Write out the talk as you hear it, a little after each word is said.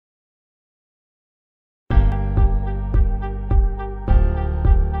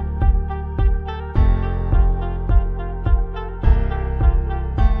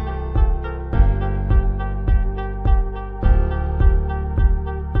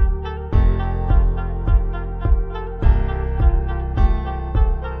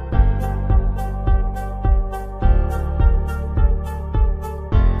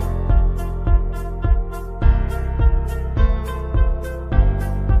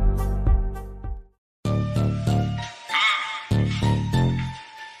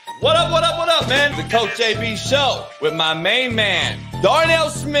What up, what up, what up, man? The Coach JB Show with my main man, Darnell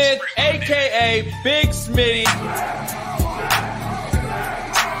Smith, a.k.a. Big Smitty.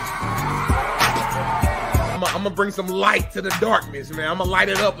 I'm going to bring some light to the darkness, man. I'm going to light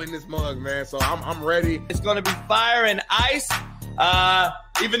it up in this mug, man. So I'm ready. It's going to be fire and ice.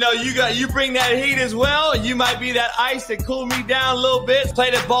 Even though you bring that heat as well, you might be that ice that cool me down a little bit.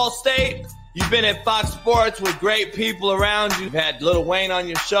 Played at Ball State. You've been at Fox Sports with great people around you. You've had Lil Wayne on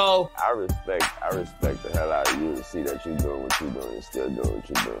your show. I respect the hell out of you to see that you're doing what you're doing and still doing what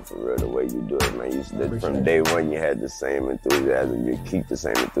you're doing for real, the way you do it, man. From day one, you had the same enthusiasm. You keep the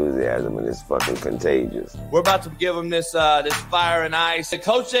same enthusiasm, and it's fucking contagious. We're about to give them this fire and ice. The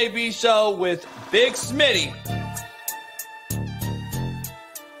Coach JB Show with Big Smitty.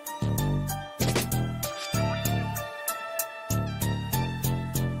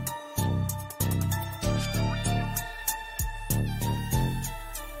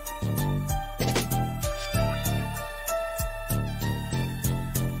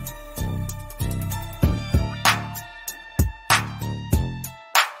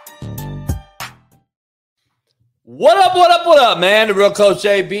 What up, what up, what up, man? The real Coach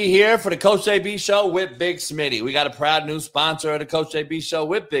JB here for the Coach JB Show with Big Smitty. We got a proud new sponsor of the Coach JB Show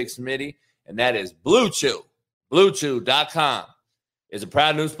with Big Smitty, and that is Blue Chew. BlueChew.com is a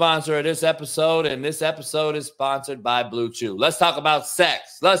proud new sponsor of this episode, and this episode is sponsored by Blue Chew. Let's talk about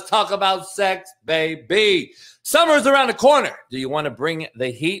sex. Let's talk about sex, baby. Summer's around the corner. Do you want to bring the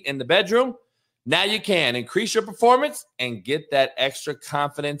heat in the bedroom? Now you can. Increase your performance and get that extra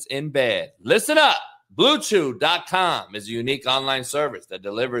confidence in bed. Listen up. BlueChew.com is a unique online service that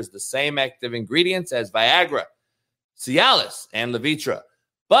delivers the same active ingredients as Viagra, Cialis, and Levitra,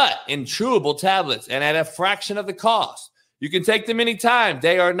 but in chewable tablets and at a fraction of the cost. You can take them anytime,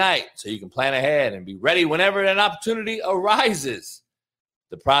 day or night, so you can plan ahead and be ready whenever an opportunity arises.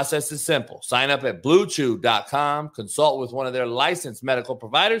 The process is simple. Sign up at BlueChew.com, consult with one of their licensed medical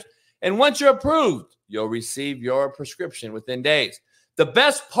providers, and once you're approved, you'll receive your prescription within days. The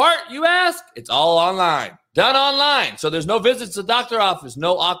best part, you ask? It's all online. Done online. So there's no visits to the doctor office,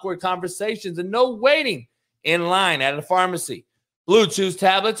 no awkward conversations, and no waiting in line at a pharmacy. Blue Chew's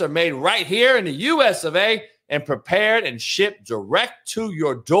tablets are made right here in the U.S. of A. and prepared and shipped direct to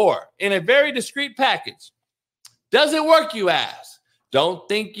your door in a very discreet package. Does it work, you ask? Don't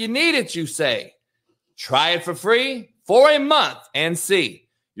think you need it, you say. Try it for free for a month and see.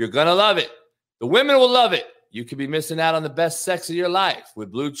 You're going to love it. The women will love it. You could be missing out on the best sex of your life.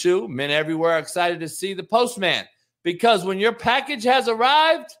 With Blue Chew, men everywhere are excited to see the postman because when your package has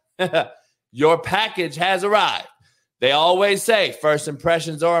arrived, your package has arrived. They always say first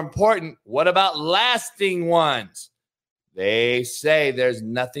impressions are important. What about lasting ones? They say there's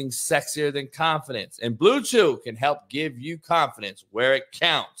nothing sexier than confidence, and Blue Chew can help give you confidence where it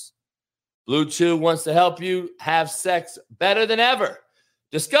counts. Blue Chew wants to help you have sex better than ever.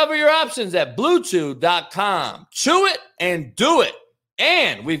 Discover your options at BlueChew.com. Chew it and do it.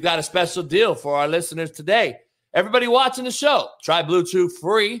 And we've got a special deal for our listeners today. Everybody watching the show, try Blue Chew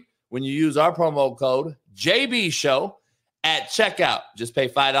free when you use our promo code JBShow at checkout. Just pay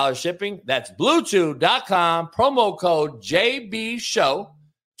 $5 shipping. That's BlueChew.com, promo code JBShow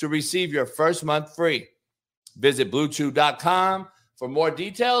to receive your first month free. Visit BlueChew.com for more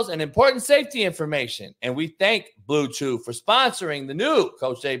details and important safety information. And we thank Blue Chew for sponsoring the new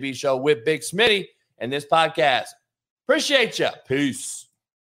Coach JB Show with Big Smitty and this podcast. Appreciate you. Peace.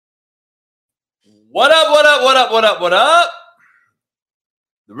 What up, what up, what up, what up, what up?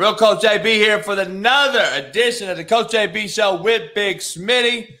 The real Coach JB here for another edition of the Coach JB Show with Big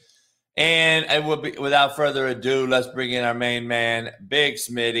Smitty. And it will be, without further ado, let's bring in our main man, Big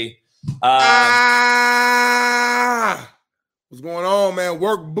Smitty. What's going on, man?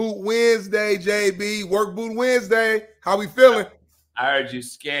 Work Boot Wednesday, JB. Work Boot Wednesday. How we feeling? I heard you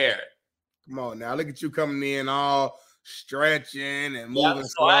scared. Come on now. Look at you coming in all stretching and moving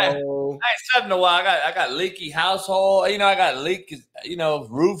So I ain't said in a while. I got leaky household. I got leak.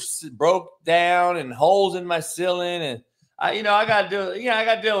 Roofs broke down and holes in my ceiling, and I got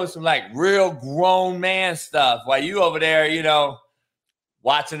to deal with some like real grown man stuff. While you over there,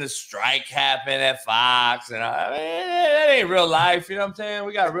 watching the strike happen at Fox, and that ain't real life. You know what I'm saying?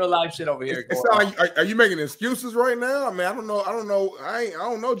 We got real life shit over here. Are you making excuses right now? I mean, I don't know. I don't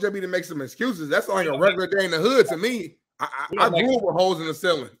know, JB, to make some excuses. That's like a regular day in the hood to me. I grew up with holes in the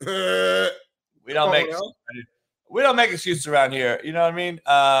ceiling. We don't make excuses around here. You know what I mean?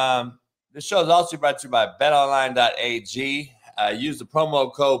 This show is also brought to you by BetOnline.ag. Use the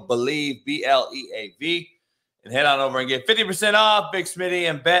promo code BELIEVE, BLEAV. and head on over and get 50% off Big Smitty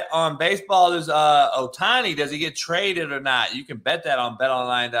and bet on baseball. There's Ohtani. Does he get traded or not? You can bet that on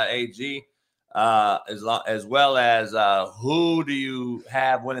betonline.ag, as well as who do you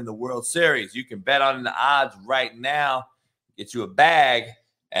have winning the World Series. You can bet on the odds right now. Get you a bag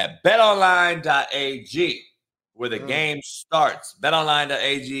at betonline.ag, where the game starts.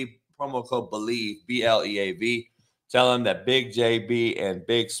 Betonline.ag, promo code BELIEVE, BLEAV. Tell them that Big JB and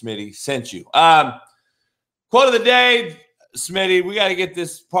Big Smitty sent you. Quote of the day, Smitty, we got to get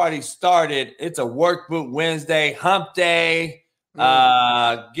this party started. It's a work boot Wednesday, hump day.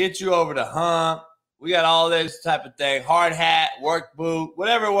 Get you over the hump. We got all this type of thing. Hard hat, work boot,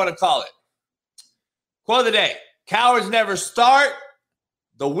 whatever you want to call it. Quote of the day, cowards never start,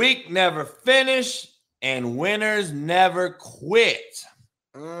 the weak never finish, and winners never quit.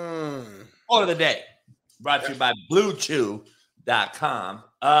 Quote of the day, brought to you by BlueChew.com.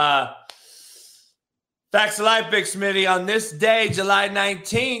 Facts of life, Big Smitty. On this day, July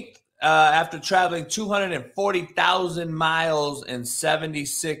 19th, after traveling 240,000 miles in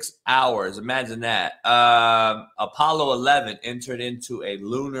 76 hours, imagine that, Apollo 11 entered into a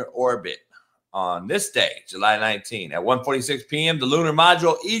lunar orbit on this day, July 19th. At 1:46 p.m., the lunar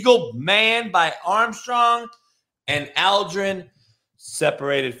module Eagle, manned by Armstrong and Aldrin,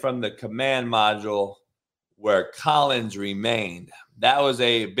 separated from the command module where Collins remained. That was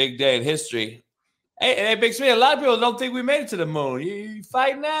a big day in history. Hey, Big Smitty, a lot of people don't think we made it to the moon. You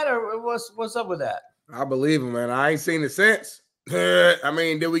fighting that, or what's up with that? I believe him, man. I ain't seen it since. I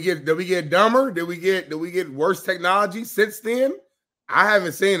mean, did we get dumber? Did we get worse technology since then? I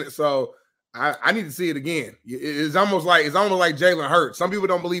haven't seen it, so I need to see it again. It's almost like Jalen Hurts. Some people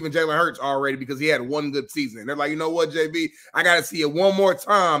don't believe in Jalen Hurts already because he had one good season. They're like, you know what, JB, I got to see it one more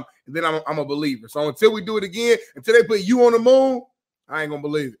time, and then I'm a believer. So until we do it again, until they put you on the moon, I ain't gonna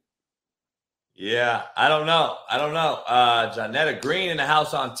believe it. Yeah, I don't know. Janetta Green in the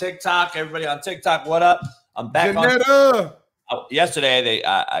house on TikTok. Everybody on TikTok, what up? I'm back Janetta. Yesterday,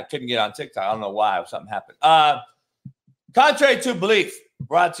 I couldn't get on TikTok. I don't know why. Something happened. Contrary to belief,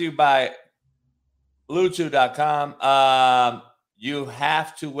 brought to you by BlueChew.com. You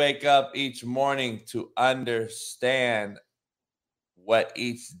have to wake up each morning to understand what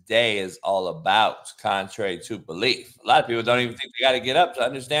each day is all about, contrary to belief. A lot of people don't even think they got to get up to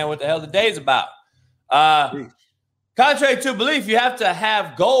understand what the hell the day is about. Contrary to belief, you have to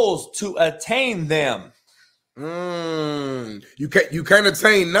have goals to attain them. You can't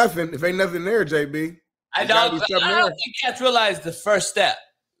attain nothing if ain't nothing there, JB. I don't think cats realize the first step.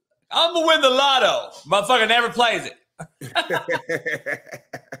 I'm going to win the lotto. Motherfucker never plays it. I'm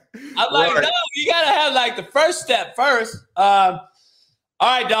like, no, you got to have like the first step first. All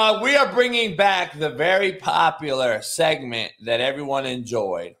right, dog, we are bringing back the very popular segment that everyone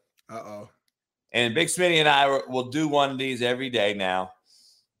enjoyed. Uh-oh. And Big Smitty and I will do one of these every day now.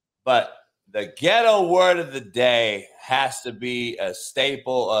 But the ghetto word of the day has to be a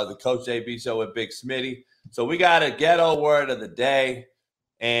staple of the Coach JB Show with Big Smitty. So we got a ghetto word of the day.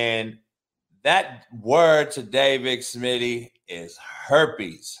 And that word today, Big Smitty, is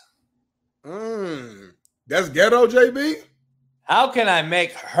herpes. That's ghetto, JB? How can I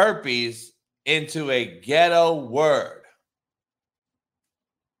make herpes into a ghetto word?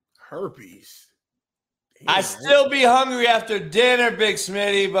 Herpes. Damn, I still be hungry after dinner, Big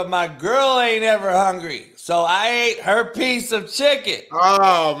Smitty, but my girl ain't ever hungry. So I ate her piece of chicken.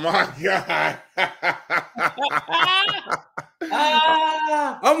 Oh, my God.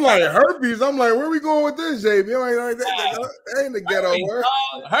 I'm like, herpes. I'm like, where are we going with this, JB? That ain't the ghetto word.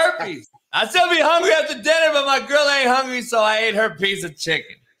 Herpes. I still be hungry after dinner, but my girl ain't hungry, so I ate her piece of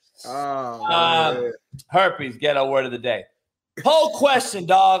chicken. Herpes, ghetto word of the day. Poll question,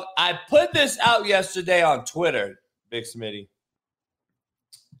 dog. I put this out yesterday on Twitter, Big Smitty.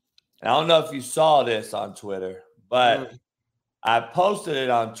 And I don't know if you saw this on Twitter, but I posted it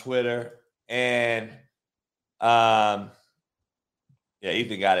on Twitter, and yeah,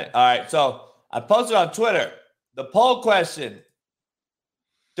 Ethan got it. All right, so I posted on Twitter the poll question.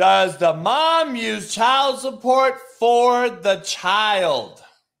 Does the mom use child support for the child?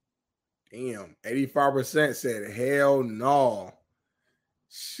 Damn, 85% said hell no.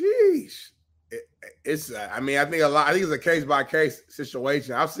 Sheesh. I think it's a case by case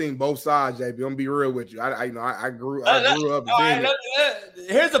situation. I've seen both sides, JB. I'm gonna be real with you. I grew up.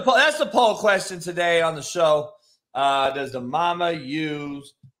 Here's the poll. That's the poll question today on the show. Does the mama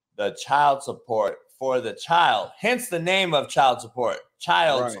use the child support for the child? Hence the name of child support.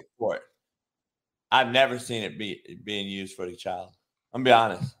 Child support. I've never seen it being used for the child. I'm gonna be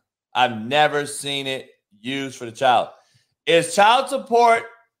honest. I've never seen it used for the child. Is child support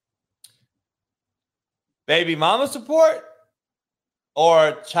Baby mama support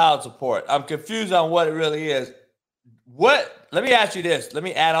or child support? I'm confused on what it really is. Let me ask you this. Let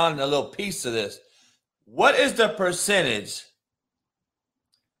me add on a little piece to this. What is the percentage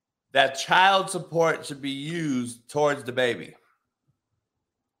that child support should be used towards the baby?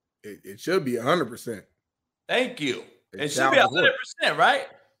 It should be 100%. Thank you. It should be 100%, right?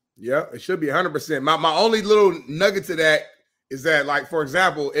 Yeah, it should be 100%. My only little nugget to that is that, like, for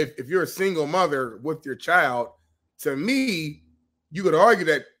example, if you're a single mother with your child, to me, you could argue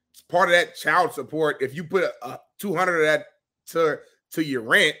that part of that child support, if you put a 200 of that to your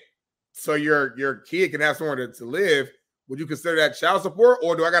rent, so your kid can have somewhere to live, would you consider that child support?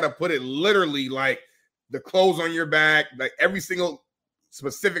 Or do I got to put it literally like the clothes on your back, like every single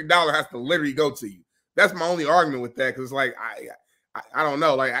specific dollar has to literally go to you? That's my only argument with that, because it's like, I don't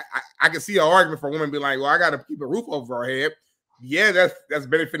know. Like, I can see an argument for a woman being like, well, I got to keep a roof over our head. Yeah, that's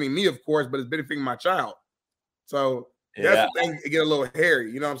benefiting me, of course, but it's benefiting my child. So that's the thing, it get a little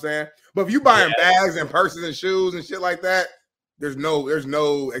hairy, you know what I'm saying? But if you buying bags and purses and shoes and shit like that, there's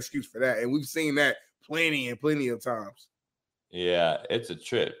no excuse for that. And we've seen that plenty of times. Yeah, it's a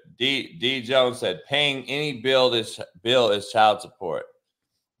trip. D Jones said paying any bill is child support.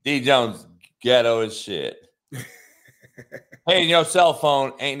 D Jones ghetto as shit. Paying your cell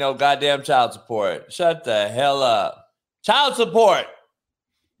phone ain't no goddamn child support. Shut the hell up. Child support.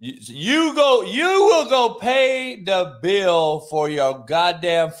 You will go pay the bill for your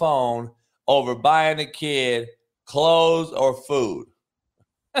goddamn phone over buying a kid clothes or food.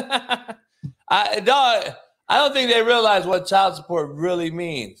 I don't think they realize what child support really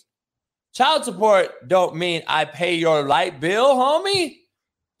means. Child support don't mean I pay your light bill, homie.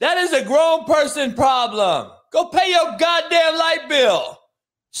 That is a grown person problem. Go pay your goddamn light bill.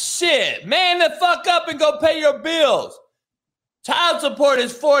 Shit, man the fuck up and go pay your bills. Child support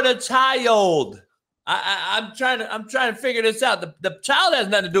is for the child. I'm trying to figure this out. The child has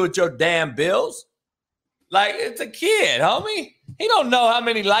nothing to do with your damn bills. Like, it's a kid, homie. He don't know how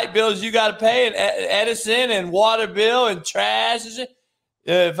many light bills you got to pay, and Edison and water bill and trash and shit.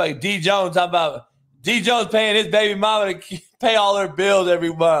 If like D Jones talking about D Jones paying his baby mama to pay all her bills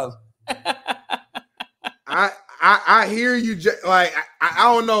every month. I hear you. Like, I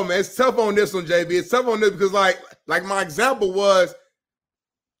don't know, man. It's tough on this one, JB. It's tough on this because like my example was,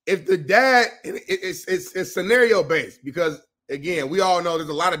 if the dad, it's scenario based, because again, we all know there's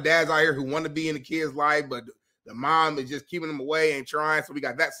a lot of dads out here who want to be in the kid's life, but the mom is just keeping them away, ain't trying. So we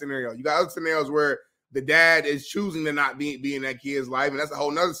got that scenario. You got other scenarios where the dad is choosing to not be in that kid's life, and that's a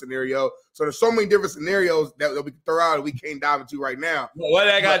whole nother scenario. So there's so many different scenarios that we can throw out that we can't dive into right now. What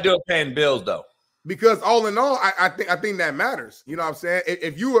that got to do with paying bills, though? Because all in all, I think that matters. You know what I'm saying?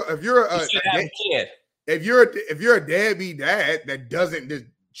 If you're a kid, if you're a deadbeat dad that doesn't just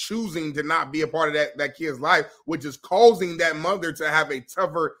choosing to not be a part of that kid's life, which is causing that mother to have a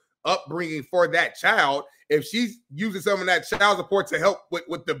tougher upbringing for that child, if she's using some of that child support to help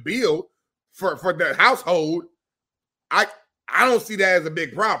with the bill for the household, I don't see that as a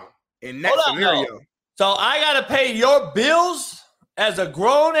big problem in that scenario. So I gotta pay your bills as a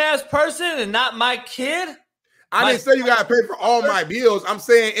grown-ass person and not my kid? I didn't say you got to pay for all my bills. I'm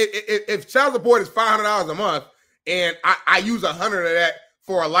saying if child support is $500 a month and I use 100 of that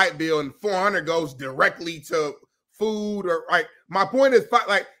for a light bill and 400 goes directly to food, or like, my point is,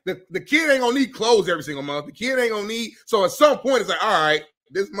 like, the kid ain't gonna need clothes every single month. The kid ain't gonna need, so at some point it's like, all right,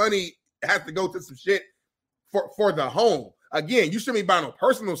 this money has to go to some shit for the home. Again, you shouldn't be buying no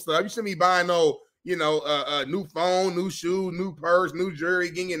personal stuff. You shouldn't be buying no, new phone, new shoe, new purse, new jewelry,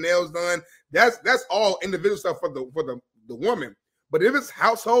 getting your nails done. That's all individual stuff for the woman. But if it's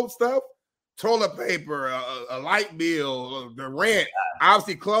household stuff, toilet paper, a light bill, the rent,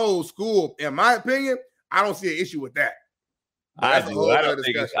 obviously clothes, school, in my opinion, I don't see an issue with that. I think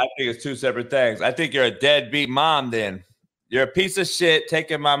it's two separate things. I think you're a deadbeat mom then. You're a piece of shit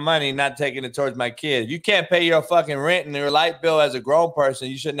taking my money, not taking it towards my kid. You can't pay your fucking rent and your light bill as a grown person.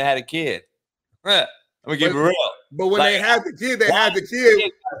 You shouldn't have had a kid. I'm gonna keep it real. But when they had the kid, had the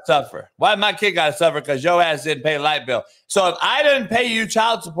kid suffer. Why my kid gotta suffer? Because your ass didn't pay the light bill. So if I didn't pay you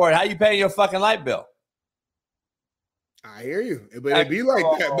child support, how you paying your fucking light bill? I hear you, but it'd be like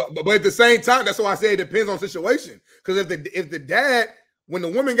that. But at the same time, that's why I say it depends on situation. Because if the dad, when the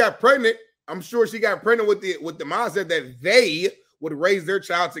woman got pregnant, I'm sure she got pregnant with the mindset that they would raise their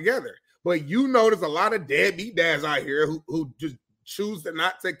child together. But there's a lot of deadbeat dads out here who just choose to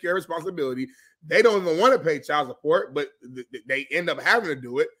not take care of responsibility. They don't even want to pay child support, but they end up having to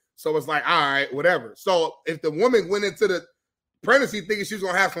do it. So it's like, all right, whatever. So if the woman went into the pregnancy thinking she's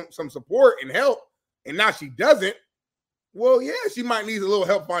going to have some support and help, and now she doesn't, Well, yeah, she might need a little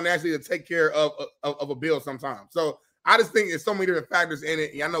help financially to take care of a bill sometimes. So I just think there's so many different factors in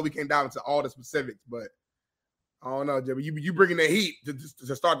it. I know we can't dive into all the specifics, but I don't know, Jimmy. You bringing the heat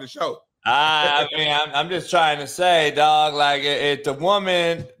to start the show. I mean, I'm just trying to say, dog, like if the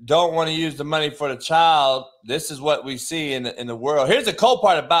woman don't want to use the money for the child, this is what we see in the world. Here's the cool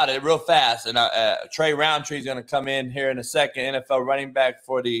part about it real fast. And Trey Roundtree is going to come in here in a second, NFL running back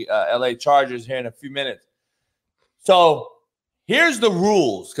for the LA Chargers here in a few minutes. So here's the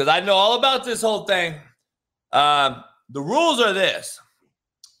rules, because I know all about this whole thing. The rules are this.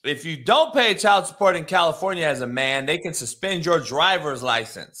 If you don't pay child support in California as a man, they can suspend your driver's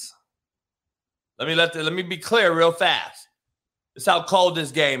license. Let me be clear real fast. This is how cold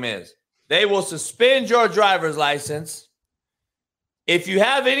this game is. They will suspend your driver's license. If you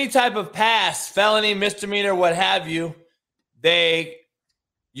have any type of past, felony, misdemeanor, what have you,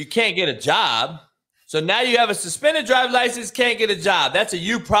 you can't get a job. So now you have a suspended driver's license, can't get a job. That's a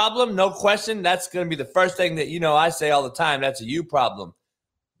you problem, no question. That's going to be the first thing that, I say all the time, that's a you problem.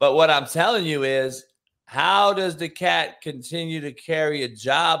 But what I'm telling you is, how does the cat continue to carry a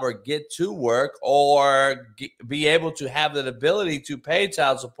job or get to work or be able to have the ability to pay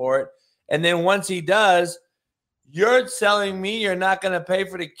child support? And then once he does, you're telling me you're not going to pay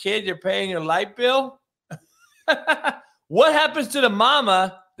for the kid, you're paying your light bill? What happens to the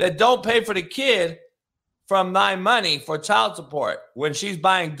mama that don't pay for the kid from my money for child support when she's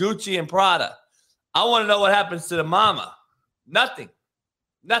buying Gucci and Prada? I want to know what happens to the mama. Nothing.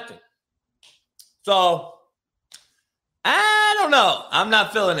 So, I don't know. I'm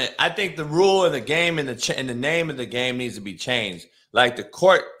not feeling it. I think the rule of the game and the name of the game needs to be changed. Like the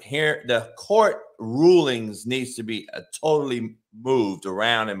court rulings needs to be totally moved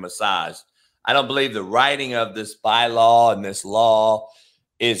around and massaged. I don't believe the writing of this bylaw and this law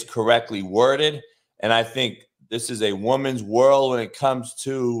is correctly worded. And I think this is a woman's world when it comes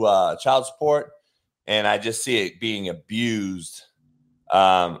to child support. And I just see it being abused.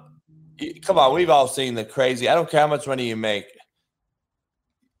 Come on, we've all seen the crazy. I don't care how much money you make.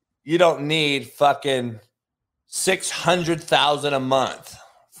 You don't need fucking $600,000 a month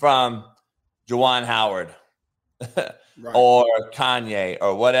from Juwan Howard right. Or Kanye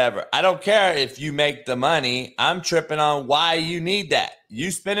or whatever. I don't care if you make the money. I'm tripping on why you need that.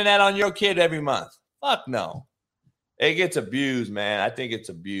 You spending that on your kid every month. Fuck no. It gets abused, man. I think it's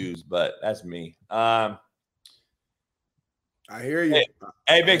abused, but that's me. I hear you.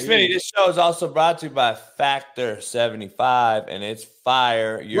 Hey, Big Smitty, this show is also brought to you by Factor 75, and it's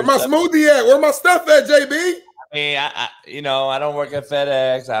fire. Where my smoothie at? Where my stuff at, JB? I mean, I don't work at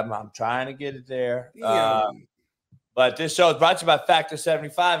FedEx. I'm trying to get it there. But this show is brought to you by Factor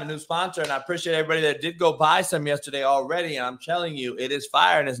 75, a new sponsor, and I appreciate everybody that did go buy some yesterday already. And I'm telling you, it is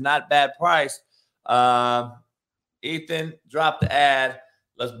fire, and it's not bad price. Ethan, drop the ad.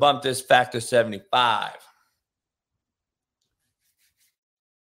 Let's bump this Factor 75.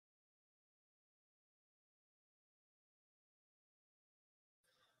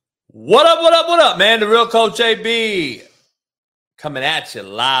 What up, man? The real Coach AB coming at you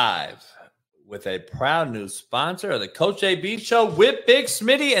live with a proud new sponsor of the Coach AB Show with Big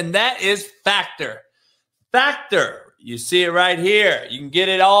Smitty, and that is Factor. Factor. You see it right here. You can get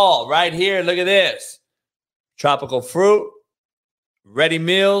it all right here. Look at this. Tropical fruit, ready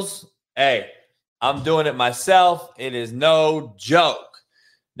meals. Hey, I'm doing it myself. It is no joke.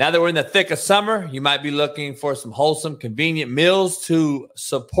 Now that we're in the thick of summer, you might be looking for some wholesome, convenient meals to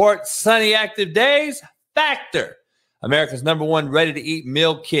support sunny, active days. Factor, America's #1 ready-to-eat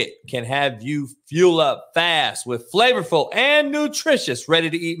meal kit, can have you fuel up fast with flavorful and nutritious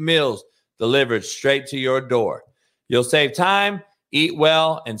ready-to-eat meals delivered straight to your door. You'll save time, eat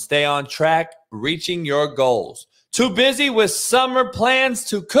well, and stay on track, reaching your goals. Too busy with summer plans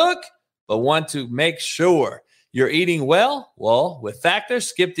to cook, but want to make sure you're eating well? Well, with Factor,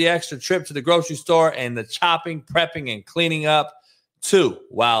 skip the extra trip to the grocery store and the chopping, prepping, and cleaning up too,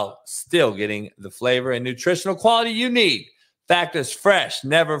 while still getting the flavor and nutritional quality you need. Factor's fresh,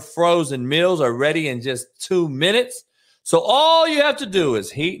 never frozen meals are ready in just 2 minutes. So all you have to do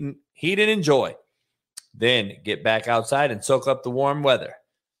is heat and enjoy. Then get back outside and soak up the warm weather.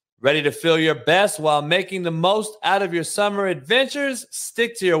 Ready to feel your best while making the most out of your summer adventures?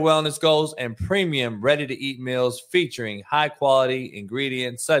 Stick to your wellness goals and premium ready-to-eat meals featuring high-quality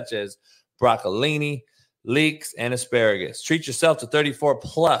ingredients such as broccolini, leeks, and asparagus. Treat yourself to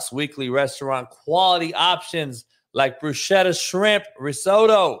 34-plus weekly restaurant quality options like bruschetta shrimp,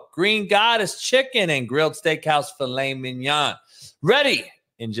 risotto, green goddess chicken, and grilled steakhouse filet mignon. Ready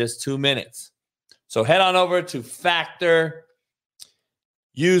in just 2 minutes. So head on over to Factor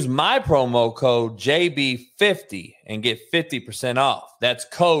Use my promo code JB50 and get 50% off. That's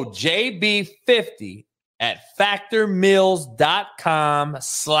code JB50 at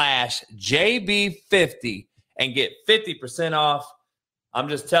factormeals.com/JB50 and get 50% off. I'm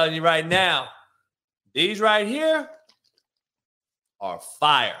just telling you right now, these right here are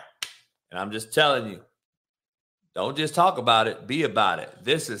fire. And I'm just telling you, don't just talk about it, be about it.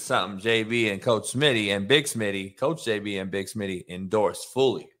 This is something JB and Coach Smitty and Big Smitty, Coach JB and Big Smitty endorse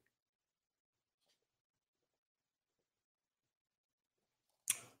fully.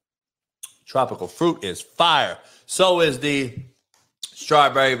 Tropical fruit is fire. So is the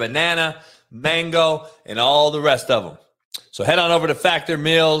strawberry, banana, mango, and all the rest of them. So head on over to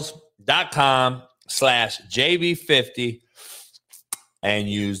factormeals.com/JB50 and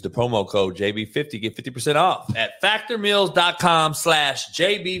use the promo code JB50. Get 50% off at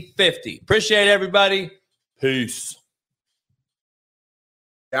factormeals.com/JB50. Appreciate everybody. Peace.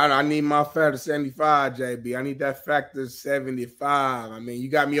 I need my factor 75, JB. I need that factor 75. I mean, you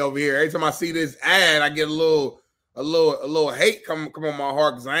got me over here. Every time I see this ad, I get a little hate come on my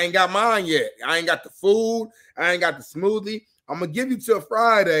heart because I ain't got mine yet. I ain't got the food. I ain't got the smoothie. I'm going to give you till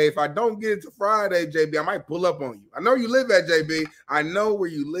Friday. If I don't get it to Friday, JB, I might pull up on you. I know you live at, JB. I know where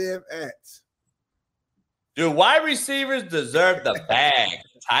you live at. Dude, wide receivers deserve the bag.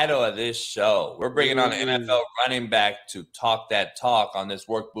 Title of this show. We're bringing on an NFL running back to talk that talk on this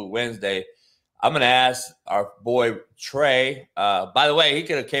Work Boot Wednesday. I'm going to ask our boy Trey. By the way, he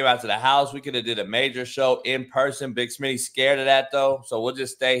could have came out to the house. We could have did a major show in person. Big Smitty's scared of that, though. So we'll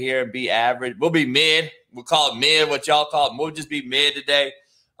just stay here and be average. We'll be mid. We'll call it mid, what y'all call it. We'll just be mid today.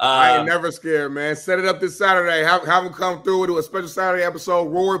 I ain't never scared, man. Set it up this Saturday. Have them come through. We'll do a special Saturday episode.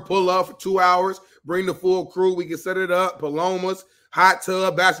 Rory pull up for 2 hours. Bring the full crew. We can set it up. Palomas, hot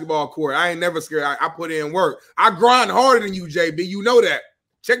tub, basketball court. I ain't never scared. I put in work. I grind harder than you, JB. You know that.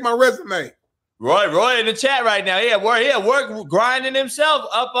 Check my resume. Roy in the chat right now. Yeah, work grinding himself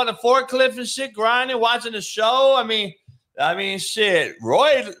up on the forklift and shit, grinding, watching the show. I mean, shit.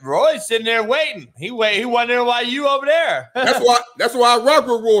 Roy's sitting there waiting. He wondering why you over there. That's why I rock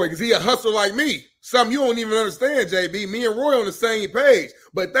with Roy, because he a hustler like me. Something you don't even understand, JB. Me and Roy on the same page.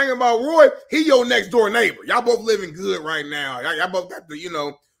 But think about Roy, he your next door neighbor. Y'all both living good right now. Y'all both got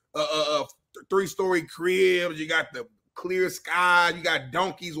the, 3-story cribs. You got the clear sky. You got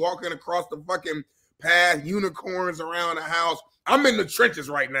donkeys walking across the fucking path, unicorns around the house. I'm in the trenches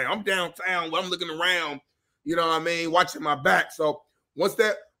right now. I'm downtown. I'm looking around, you know what I mean, watching my back. So once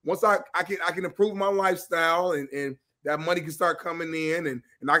I can improve my lifestyle and that money can start coming in and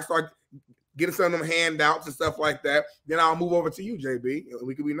I can start getting some of them handouts and stuff like that, then I'll move over to you, JB.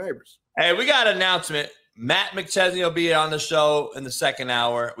 We could be neighbors. Hey, we got an announcement. Matt McChesney will be on the show in the second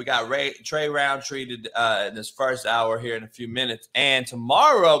hour. We got Trey Roundtree in this first hour here in a few minutes. And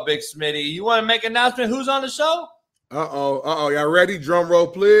tomorrow, Big Smitty, you want to make an announcement? Who's on the show? Y'all ready? Drum roll,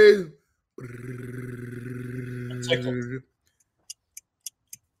 please.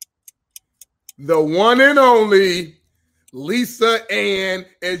 The one and only Lisa Ann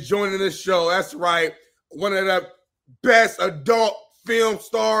is joining the show. That's right. One of the best adult film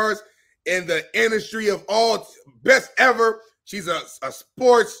stars in the industry of all, best ever. She's a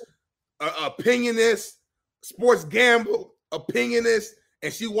sports opinionist, sports gamble opinionist,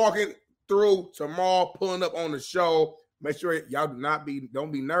 and she walking through tomorrow, pulling up on the show. Make sure y'all don't be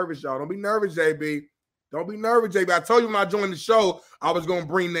nervous, y'all. Don't be nervous, JB. Don't be nervous, JB. I told you when I joined the show, I was going to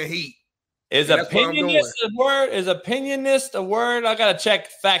bring the heat. Is opinionist a word? Is opinionist a word? I gotta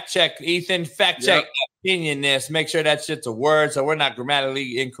fact check, Ethan. Fact check opinionist. Make sure that shit's a word, so we're not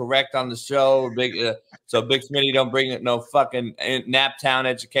grammatically incorrect on the show. So Big Smitty don't bring no fucking Naptown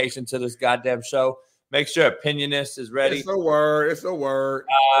education to this goddamn show. Make sure opinionist is ready. It's a word.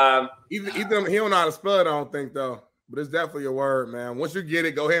 Ethan, he don't know how to spell it. I don't think though. But it's definitely a word, man. Once you get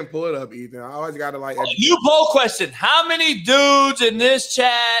it, go ahead and pull it up, Ethan. I always got to new poll question. How many dudes in this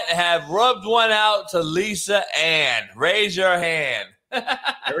chat have rubbed one out to Lisa Ann? Raise your hand.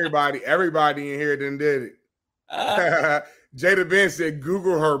 Everybody in here done did it. Jada Ben said,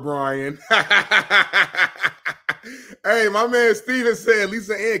 Google her, Brian. Hey, my man Steven said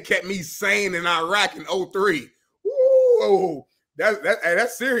Lisa Ann kept me sane in Iraq in 2003. Woo!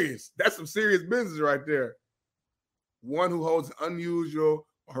 That's serious. That's some serious business right there. One who holds an unusual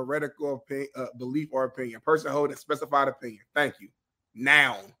or heretical belief or opinion. A person holding a specified opinion. Thank you.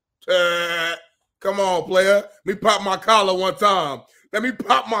 Noun. Come on, player. Let me pop my collar one time. Let me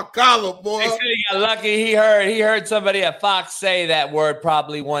pop my collar, boy. He got lucky. He heard somebody at Fox say that word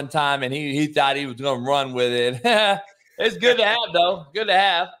probably one time, and he thought he was going to run with it. It's good to have, though. Good to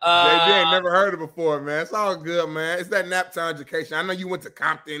have. JB ain't never heard it before, man. It's all good, man. It's that nap time education. I know you went to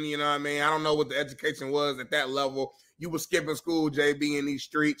Compton, you know what I mean? I don't know what the education was at that level. You were skipping school, JB, in these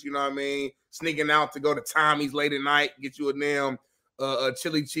streets, you know what I mean? Sneaking out to go to Tommy's late at night, get you a damn a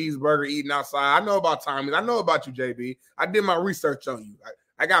chili cheeseburger eating outside. I know about Tommy's. I know about you, JB. I did my research on you.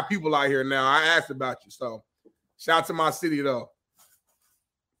 I got people out here now. I asked about you. So shout out to my city, though.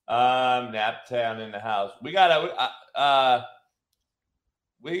 Naptown in the house. We got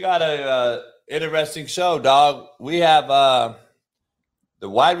a interesting show, dog. We have the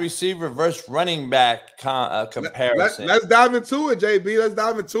wide receiver versus running back comparison. Let's dive into it, JB. Let's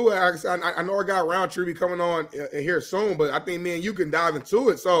dive into it. I know I got Roundtree be coming on here soon, but I think me and you can dive into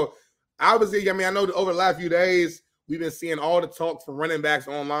it. So obviously, I mean, I know over the last few days we've been seeing all the talk from running backs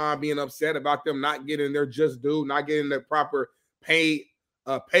online being upset about them not getting their just due, not getting the proper pay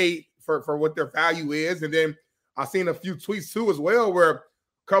for what their value is. And then I've seen a few tweets too as well where a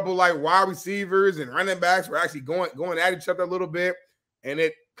couple like wide receivers and running backs were actually going at each other a little bit. And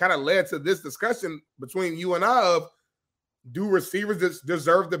it kind of led to this discussion between you and I of, do receivers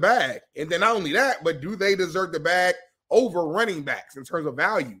deserve the bag? And then not only that, but do they deserve the bag over running backs in terms of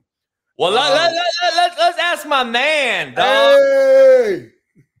value? Well, let's ask my man, dog.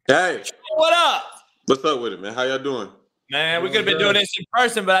 Hey. What up? What's up with it, man? How y'all doing? Man, we could have been doing this in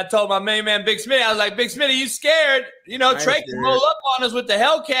person, but I told my main man, Big Smitty, I was like, Big Smitty, you scared? You know, Trey can roll up on us with the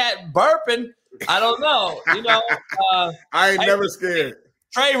Hellcat burping. I don't know. You know, I ain't never scared.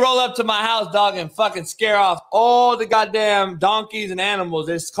 Trey roll up to my house, dog, and fucking scare off all the goddamn donkeys and animals.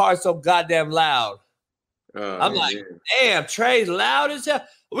 This car's so goddamn loud. I'm like, damn, Trey's loud as hell.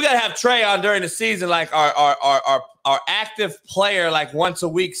 We gotta have Trey on during the season, like our active player, like once a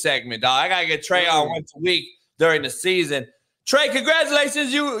week segment, dog. I gotta get Trey on once a week during the season. Trey,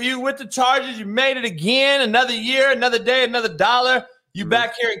 congratulations. You with the Chargers. You made it again. Another year, another day, another dollar. You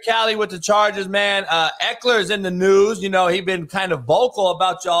back here in Cali with the Chargers, man. Eckler's in the news. You know, he's been kind of vocal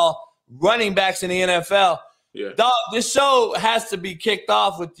about y'all running backs in the NFL. Yeah. Dog, this show has to be kicked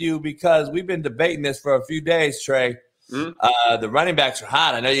off with you because we've been debating this for a few days, Trey. The running backs are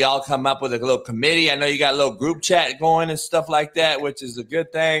hot. I know you all come up with a little committee. I know you got a little group chat going and stuff like that, which is a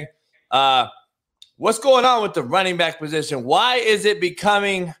good thing. What's going on with the running back position? Why is it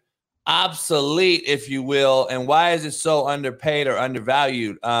becoming obsolete, if you will, and why is it so underpaid or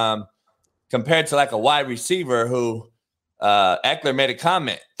undervalued compared to like a wide receiver who Eckler made a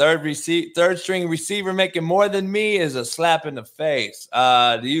comment. Third string receiver making more than me is a slap in the face.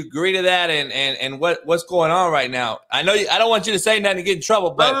 Do you agree to that? And what's going on right now? I know I don't want you to say nothing to get in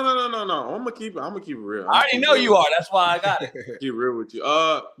trouble, but no. I'm gonna keep it real. I already know you are. That's why I got it. Keep real with you.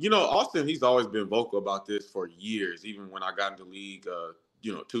 You know, Austin, he's always been vocal about this for years, even when I got in the league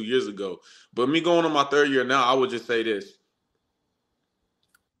 2 years ago. But me going on my third year now, I would just say this.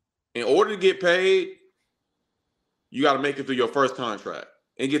 In order to get paid, you got to make it through your first contract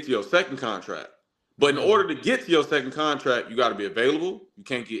and get to your second contract. But in order to get to your second contract, you got to be available. You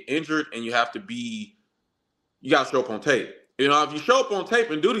can't get injured, and you got to show up on tape. You know, if you show up on tape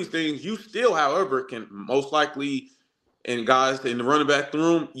and do these things, you still, however, can most likely, and guys in the running back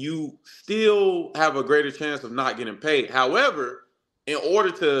room, you still have a greater chance of not getting paid. However, in order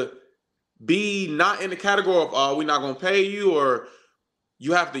to be not in the category of we're not going to pay you, or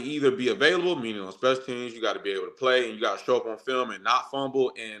you have to either be available, meaning on special teams, you got to be able to play, and you got to show up on film and not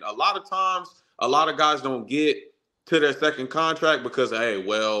fumble. And a lot of times, a lot of guys don't get to their second contract because, hey,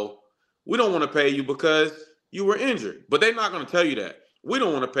 well, we don't want to pay you because you were injured. But they're not going to tell you that. We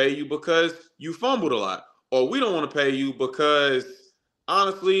don't want to pay you because you fumbled a lot. Or we don't want to pay you because,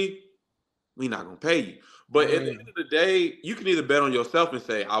 honestly, we're not going to pay you. But at the end of the day, you can either bet on yourself and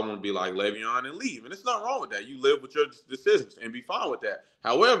say, I want to be like Le'Veon and leave. And there's nothing wrong with that. You live with your decisions and be fine with that.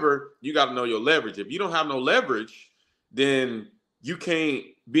 However, you got to know your leverage. If you don't have no leverage, then you can't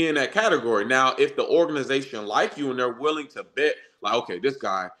be in that category. Now, if the organization like you and they're willing to bet, like, okay, this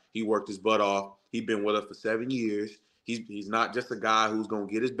guy, he worked his butt off. He's been with us for 7 years. He's not just a guy who's going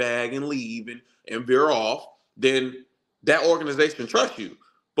to get his bag and leave and veer off. Then that organization trusts you.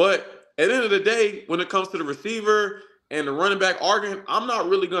 But at the end of the day, when it comes to the receiver and the running back argument, I'm not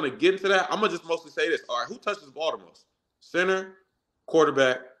really going to get into that. I'm going to just mostly say this. All right, who touches the ball the most? Center,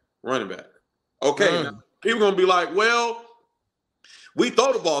 quarterback, running back. Okay, now, people going to be like, well, we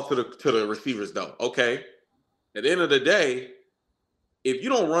throw the ball to the receivers, though. Okay, at the end of the day, if you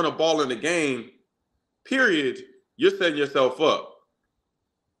don't run a ball in the game, period, you're setting yourself up.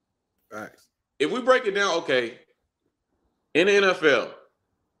 Right. If we break it down, okay, in the NFL,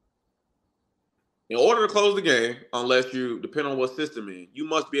 in order to close the game, unless you depend on what system in, you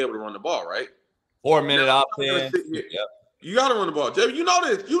must be able to run the ball, right? 4-minute Now, opt-in. Yep. You got to run the ball. Jay, you know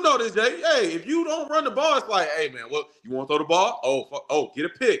this. You know this, Jay. Hey, if you don't run the ball, it's like, hey, man, what, you want to throw the ball? Oh, get a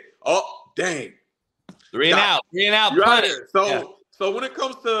pick. Oh, dang. 3 and out. 3 and out. You Plenty. So when it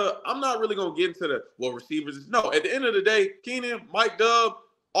comes to, I'm not really going to get into receivers. No, at the end of the day, Keenan, Mike Dub,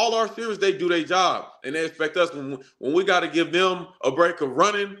 all our receivers, they do their job. And they expect us, when we got to give them a break of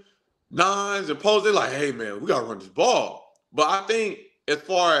running nines and posts, they're like, hey, man, we got to run this ball. But I think as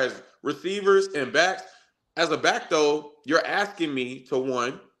far as receivers and backs, as a back, though, you're asking me to,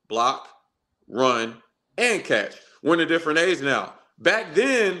 one, block, run, and catch. We're in a different age now. Back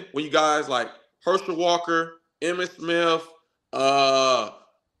then, when you guys like Herschel Walker, Emmitt Smith,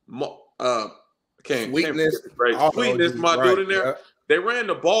 Sweetness, my dude in there. Yeah. They ran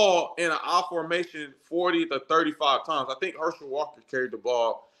the ball in an I formation 40 to 35 times. I think Herschel Walker carried the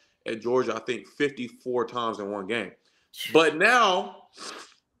ball at Georgia, I think 54 times in one game. But now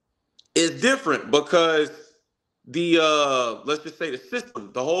it's different because the let's just say the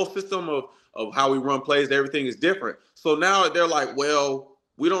system, the whole system of how we run plays, everything is different. So now they're like, well,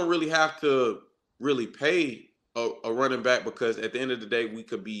 we don't really have to really pay a running back because at the end of the day, we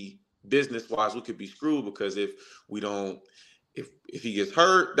could be business-wise, we could be screwed because if he gets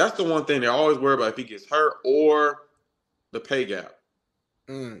hurt, that's the one thing they're always worried about, if he gets hurt or the pay gap.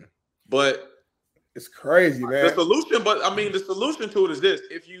 But it's crazy, man. The solution to it is this.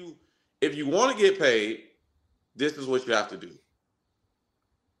 If you want to get paid, this is what you have to do.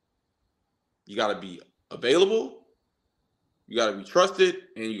 You got to be available, you got to be trusted,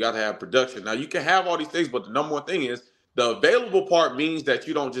 and you got to have production. Now, you can have all these things, but the number one thing is the available part means that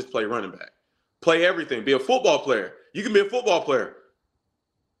you don't just play running back. Play everything. Be a football player. You can be a football player.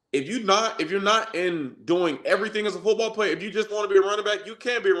 If you're not in doing everything as a football player, if you just want to be a running back, you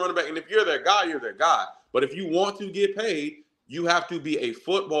can be a running back. And if you're their guy, you're their guy. But if you want to get paid, you have to be a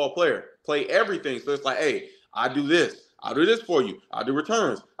football player. Play everything. So it's like, hey, I do this. I do this for you. I do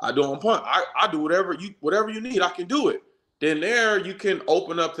returns. I do on punt. I do whatever you need. I can do it. Then there you can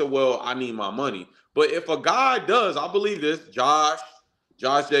open up to, well, I need my money. But if a guy does, I believe this, Josh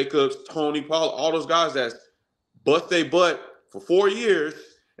Jacobs, Tony Pollard, all those guys that's bust their butt for 4 years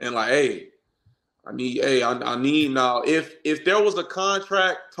and like, hey, I need now. If there was a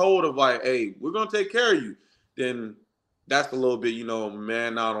contract told of like, hey, we're gonna take care of you, then that's a little bit,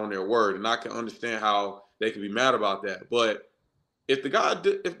 man out on their word. And I can understand how they can be mad about that. But if the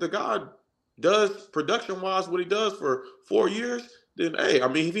guy does production-wise what he does for 4 years, then, hey, I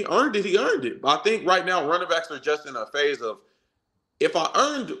mean, if he earned it, he earned it. But I think right now running backs are just in a phase of, if I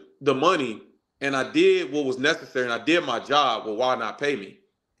earned the money and I did what was necessary and I did my job, well, why not pay me?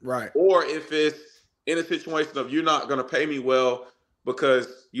 Right. Or if it's in a situation of you're not going to pay me well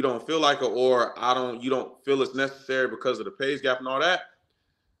because you don't feel like it, or you don't feel it's necessary because of the pay gap and all that,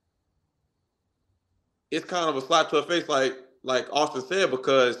 it's kind of a slap to the face, like Austin said,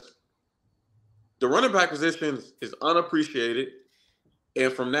 because the running back position is unappreciated.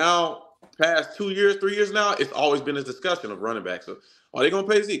 And from now, past 2 years, 3 years now, it's always been a discussion of running backs. So are they going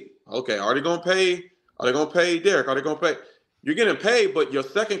to pay Zeke? Okay. Are they going to pay Derek? Are they going to pay? You're getting paid, but your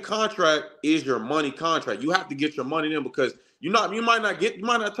second contract is your money contract. You have to get your money in because you might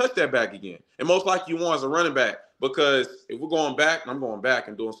not touch that back again. And most likely you want as a running back, because if we're going back, and I'm going back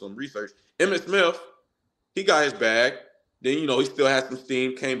and doing some research, Emmitt Smith, he got his bag. Then, he still had some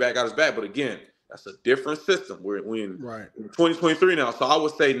steam, came back, got his bag. But again, that's a different system. We're in 2023 now. So I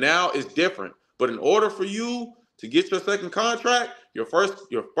would say now it's different. But in order for you to get your second contract, your first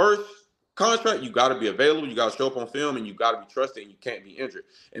contract, you got to be available. You got to show up on film, and you got to be trusted, and you can't be injured.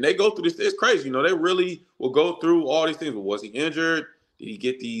 And they go through this. It's crazy. They really will go through all these things. But was he injured? Did he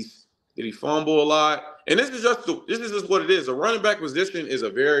get these? Did he fumble a lot? And this is just what it is. A running back position is a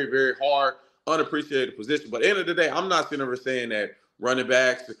very, very hard, unappreciated position. But at the end of the day, I'm not sitting over saying that running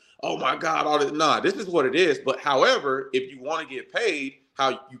backs, oh my God, all this. Nah, this is what it is. But however, if you want to get paid,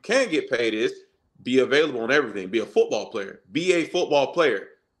 how you can get paid is be available on everything. Be a football player. Be a football player.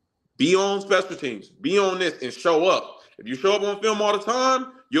 Be on special teams. Be on this and show up. If you show up on film all the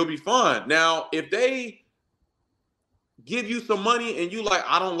time, you'll be fine. Now, if they give you some money and you like,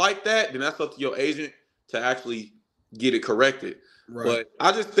 I don't like that, then that's up to your agent to actually get it corrected. Right. But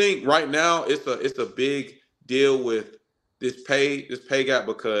I just think right now it's a big deal with this pay gap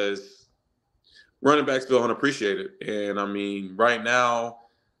because running backs feel unappreciated. And I mean, right now,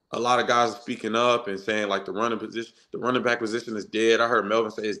 a lot of guys are speaking up and saying like the running back position is dead. I heard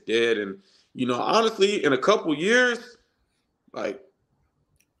Melvin say it's dead. And, honestly, in a couple years, like,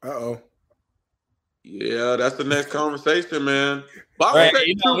 Yeah, that's the next conversation, man. But I'm Right. gonna say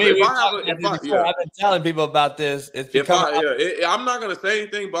You know, too, we if I have talked a, about if this I, before. yeah, I've been telling people about this. It's if becoming. I'm not gonna say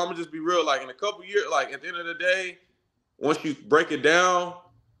anything, but I'm gonna just be real. Like in a couple years, like at the end of the day, once you break it down,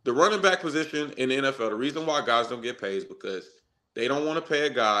 the running back position in the NFL, the reason why guys don't get paid is because they don't want to pay a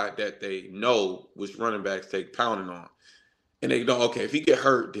guy that they know which running backs take pounding on. And they don't, okay, if he get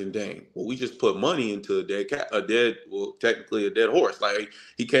hurt, then dang. Well, we just put money into technically a dead horse. Like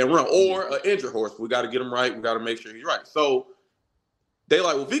he can't run, or an injured horse. We got to get him right. We got to make sure he's right. So they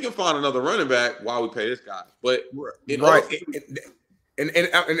like, well, if we can find another running back, why we pay this guy? But right,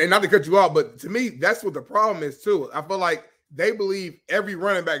 and not to cut you off, but to me, that's what the problem is too. I feel like they believe every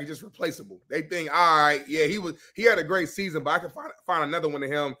running back is just replaceable. They think, all right, yeah, he had a great season, but I can find another one of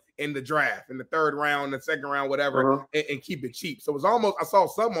him in the draft, in the third round, the second round, whatever, and keep it cheap. So it was almost, I saw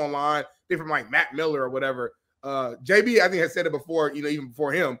some online, different like Matt Miller or whatever. JB, I think, has said it before, even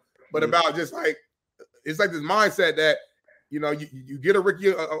before him, but about just like, it's like this mindset that, you get a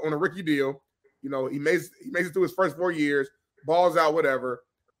rookie on a rookie deal, he makes it through his first 4 years, balls out, whatever,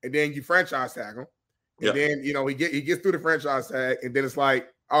 and then you franchise tag him. And then, he gets through the franchise tag, and then it's like,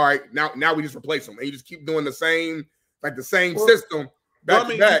 all right, now we just replace him. And you just keep doing the same system back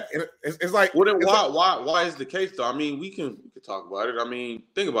to back. And it's like, well, then why is the case though? I mean, we can talk about it. I mean,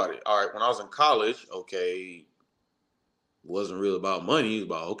 think about it. All right, when I was in college, okay, it wasn't really about money. It was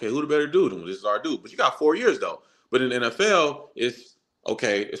about, okay, who the better dude? And this is our dude. But you got 4 years though. But in the NFL, it's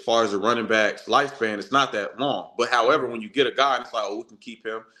okay, as far as the running back's lifespan, it's not that long. But however, when you get a guy, it's like, oh, we can keep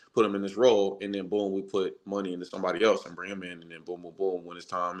him, put him in this role, and then boom, we put money into somebody else and bring him in, and then boom, boom, boom. When his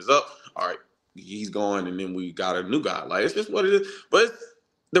time is up, all right, he's gone, and then we got a new guy. Like, it's just what it is. But it's,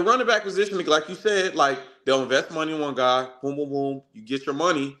 the running back position, like you said, like they'll invest money in one guy, boom, boom, boom, you get your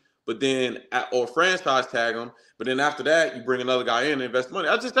money, but then or franchise tag him, but then after that, you bring another guy in and invest money.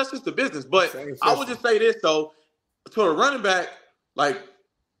 That's just the business. But I would just say this though, to a running back, like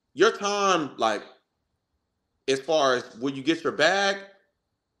your time, like as far as when you get your bag,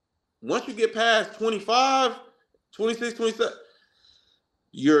 once you get past 25, 26, 27,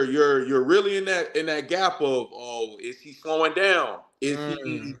 you're really in that gap of, oh, is he slowing down?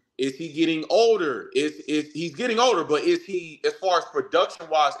 Is he getting older? Is he's getting older, but is he, as far as production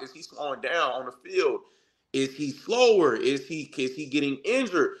wise, is he slowing down on the field? Is he slower? Is he getting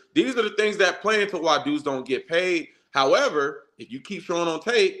injured? These are the things that play into why dudes don't get paid. However, if you keep showing on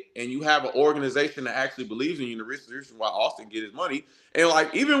tape and you have an organization that actually believes in you, the reason why Austin get his money, and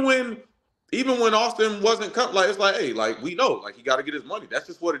like even when Austin wasn't coming, like it's like, hey, like we know, like he got to get his money. That's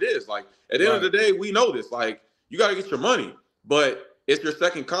just what it is. Like at the end of the day, we know this. Like you got to get your money, but it's your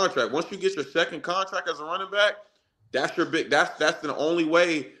second contract. Once you get your second contract as a running back, that's your big. That's the only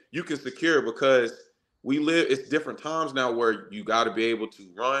way you can secure, because we live. It's different times now where you got to be able to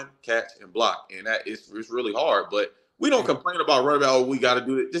run, catch, and block, and that it's really hard. But we don't complain about running back. Oh, we got to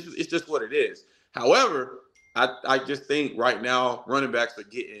do it. It's just what it is. However, I just think right now running backs are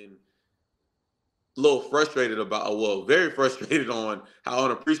getting a little frustrated about, well, very frustrated on how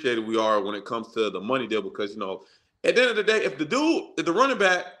unappreciated we are when it comes to the money deal, because, at the end of the day, if the running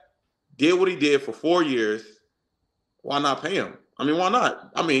back did what he did for 4 years, why not pay him? I mean, why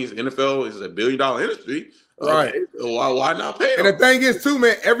not? I mean, NFL is $1 billion industry. Right. Okay, why not pay him? And the thing is, too,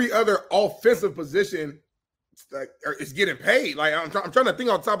 man, every other offensive position is getting paid. Like, I'm trying to think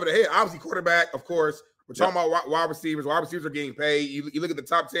on top of the head. Obviously, quarterback, of course. We're talking about wide receivers. Wide receivers are getting paid. You look at the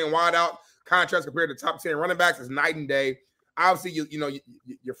top 10 wideout contracts compared to top 10 running backs, is night and day. Obviously,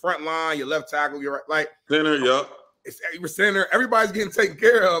 your front line, your left tackle, your right, center, your center. Everybody's getting taken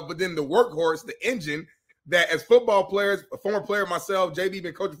care of, but then the workhorse, the engine, that as football players, a former player myself, JB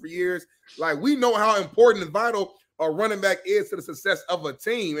been coaching for years, like we know how important and vital a running back is to the success of a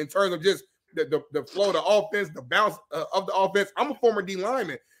team in terms of just the flow of the offense, the bounce of the offense. I'm a former D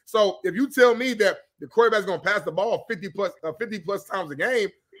lineman. So if you tell me that the quarterback's going to pass the ball 50 plus times a game,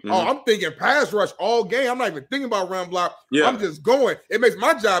 I'm thinking pass rush all game. I'm not even thinking about run block. Yeah. I'm just going. It makes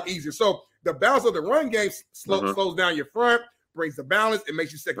my job easier. So the balance of the run game slows down your front, brings the balance. It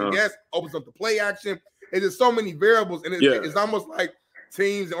makes you second guess, opens up the play action. It's just so many variables, and it's almost like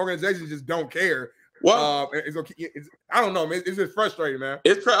teams and organizations just don't care. Well, I don't know, man. It's just frustrating, man.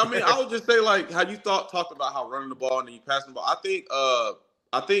 I mean, I would just say, like, how you talked about how running the ball and then you passing the ball. I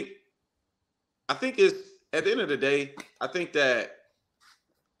think it's, at the end of the day, I think that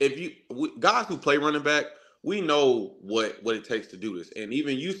guys who play running back, we know what it takes to do this. And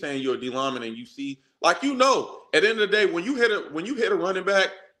even you saying you're a D lineman and you see, like, at the end of the day, when you hit a running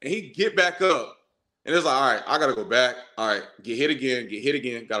back and he get back up, and it's like, all right, I got to go back. All right, get hit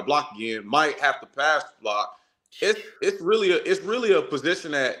again, got to block again. Might have to pass block. it's really a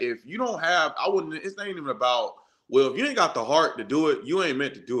position that if you don't have, I wouldn't. It's not even about, well, if you ain't got the heart to do it, you ain't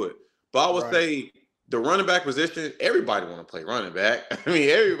meant to do it. But I would say the running back position, everybody want to play running back. I mean,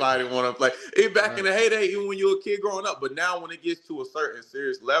 everybody want to play. Back in the heyday, even when you were a kid growing up. But now when it gets to a certain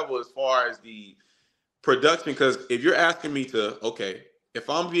serious level as far as the production, because if you're asking me to, okay, if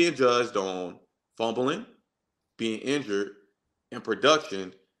I'm being judged on fumbling, being injured, and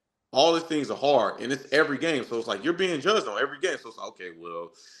production, all these things are hard, and it's every game. So it's like you're being judged on every game. So it's like, okay,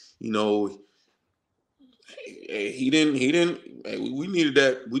 well, you know, he didn't. We needed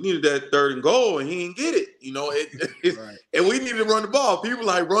that third and goal, and he didn't get it. You know, and we needed to run the ball. People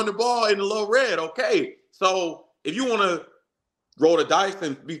like run the ball in the low red. Okay, so if you want to roll the dice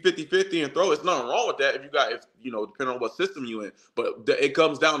and be 50-50 and throw, it's nothing wrong with that. If depending on what system you in. But it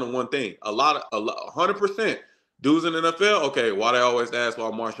comes down to one thing: 100%. Dudes in the NFL, okay, why they always ask why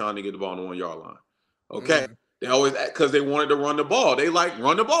Marshawn didn't get the ball on the 1 yard line? Okay, they always because they wanted to run the ball. They like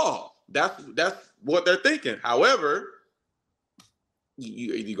run the ball. That's what they're thinking. However,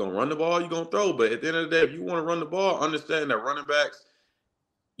 you either gonna run the ball, or you're gonna throw. But at the end of the day, if you want to run the ball, understand that running backs,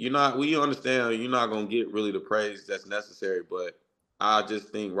 we understand you're not gonna get really the praise that's necessary. But I just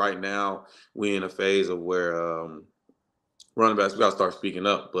think right now we're in a phase of where running backs, we gotta start speaking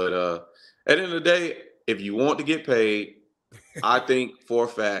up. But at the end of the day, if you want to get paid, I think for a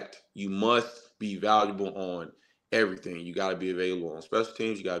fact you must be valuable on everything. You got to be available on special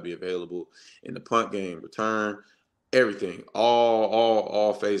teams. You got to be available in the punt game, return, everything,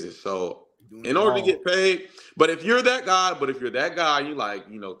 all phases. So in order to get paid, but if you're that guy, you like,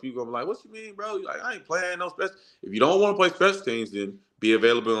 people gonna be like, what you mean, bro? You like, I ain't playing no special. If you don't want to play special teams, then be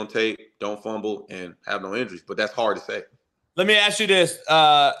available on tape, don't fumble, and have no injuries. But that's hard to say. Let me ask you this,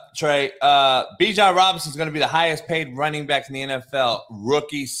 Trey. Bijan Robinson is going to be the highest paid running back in the NFL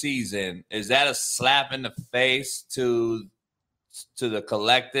rookie season. Is that a slap in the face to the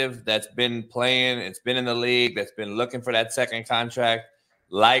collective that's been playing, it's been in the league, that's been looking for that second contract,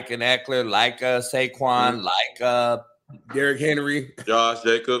 like an Eckler, like a Saquon, like a Derrick Henry, Josh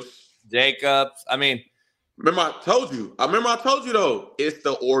Jacobs? I mean, remember I told you though, it's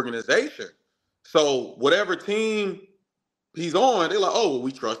the organization. So whatever team he's on, they're like, oh, well,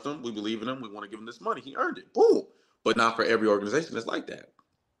 we trust him, we believe in him, we want to give him this money. He earned it. Boom. But not for every organization that's like that.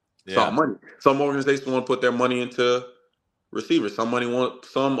 Yeah. Some organizations want to put their money into receivers. Some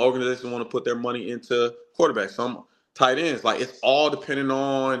organizations want to put their money into quarterbacks. Some tight ends. Like, it's all depending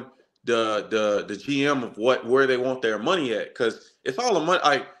on the GM of where they want their money at. Because it's all the money.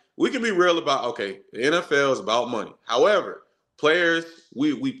 Like, we can be real about, okay, the NFL is about money. However, players,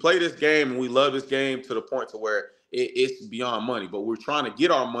 we play this game and we love this game to the point to where it's beyond money, but we're trying to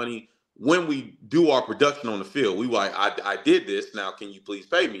get our money when we do our production on the field. We like, I did this, now can you please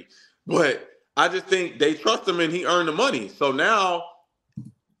pay me? But I just think they trust him and he earned the money. So now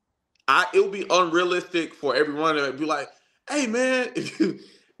it would be unrealistic for everyone to be like, hey man,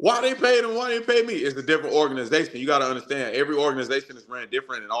 why they paid him, why they pay me? It's a different organization. You got to understand, every organization is ran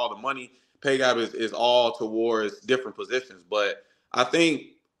different and all the money pay gap is all towards different positions. But I can't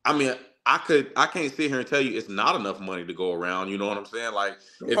sit here and tell you it's not enough money to go around. You know what I'm saying? Like,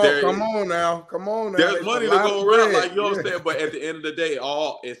 come on now. There's money to go around. Like, you know what I'm saying? But at the end of the day,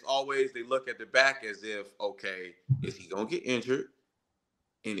 it's always they look at the back as if, okay, is he gonna get injured?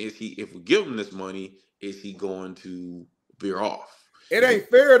 And if we give him this money, is he going to veer off? It ain't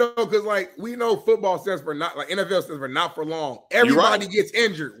fair though, because like we know football stands for not, like NFL stands for not for long. Everybody gets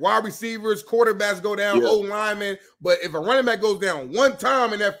injured. Wide receivers, quarterbacks go down, O-linemen. But if a running back goes down one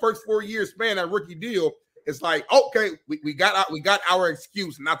time in that first 4 year span, that rookie deal, it's like, okay, we got our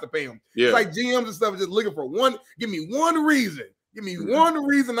excuse not to pay him. Yeah. It's like GMs and stuff just looking for give me one reason. Give me one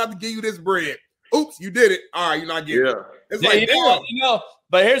reason not to give you this bread. Oops, you did it. All right, you're not getting it. It's like,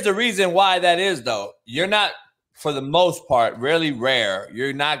 but here's the reason why that is though. You're not, for the most part, really rare,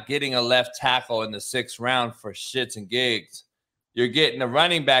 you're not getting a left tackle in the 6th round for shits and gigs. You're getting a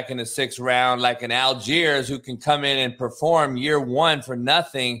running back in the 6th round like an Algiers who can come in and perform year 1 for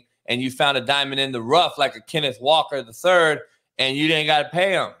nothing, and you found a diamond in the rough like a Kenneth Walker III, and you didn't got to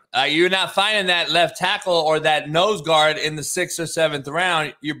pay him. You're not finding that left tackle or that nose guard in the 6th or 7th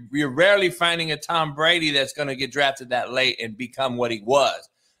round. You're rarely finding a Tom Brady that's going to get drafted that late and become what he was.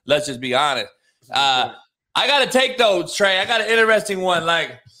 Let's just be honest. I got to take those, Trey. I got an interesting one.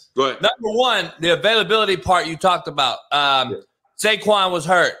 Like, go ahead. Number one, the availability part you talked about. Saquon was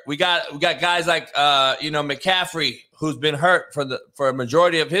hurt. We got guys like McCaffrey, who's been hurt for a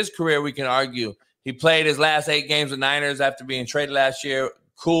majority of his career. We can argue he played his last 8 games with Niners after being traded last year.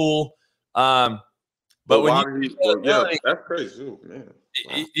 Cool. But when that's crazy, man.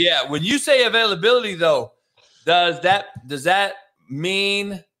 Wow. Yeah, when you say availability, though, Does that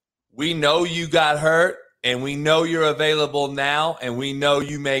mean we know you got hurt and we know you're available now and we know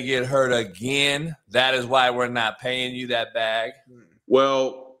you may get hurt again? That is why we're not paying you that bag.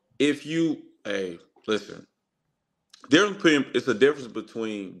 Well, listen, it's a difference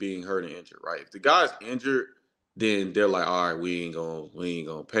between being hurt and injured, right? If the guy's injured, then they're like, all right, we ain't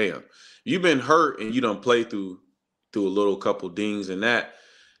gonna pay him. You've been hurt and you done play through a little couple dings and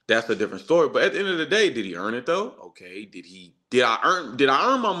that's a different story. But at the end of the day, did he earn it though? Okay. Did I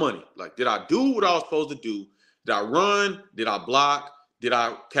earn my money? Like, did I do what I was supposed to do? Did I run? Did I block? Did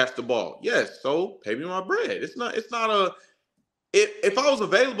I catch the ball? Yes. So pay me my bread. It's not if I was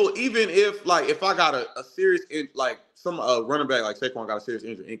available, even if I got a serious some running back like Saquon got a serious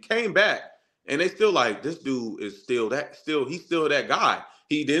injury and came back and they still like, this dude is he's still that guy.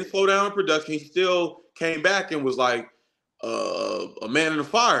 He didn't slow down in production. He still came back and was like a man in the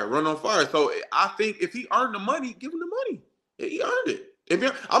fire, run on fire. So I think if he earned the money, give him the money. He earned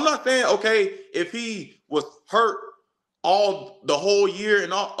it. I'm not saying, okay, if he was hurt the whole year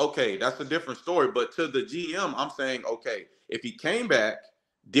and all, okay, that's a different story. But to the GM, I'm saying, okay, if he came back,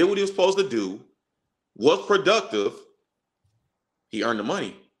 did what he was supposed to do, was productive, he earned the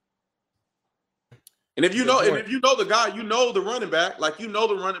money. And if you know the guy, you know the running back, the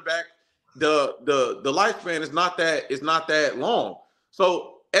lifespan is not that long.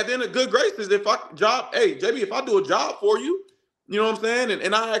 So at the end of good graces, hey JB, if I do a job for you, you know what I'm saying,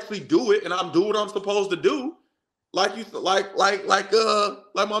 and I actually do it, and I'm doing what I'm supposed to do, like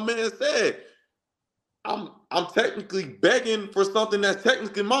my man said, I'm technically begging for something that's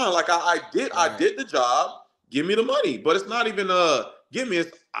technically mine. Like I did the job, give me the money. But it's not even give me.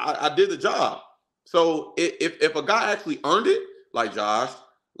 It's I did the job. So if a guy actually earned it, like Josh,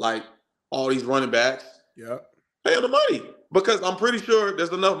 like all these running backs, yeah, pay him the money, because I'm pretty sure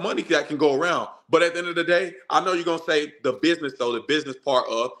there's enough money that can go around. But at the end of the day, I know you're gonna say the business part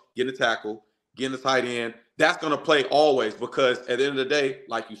of getting a tackle, getting the tight end, that's gonna play always, because at the end of the day,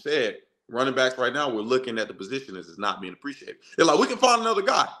 like you said, running backs right now, we're looking at the position as it's not being appreciated. They're like, we can find another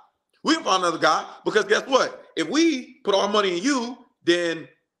guy. Because guess what? If we put our money in you, then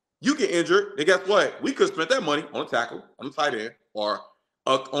you get injured. And guess what? We could have spent that money on a tackle, on a tight end, or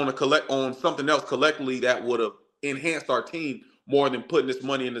on something else collectively that would have enhanced our team more than putting this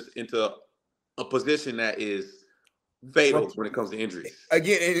money into a position that is fatal when it comes to injuries.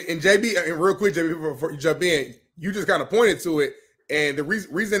 Again, and JB, and real quick, JB, before you jump in, you just kind of pointed to it. And the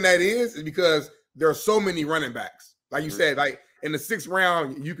reason that is because there are so many running backs. Like you said, like in the 6th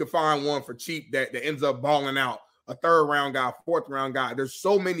round, you can find one for cheap that ends up balling out. A 3rd round guy, 4th round guy. There's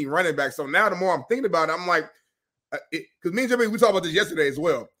so many running backs. So now the more I'm thinking about it, I'm like, because me and JB, we talked about this yesterday as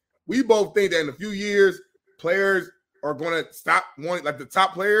well. We both think that in a few years, players are going to stop wanting, like the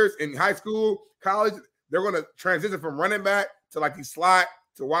top players in high school, college, they're going to transition from running back to like these slot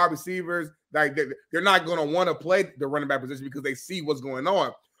to wide receivers. Like they're not going to want to play the running back position because they see what's going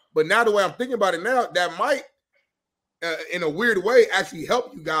on. But now the way I'm thinking about it now, that might, in a weird way, actually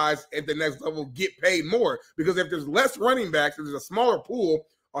help you guys at the next level get paid more. Because if there's less running backs, if there's a smaller pool,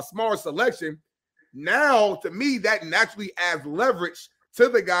 a smaller selection, now to me that naturally adds leverage to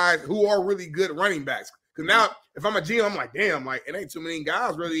the guys who are really good running backs. Because now if I'm a GM, I'm like, damn, like it ain't too many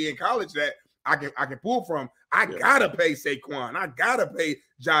guys really in college that I can pull from. I gotta pay Saquon. I gotta pay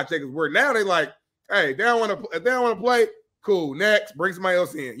Josh Jacobs. Where now they like, hey, if they don't want to play, cool. Next, bring somebody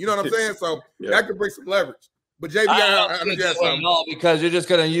else in. You know what I'm saying? So that could bring some leverage. But JB, I understand something. Because you're just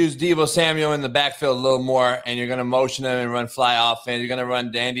going to use Deebo Samuel in the backfield a little more, and you're going to motion them and run fly offense. You're going to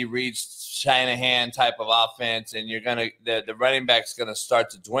run Dandy Reed, Shanahan type of offense, and you're going to the running back's going to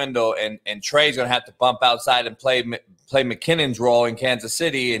start to dwindle, and Trey's going to have to bump outside and play McKinnon's role in Kansas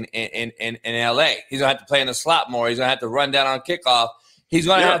City and in LA. He's going to have to play in the slot more. He's going to have to run down on kickoff. He's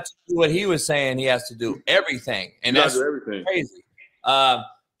going to have to do what he was saying he has to do, everything, and that's crazy.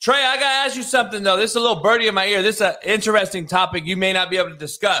 Trey, I got to ask you something, though. This is a little birdie in my ear. This is an interesting topic you may not be able to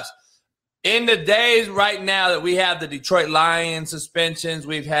discuss. In the days right now that we have the Detroit Lions suspensions,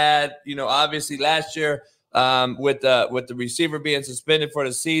 we've had, obviously last year with the receiver being suspended for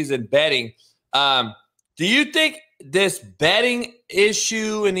the season, betting. Do you think this betting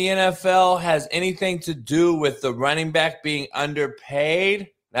issue in the NFL has anything to do with the running back being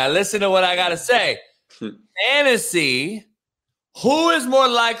underpaid? Now, listen to what I got to say. Fantasy. Who is more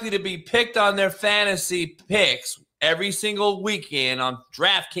likely to be picked on their fantasy picks every single weekend on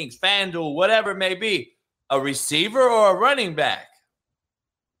DraftKings, FanDuel, whatever it may be? A receiver or a running back?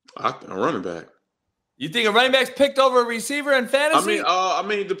 A running back. You think a running back's picked over a receiver in fantasy? I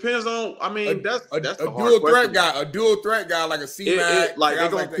mean, depends on. I mean, that's a the hard dual question. threat guy, a dual threat guy like a C-Mac. Like they're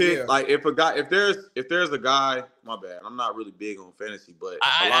gonna like pick yeah. like if there's a guy. My bad, I'm not really big on fantasy, but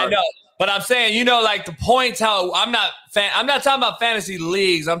I know. But I'm saying, like the points. How I'm not talking about fantasy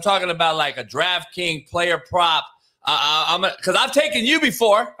leagues. I'm talking about like a DraftKings player prop. Because I've taken you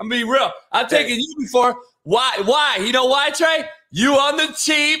before. I'm being real. I've taken you before. Why? You know why, Trey? You on the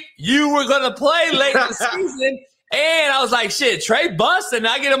cheap. You were gonna play late in the season. And I was like, shit, Trey bust, and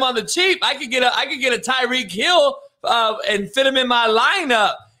I get him on the cheap. I could get a Tyreek Hill and fit him in my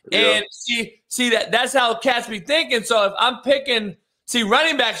lineup. Yeah. And see that's how cats be thinking. So if I'm picking,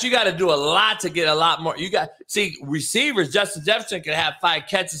 running backs, you got to do a lot to get a lot more. You got receivers. Justin Jefferson could have 5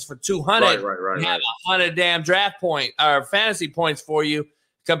 catches for 200. Right. And have 100 damn draft point or fantasy points for you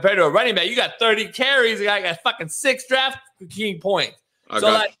compared to a running back. You got 30 carries. The guy got fucking 6 draft king points.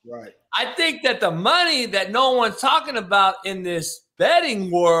 I think that the money that no one's talking about in this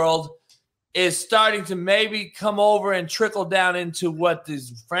betting world is starting to maybe come over and trickle down into what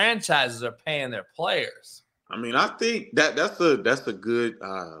these franchises are paying their players. I mean, I think that's a good.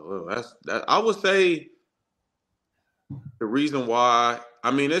 I would say the reason why. I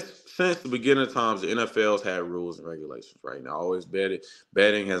mean, it's since the beginning of times the NFL's had rules and regulations. Right now, always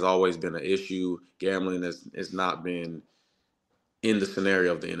betting has always been an issue. Gambling has not been in the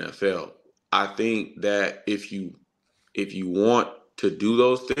scenario of the NFL. I think that if you want to do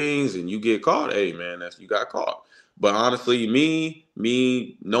those things and you get caught, hey man, you got caught. But honestly, me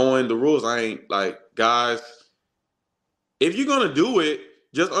knowing the rules, I ain't like, guys, if you're gonna do it,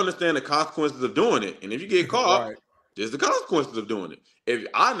 just understand the consequences of doing it. And if you get caught, there's the consequences of doing it. If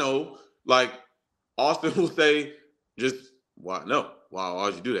I know, like Austin will say, just why no? Why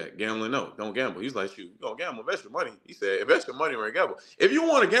would you do that? Gambling, no, don't gamble. He's like, shoot, you gonna gamble, invest your money. He said, invest your money or gamble. If you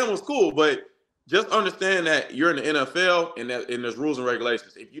want to gamble, it's cool, but just understand that you're in the NFL and there's rules and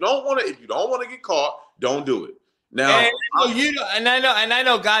regulations. If you don't want to get caught, don't do it. Now, I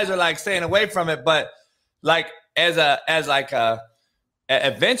know guys are like staying away from it, but like eventually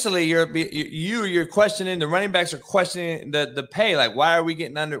you're questioning, the running backs are questioning the pay. Like, why are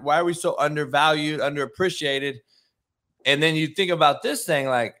we so undervalued, underappreciated? And then you think about this thing,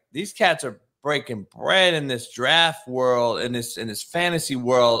 like these cats are breaking bread in this draft world, in this fantasy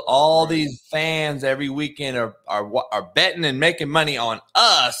world. All these fans every weekend are betting and making money on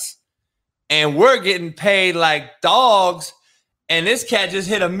us, and we're getting paid like dogs. And this cat just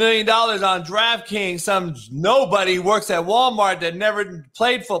hit $1 million on DraftKings. Some nobody works at Walmart that never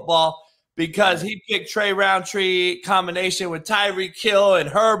played football because he picked Trey Roundtree combination with Tyreek Hill and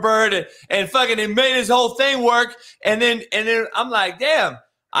Herbert and fucking it made his whole thing work. And then I'm like, damn,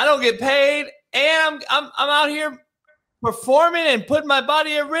 I don't get paid, and I'm out here performing and putting my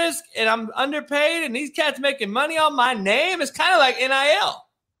body at risk, and I'm underpaid, and these cats making money on my name. It's kind of like NIL.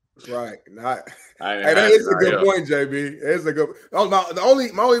 Right. Hey, that is a good point, JB. It's a good. My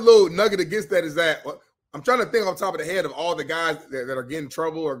only little nugget against that is that I'm trying to think off the top of the head of all the guys that are getting in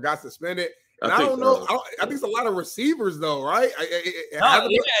trouble or got suspended. And I don't know. I think it's a lot of receivers, though, right?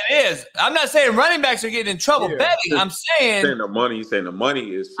 It is. I'm not saying running backs are getting in trouble betting. I'm saying the money. You're saying the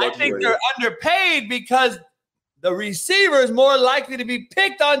money is fluctuating. I think they're underpaid because the receiver is more likely to be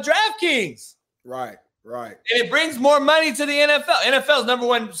picked on DraftKings. Right. And it brings more money to the NFL. NFL's number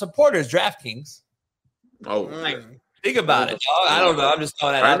one supporter is DraftKings. Oh, think about it, dog. I don't know. I'm just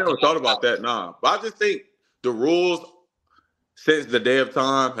throwing that out. I never thought about that. Nah, but I just think the rules since the day of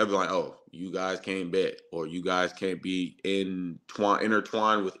time have been like, oh, you guys can't bet, or you guys can't be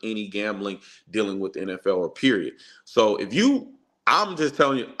intertwined with any gambling dealing with the NFL or period. So I'm just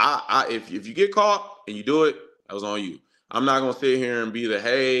telling you, if you get caught and you do it, that was on you. I'm not gonna sit here and be the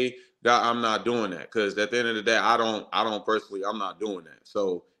hey. God, I'm not doing that, because at the end of the day, I don't personally, I'm not doing that.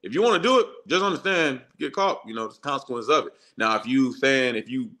 So if you want to do it, just understand, get caught, the consequences of it. Now, if you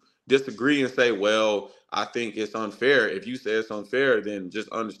disagree and say, well, I think it's unfair. If you say it's unfair, then just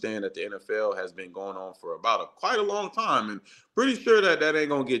understand that the NFL has been going on for quite a long time, and pretty sure that ain't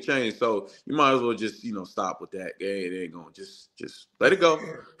gonna get changed. So you might as well just stop with that. It ain't gonna just let it go,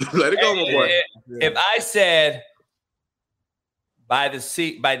 let it go, my boy. If I said, by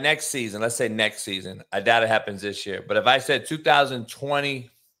next season, let's say next season, I doubt it happens this year, but if I said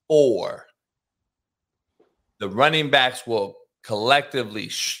 2024, the running backs will collectively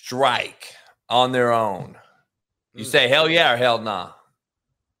strike on their own, you say hell yeah or hell nah?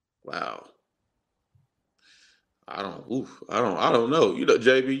 Wow. I don't know.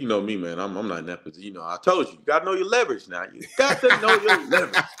 JB, you know me, man. I'm not in that position. I told you, you gotta know your leverage now. You got to know your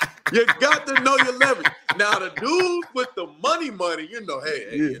leverage. You got to know your leverage. Now, the dudes with the money,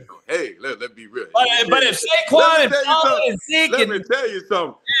 hey, let's be real. But if Saquon and Paul and Zeke let me tell you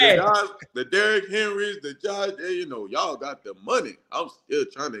something. The Derrick Henrys, the Josh, y'all got the money. I'm still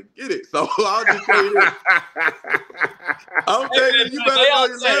trying to get it. So I'll just tell you this. I'm telling you, you better know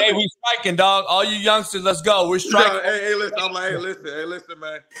your leverage. Hey, we striking, dog. All you youngsters, let's go. We're striking. Hey, listen. I'm like, hey, listen,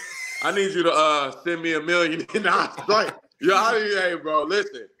 man. I need you to send me $1 million and I'll strike. Hey, bro,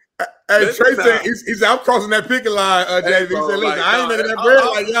 listen. Hey, Trey said, he said, I'm crossing that picket line, JV. He said, listen, I ain't making that bread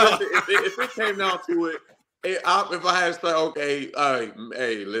like y'all. If it came down to it, if I had to say, okay,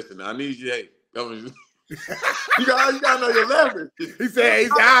 hey, listen, I need you, you gotta know your leverage. He said,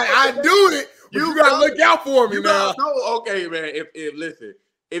 I do it. You gotta look out for me now. Okay, man. Listen,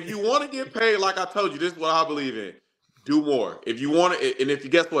 if you want to get paid, like I told you, this is what I believe in. Do more. If you want to, and if you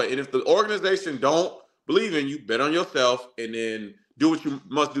guess what, and if the organization don't believe in you, bet on yourself, and then do what you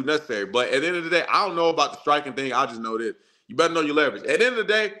must do necessary. But at the end of the day, I don't know about the striking thing. I just know this. You better know your leverage. At the end of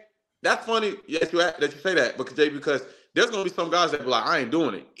the day, that's funny that you say that because there's going to be some guys that be like, I ain't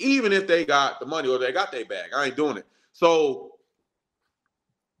doing it. Even if they got the money or they got their bag, I ain't doing it. So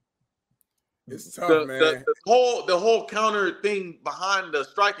it's tough, man. The whole counter thing behind the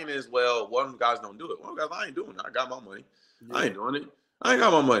striking is, well, one guys don't do it. One guys, I ain't doing it. I got my money. Yeah. I ain't doing it. I ain't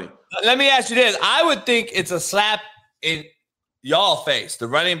got my money. Let me ask you this. I would think it's a slap in y'all face, the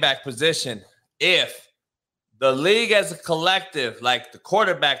running back position, if the league as a collective, like the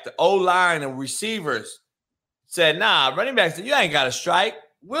quarterback, the O-line, and receivers said, nah, running backs, you ain't got to strike.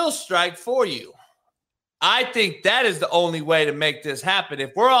 We'll strike for you. I think that is the only way to make this happen.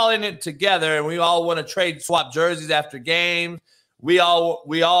 If we're all in it together and we all want to swap jerseys after games, we all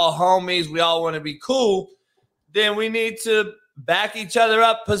homies, we all want to be cool, then we need to back each other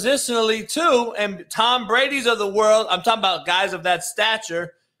up positionally too. And Tom Brady's of the world, I'm talking about guys of that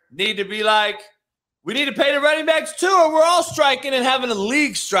stature, need to be like, we need to pay the running backs too, or we're all striking and having a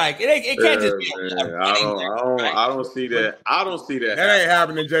league strike. It can't just be I don't see that. I don't see that. That ain't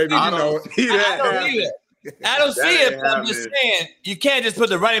happening, JB. I don't see that. I don't see it, but I'm just saying you can't just put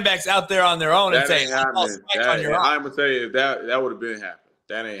the running backs out there on their own and say, I'm gonna tell you that would have been happening.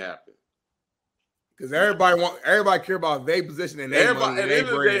 That ain't happening. Because everybody care about their position and their money. At the end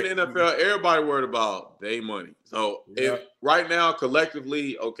of the day in the NFL, everybody worried about their money. So if right now,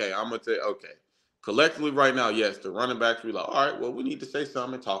 collectively, I'm gonna tell you, collectively right now, yes, the running backs be like, all right, well, we need to say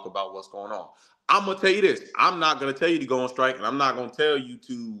something and talk about what's going on. I'm gonna tell you this. I'm not gonna tell you to go on strike, and I'm not gonna tell you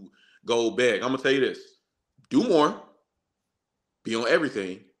to go beg. I'm gonna tell you this. Do more. Be on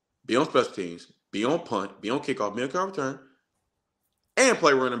everything. Be on special teams. Be on punt. Be on kickoff. Be on kickoff return. And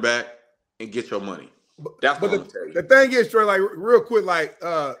play running back and get your money. That's what I'm telling you. The thing is, Trey, like real quick, like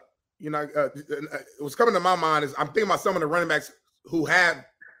what's coming to my mind is I'm thinking about some of the running backs who have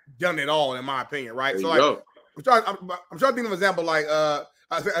done it all, in my opinion, right? So like I'm trying to think of an example like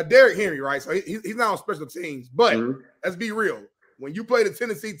Derrick Henry, right? So he's not on special teams, but let's be real. When you play the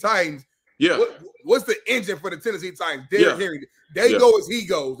Tennessee Titans, what's the engine for the Tennessee Titans? Derrick Henry. They go as he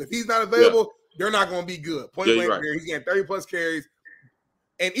goes. If he's not available, they're not going to be good. Point blank, right. He's getting 30+ carries.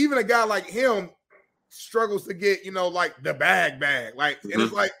 And even a guy like him struggles to get, like the bag. Like, and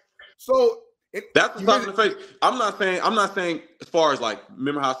it's like, so that's the top of the face. I'm not saying as far as like,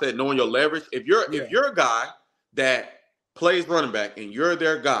 remember how I said knowing your leverage. If you're a guy that plays running back and you're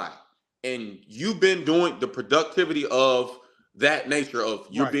their guy and you've been doing the productivity of that nature of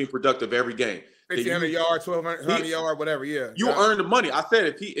you being productive every game. 1,500 yards, 1,200 yards, whatever. Yeah, you earn the money. I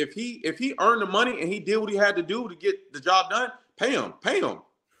said if he earned the money and he did what he had to do to get the job done, pay him.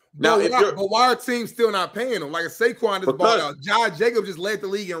 Now, but why are teams still not paying him? Like Saquon just bought out. Josh Jacobs just led the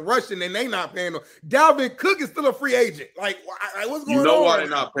league in rushing, and they not paying him. Dalvin Cook is still a free agent. Like what's going on? You know why they're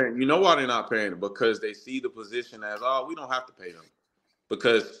not paying? You know why they're not paying him? Because they see the position as, we don't have to pay them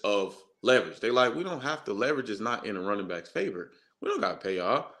because of leverage. They like, we don't have to. Leverage is not in a running back's favor. We don't got to pay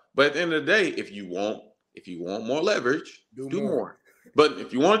y'all. But at the end of the day, if you want more leverage, do more. But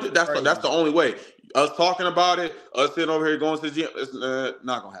if you want to, that's the only way. Us talking about it, us sitting over here going to the gym, it's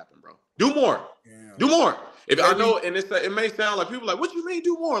not gonna happen, bro. Do more. Yeah. Do more. If I know, and it may sound like people like, what you mean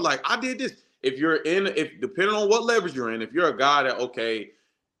do more? Like I did this. If depending on what leverage you're in, if you're a guy that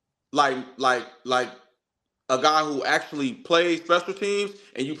like a guy who actually plays special teams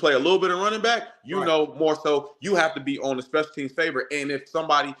and you play a little bit of running back, know more so you have to be on the special teams favor. And if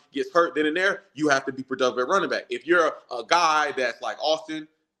somebody gets hurt then and there, you have to be productive at running back. If you're a guy that's like Austin,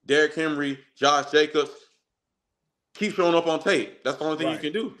 Derrick Henry, Josh Jacobs, keep showing up on tape. That's the only thing you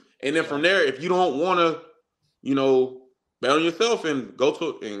can do. And then from there, if you don't want to, bet on yourself and go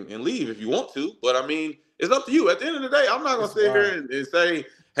to and leave if you want to. But I mean, it's up to you. At the end of the day, I'm not gonna sit here and say,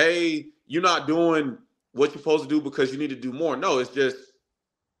 hey, you're not doing what you're supposed to do because you need to do more. No, it's just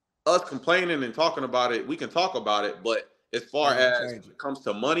us complaining and talking about it. We can talk about it, but as far as when it comes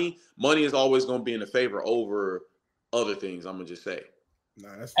to money, money is always going to be in the favor over other things. I'm gonna just say.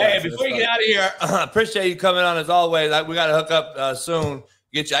 Nah, that's hey, before you get out of here, appreciate you coming on as always. We got to hook up soon.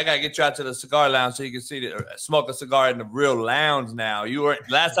 I gotta get you out to the cigar lounge so you can see smoke a cigar in the real lounge. Now,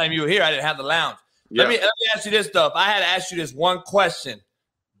 last time you were here, I didn't have the lounge. Yeah. Let me ask you this though. If I had to ask you this one question,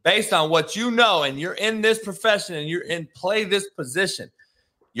 based on what you know, and you're in this profession and you're play this position,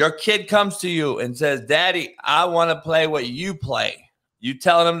 your kid comes to you and says, "Daddy, I want to play what you play." You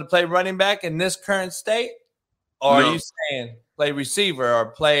telling them to play running back in this current state, or are you saying play receiver or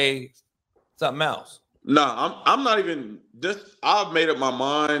play something else? No, I'm not even this. I've made up my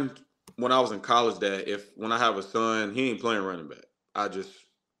mind when I was in college that when I have a son, he ain't playing running back.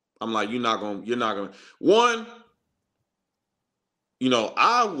 I'm like, you're not gonna. One, when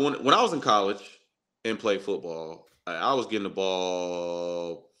I was in college and played football, I was getting the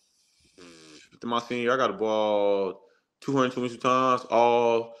ball. My senior year, I got the ball 222 times,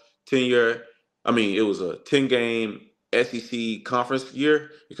 all 10-year. I mean, it was a 10-game SEC conference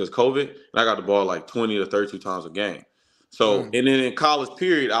year because COVID, and I got the ball like 20 to 32 times a game. So, and then in college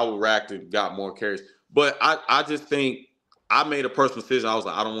period, I would rack and got more carries. But I just think I made a personal decision. I was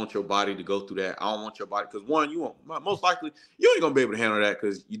like, I don't want your body to go through that. I don't want your body because one, you won't. Most likely, you ain't gonna be able to handle that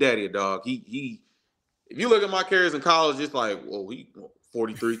because your daddy a dog. He. If you look at my carries in college, it's like, well, he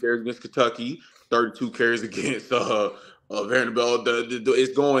 43 carries against Kentucky, 32 carries against Vanderbilt.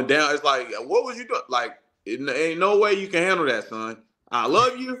 It's going down. It's like, what was you doing? Like, it ain't no way you can handle that, son. I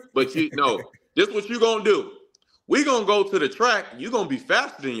love you, but this is what you gonna do. We gonna go to the track. You gonna be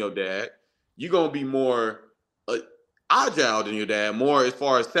faster than your dad. You gonna be more agile than your dad, more as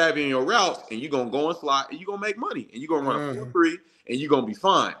far as savvy in your routes, and you gonna go and slide, and you gonna make money, and you gonna run a 4.3, and you gonna be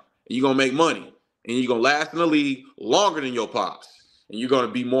fine, and you gonna make money, and you gonna last in the league longer than your pops, and you're gonna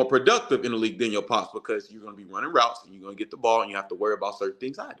be more productive in the league than your pops because you're gonna be running routes, and you're gonna get the ball, and you have to worry about certain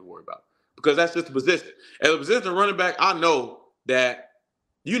things I had to worry about. Because that's just the position. As a position running back, I know that,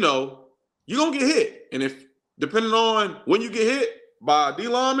 you're going to get hit. And if, depending on when you get hit by a D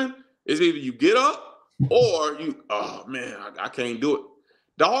lineman, it's either you get up or I can't do it.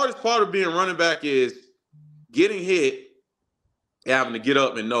 The hardest part of being running back is getting hit, having to get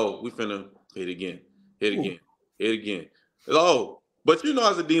up and know we finna hit again. Oh, but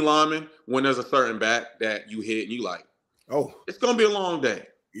as a D lineman, when there's a certain back that you hit and you like, it's going to be a long day.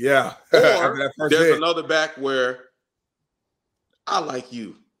 Yeah. Or there's another back where I like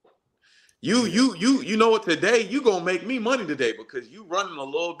you. You know what, today you gonna make me money today because you running a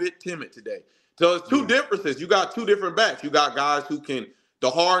little bit timid today. So it's two differences. You got two different backs. You got guys who can the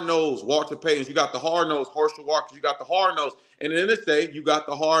hard nose Walter Payton. You got the hard nose Herschel Walker. You got the hard nose, and in this day you got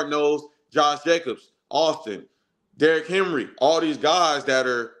the hard nose Josh Jacobs, Austin, Derrick Henry. All these guys that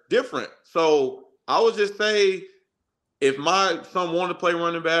are different. So I would just say, if my son wanted to play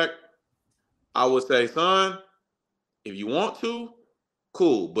running back, I would say, son, if you want to,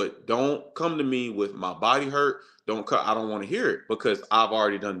 cool, but don't come to me with my body hurt. I don't want to hear it because I've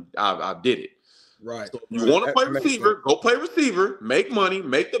already done. I did it. Right. So if you want to play receiver, go play receiver, make money,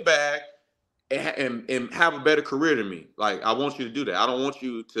 make the bag, and have a better career than me. Like, I want you to do that. I don't want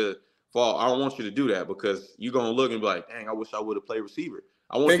you to fall. I don't want you to do that because you're gonna look and be like, dang, I wish I would have played receiver.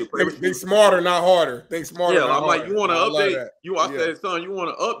 I want you to play think smarter, not harder. Think smarter. Yeah, I'm like, you want to update. I said, son, you want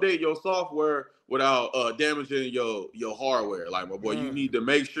to update your software without damaging your hardware. Like, my boy, you need to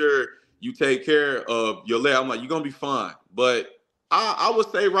make sure you take care of your leg. I'm like, you're gonna be fine. But I would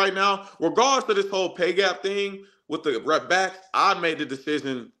say right now, regardless of this whole pay gap thing with the rep backs, I made the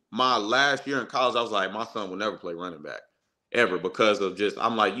decision my last year in college. I was like, my son will never play running back ever because of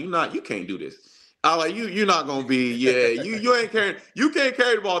I'm like, you can't do this. I like you're not gonna be, you ain't carrying, you can't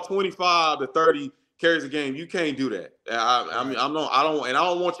carry the ball 25 to 30 carries a game. You can't do that. I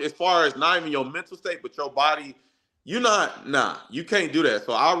don't want you, as far as not even your mental state, but your body, you can't do that.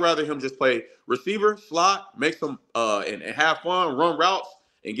 So I'd rather him just play receiver, slot, make some and have fun, run routes,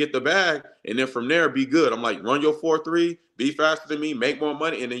 and get the bag, and then from there be good. I'm like, run your 4.3, be faster than me, make more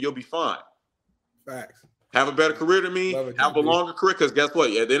money, and then you'll be fine. Facts. Have a better career than me, have a longer career, because guess what?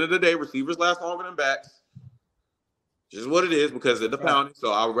 At the end of the day, receivers last longer than backs. Just what it is because of the pounding.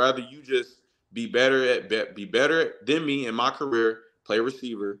 So I would rather you just be better than me in my career, play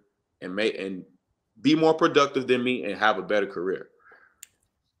receiver, and be more productive than me and have a better career.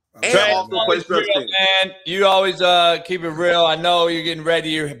 And also play special teams. Man, you always keep it real. I know you're getting ready.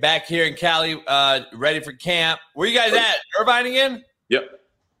 You're back here in Cali, ready for camp. Where you guys at? Irvine again? Yep.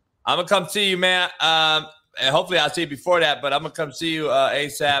 I'm gonna come see you, man. hopefully I'll see you before that, but I'm going to come see you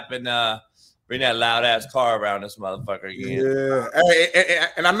ASAP and bring that loud-ass car around this motherfucker again. Yeah. Hey,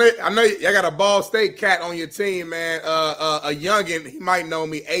 and I know you got a Ball State cat on your team, man. A youngin', he might know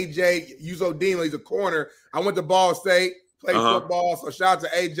me, AJ Uzodima. He's a corner. I went to Ball State, played football, so shout out to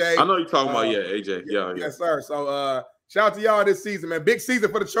AJ. I know you're talking about, AJ. Yeah. Yes, sir. So shout out to y'all this season, man. Big season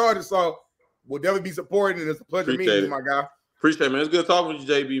for the Chargers, so we'll definitely be supporting, and it's a pleasure meeting you, my guy. Appreciate it, man. It's good talking with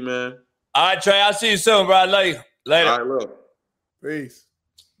you, JB, man. All right, Trey, I'll see you soon, bro. I love you. Later. All right, look. Peace.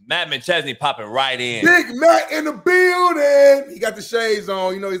 Matt McChesney popping right in. Big Matt in the building. He got the shades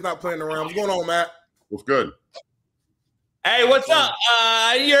on. You know he's not playing around. What's going on, Matt? What's good? Hey, what's up?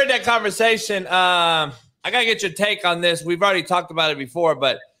 You heard that conversation. I got to get your take on this. We've already talked about it before,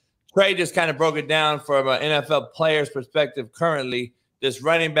 but Trey just kind of broke it down from an NFL player's perspective currently. This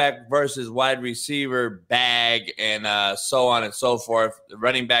running back versus wide receiver bag and so on and so forth. The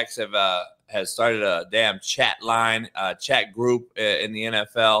running backs has started a damn chat line, chat group in the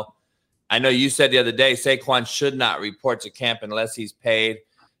NFL. I know you said the other day Saquon should not report to camp unless he's paid.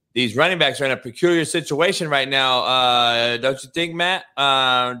 These running backs are in a peculiar situation right now. Don't you think, Matt?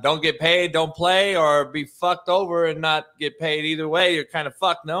 Don't get paid, don't play, or be fucked over and not get paid. Either way, you're kind of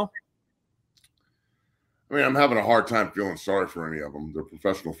fucked, no? I mean, I'm having a hard time feeling sorry for any of them. They're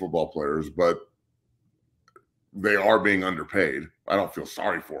professional football players, but they are being underpaid. I don't feel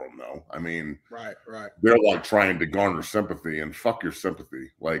sorry for them, though. I mean, right. They're like trying to garner sympathy, and fuck your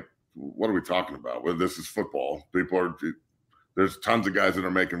sympathy. Like, what are we talking about? Well, this is football. There's tons of guys that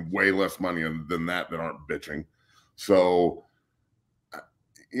are making way less money than that aren't bitching. So,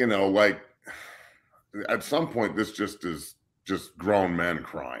 like at some point, this just is just grown men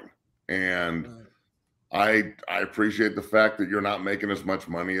crying. And I appreciate the fact that you're not making as much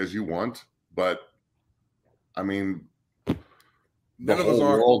money as you want, but I mean, the whole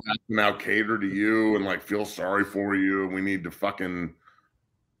world has to now cater to you and like feel sorry for you. And we need to fucking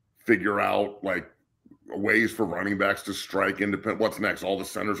figure out like ways for running backs to strike independent. What's next? All the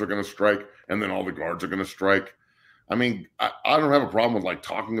centers are going to strike, and then all the guards are going to strike. I mean, I don't have a problem with like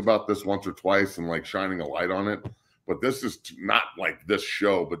talking about this once or twice and like shining a light on it, but this is not like this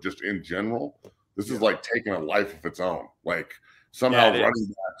show, but just in general, this is like taking a life of its own. Like somehow running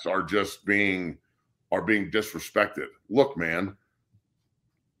backs are just being disrespected. Look, man,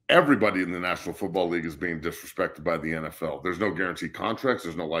 everybody in the National Football League is being disrespected by the NFL. There's no guaranteed contracts.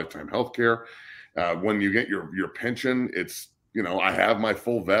 There's no lifetime health care. When you get your pension, it's, I have my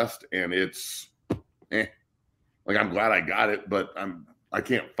full vest and it's like, I'm glad I got it, but I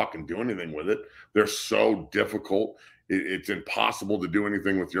can't fucking do anything with it. They're so difficult. It's impossible to do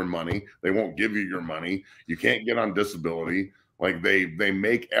anything with your money. They won't give you your money. You can't get on disability. Like they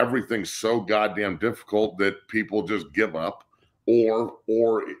make everything so goddamn difficult that people just give up, or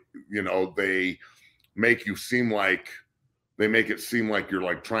they make you seem like they make it seem like you're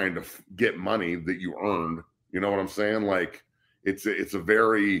like trying to get money that you earned. You know what I'm saying? Like it's a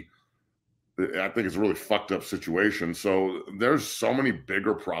very, I think it's a really fucked up situation. So there's so many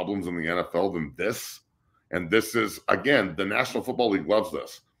bigger problems in the NFL than this. And this is, again, the National Football League loves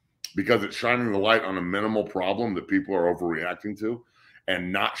this because it's shining the light on a minimal problem that people are overreacting to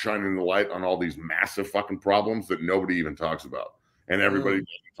and not shining the light on all these massive fucking problems that nobody even talks about. And everybody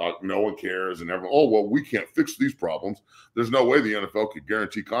doesn't talk, no one cares. And everyone, we can't fix these problems. There's no way the NFL could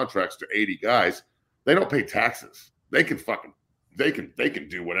guarantee contracts to 80 guys. They don't pay taxes. They can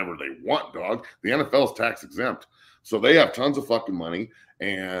do whatever they want, dog. The NFL is tax exempt. So they have tons of fucking money.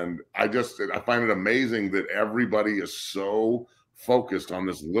 And I find it amazing that everybody is so focused on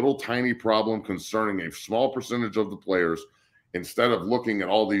this little tiny problem concerning a small percentage of the players instead of looking at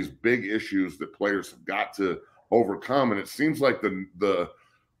all these big issues that players have got to overcome. And it seems like the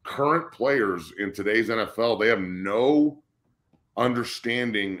current players in today's NFL, they have no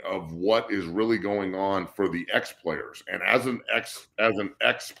understanding of what is really going on for the ex players. And as an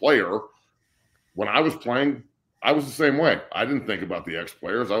ex player, when I was playing, I was the same way. I didn't think about the ex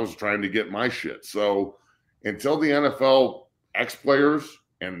players. I was trying to get my shit. So until the NFL ex players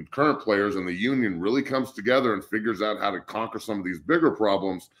and current players and the union really comes together and figures out how to conquer some of these bigger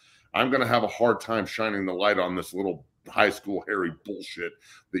problems, I'm going to have a hard time shining the light on this little high school hairy bullshit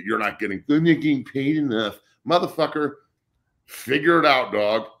that you're not getting paid enough. Motherfucker, figure it out,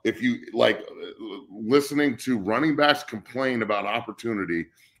 dog. If you like listening to running backs complain about opportunity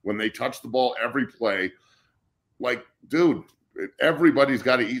when they touch the ball every play, like, dude, everybody's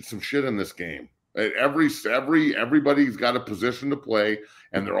got to eat some shit in this game. Everybody's got a position to play,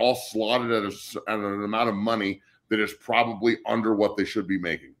 and they're all slotted at an amount of money that is probably under what they should be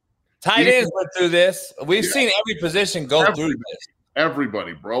making. Tight ends went through this. We've seen every position go through this.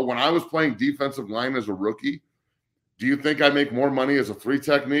 Everybody, bro. When I was playing defensive line as a rookie, do you think I make more money as a 3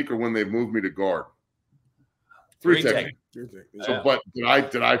 technique or when they moved me to guard? 3 technique. So, but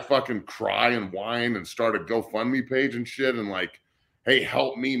did I fucking cry and whine and start a GoFundMe page and shit and like, hey,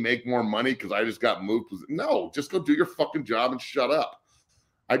 help me make more money because I just got moved? No, just go do your fucking job and shut up.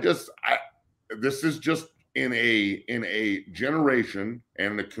 This is just in a generation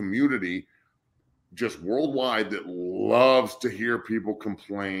and a community just worldwide that loves to hear people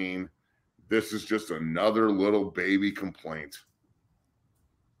complain. This is just another little baby complaint.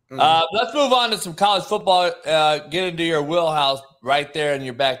 Let's move on to some college football. Get into your wheelhouse right there in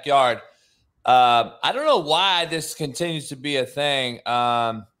your backyard. I don't know why this continues to be a thing.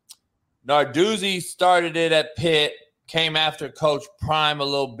 Narduzzi started it at Pitt, came after Coach Prime a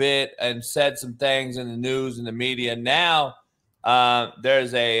little bit and said some things in the news and the media. Now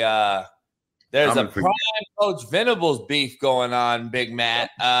there's a Prime Coach Venables beef going on, Big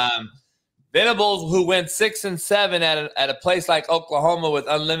Matt. Venables, who went 6-7 at a place like Oklahoma with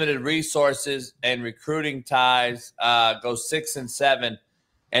unlimited resources and recruiting ties, goes 6-7,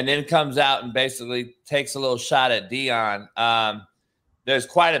 and then comes out and basically takes a little shot at Deion. There's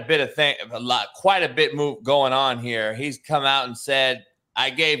quite a bit going on here. He's come out and said, I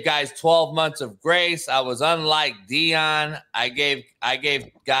gave guys 12 months of grace. I was unlike Deion. I gave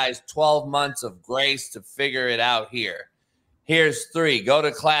guys 12 months of grace to figure it out here. Here's 3. Go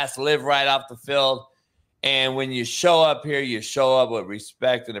to class, live right off the field. And when you show up here, you show up with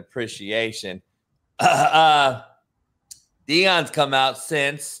respect and appreciation. Deion's come out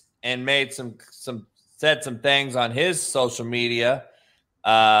since and made said some things on his social media.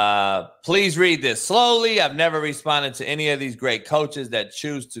 Please read this slowly. I've never responded to any of these great coaches that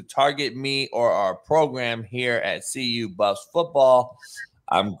choose to target me or our program here at CU Buffs football.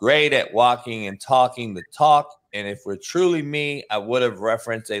 I'm great at walking and talking the talk. And if we're truly me, I would have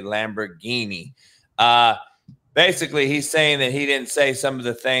referenced a Lamborghini. Basically, he's saying that he didn't say some of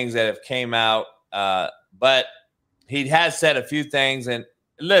the things that have came out, but he has said a few things. And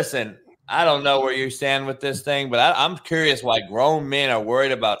listen, I don't know where you stand with this thing, but I'm curious why grown men are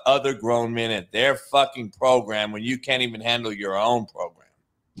worried about other grown men at their fucking program when you can't even handle your own program.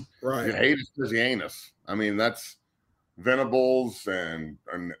 Right. You hate us because you ain't us. I mean, that's Venables and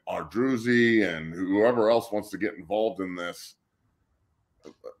Ardruzzi and whoever else wants to get involved in this.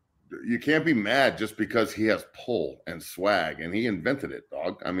 You can't be mad just because he has pull and swag, and he invented it,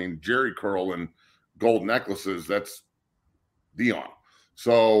 dog. I mean, Jerry curl and gold necklaces, that's Deion.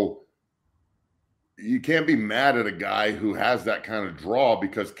 So you can't be mad at a guy who has that kind of draw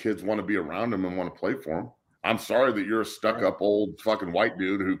because kids want to be around him and want to play for him. I'm sorry that you're a stuck-up old fucking white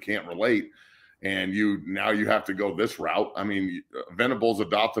dude who can't relate, and now you have to go this route. I mean, Venables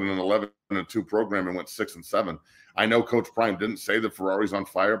adopted an 11-2 program and went 6-7. I know Coach Prime didn't say the Ferrari's on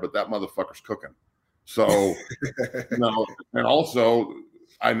fire, but that motherfucker's cooking. So, and also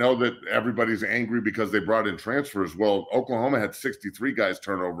I know that everybody's angry because they brought in transfers. Well, Oklahoma had 63 guys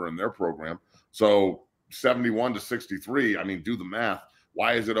turnover in their program. So 71 to 63, I mean, do the math.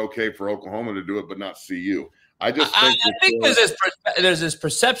 Why is it okay for Oklahoma to do it but not CU? I think there's this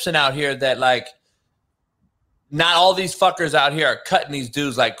perception out here that, like, not all these fuckers out here are cutting these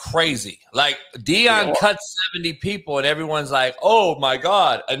dudes like crazy. Like, Deion cuts 70 people, and everyone's like, oh, my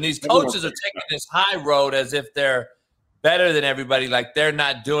God. And these coaches are taking this high road as if they're better than everybody. Like, they're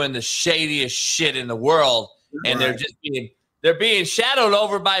not doing the shadiest shit in the world, and they're just being shadowed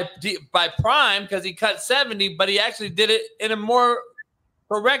over by Prime because he cut 70, but he actually did it in a more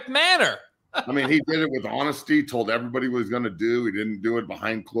correct manner. I mean, he did it with honesty, told everybody what he was going to do. He didn't do it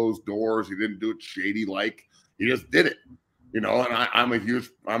behind closed doors. He didn't do it shady-like. He just did it, and I'm a huge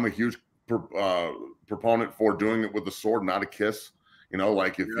proponent for doing it with a sword, not a kiss.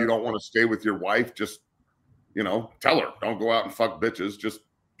 Like if you don't want to stay with your wife, just, tell her, don't go out and fuck bitches. Just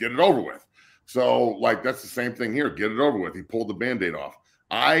get it over with. So, like, that's the same thing here. Get it over with. He pulled the Band-Aid off.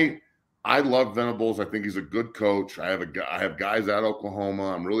 I love Venables. I think he's a good coach. I have guys at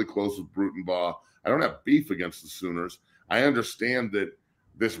Oklahoma. I'm really close with Brutenbaugh. I don't have beef against the Sooners. I understand that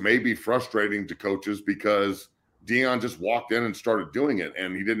this may be frustrating to coaches because Deion just walked in and started doing it,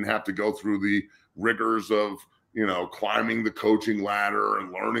 and he didn't have to go through the rigors of, climbing the coaching ladder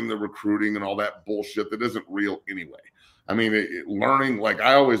and learning the recruiting and all that bullshit that isn't real anyway. I mean, learning, like,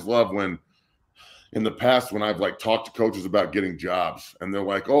 I always love when in the past when I've like talked to coaches about getting jobs and they're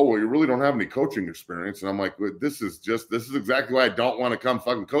like, oh, well, you really don't have any coaching experience. And I'm like, well, this is exactly why I don't want to come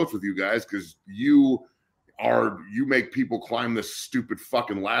fucking coach with you guys, because you make people climb this stupid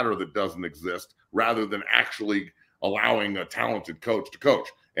fucking ladder that doesn't exist rather than actually allowing a talented coach to coach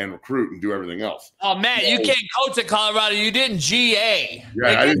and recruit and do everything else. Oh, man, you can't coach at Colorado. You didn't GA.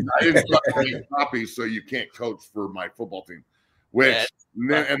 Yeah, I didn't copy, so you can't coach for my football team. And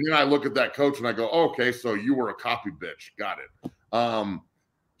then I look at that coach and I go, oh, okay, so you were a copy bitch. Got it.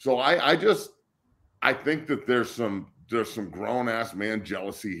 So I think that there's some grown-ass man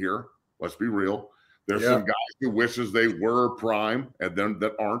jealousy here. Let's be real. There's some guys who wishes they were prime and then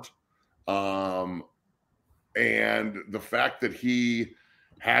that aren't. And the fact that he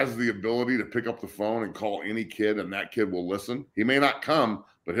has the ability to pick up the phone and call any kid and that kid will listen. He may not come,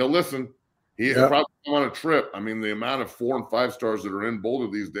 but he'll listen. He'll probably come on a trip. I mean, the amount of 4 and 5 stars that are in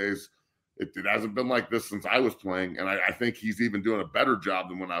Boulder these days, it hasn't been like this since I was playing. And I think he's even doing a better job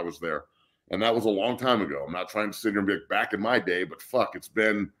than when I was there. And that was a long time ago. I'm not trying to sit here and be like, back in my day, but fuck, it's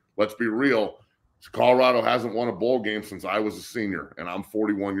been, let's be real. Colorado hasn't won a bowl game since I was a senior, and I'm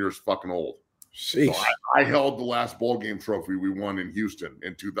 41 years fucking old. So I held the last bowl game trophy we won in Houston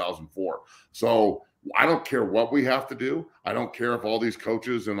in 2004. So I don't care what we have to do. I don't care if all these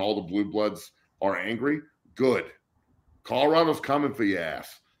coaches and all the blue bloods are angry. Good. Colorado's coming for your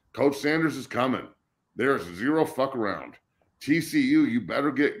ass. Coach Sanders is coming. There's zero fuck around. TCU, you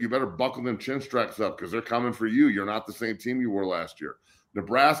better buckle them chin straps up because they're coming for you. You're not the same team you were last year.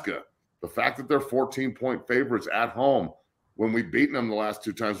 Nebraska, the fact that they're 14-point favorites at home when we've beaten them the last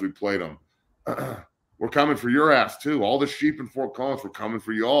 2 times we played them, we're coming for your ass too. All the sheep in Fort Collins, we're coming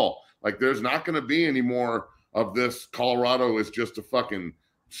for you all. Like, there's not going to be any more of this Colorado is just to fucking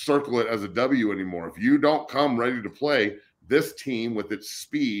circle it as a W anymore. If you don't come ready to play, this team with its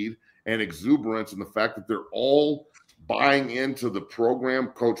speed and exuberance and the fact that they're all buying into the program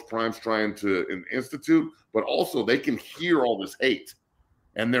Coach Prime's trying to institute, but also they can hear all this hate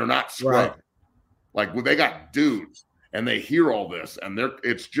and they're not scrubbed. Like, well, they got dudes and they hear all this and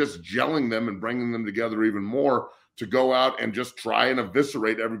it's just gelling them and bringing them together even more to go out and just try and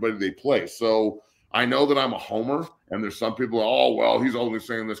eviscerate everybody they play. So I know that I'm a homer and there's some people, oh, well, he's only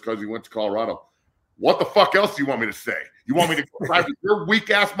saying this because he went to Colorado. What the fuck else do you want me to say? You want me to ride with your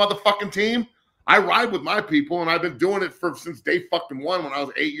weak-ass motherfucking team? I ride with my people, and I've been doing it since day fucking one when I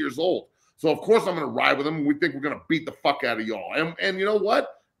was 8 years old. So, of course, I'm going to ride with them, and we think we're going to beat the fuck out of y'all. And you know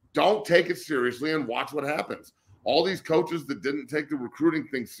what? Don't take it seriously and watch what happens. All these coaches that didn't take the recruiting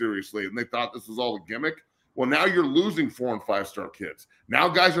thing seriously and they thought this was all a gimmick, well, now you're losing 4 and 5 star kids. Now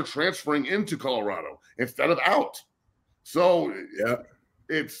guys are transferring into Colorado instead of out. So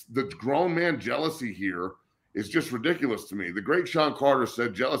it's the grown man jealousy here is just ridiculous to me. The great Sean Carter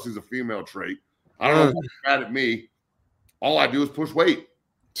said jealousy is a female trait. I don't know if he's mad at me. All I do is push weight.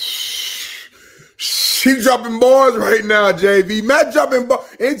 She's dropping bars right now, JV. Matt dropping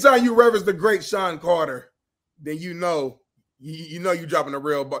bars. Anytime you reference the great Sean Carter, then you know you're dropping a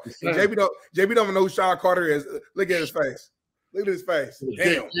real bar. JB don't know who Sean Carter is. Look at his face. Look at his face.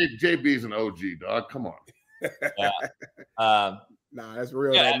 Damn. JB's an OG, dog. Come on. Nah, that's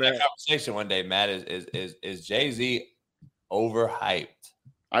real. Yeah, man. that conversation one day, Matt, is Jay-Z overhyped?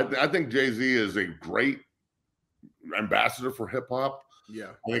 I think Jay-Z is a great ambassador for hip hop.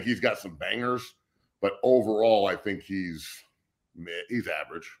 Yeah. I think he's got some bangers, but overall, I think he's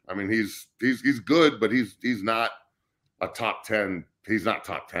average. I mean, he's good, but he's not a top 10. He's not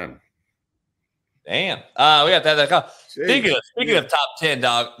top 10. Damn. We have to have that call. Speaking of top 10,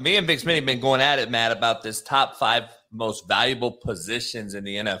 dog, me and Big Smitty have been going at it, Matt, about this top 5 most valuable positions in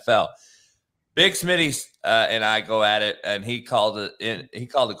the NFL. Big Smitty and I go at it, and he called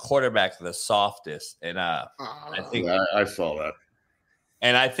the quarterback the softest. And I think I saw that.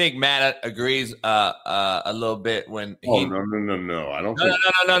 And I think Matt agrees a little bit when he. No. I don't.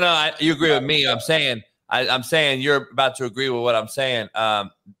 No. You agree with me. I'm saying you're about to agree with what I'm saying.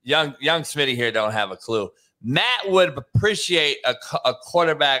 Young Smitty here don't have a clue. Matt would appreciate a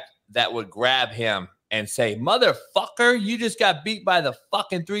quarterback that would grab him and say, "Motherfucker, you just got beat by the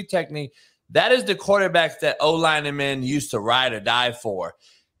fucking 3 technique." That is the quarterbacks that O-linemen used to ride or die for.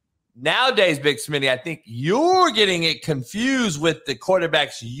 Nowadays, Big Smitty, I think you're getting it confused with the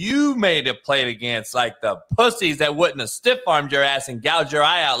quarterbacks you may have played against, like the pussies that wouldn't have stiff-armed your ass and gouged your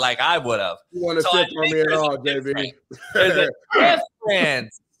eye out like I would have. You want to stiff-arm me at all, JB? There's a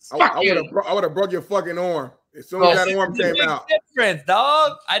difference. I would have broke your fucking arm as soon as that arm came out. Difference,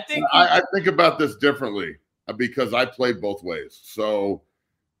 dog. I think about this differently because I played both ways. So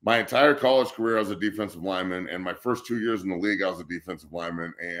my entire college career, I was a defensive lineman, and my first 2 years in the league, I was a defensive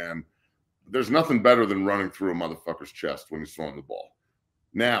lineman. And there's nothing better than running through a motherfucker's chest when he's throwing the ball.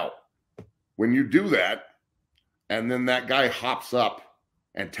 Now, when you do that, and then that guy hops up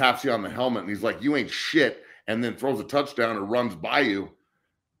and taps you on the helmet, and he's like, "You ain't shit," and then throws a touchdown or runs by you,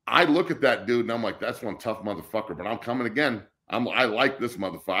 I look at that dude and I'm like, that's one tough motherfucker, but I'm coming again. I like this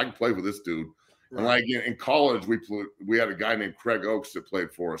motherfucker. I can play with this dude. Right. And like in college, we had a guy named Craig Oakes that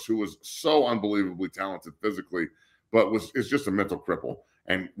played for us who was so unbelievably talented physically, but is just a mental cripple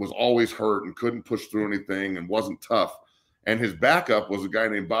and was always hurt and couldn't push through anything and wasn't tough. And his backup was a guy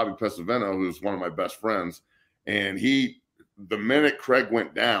named Bobby Pesavento, who's one of my best friends. And the minute Craig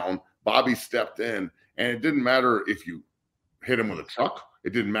went down, Bobby stepped in, and it didn't matter if you hit him with a truck.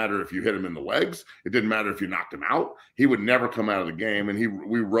 It didn't matter if you hit him in the legs. It didn't matter if you knocked him out. He would never come out of the game, and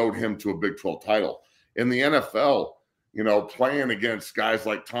we rode him to a Big 12 title. In the NFL, playing against guys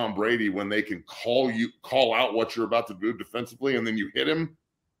like Tom Brady, when they can call out what you're about to do defensively, and then you hit him,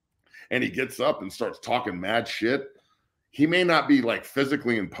 and he gets up and starts talking mad shit. He may not be like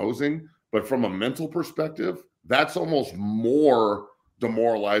physically imposing, but from a mental perspective, that's almost more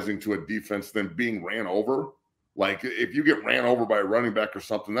demoralizing to a defense than being ran over. Like if you get ran over by a running back or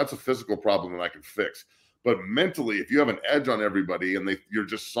something, that's a physical problem that I can fix. But mentally, if you have an edge on everybody and you're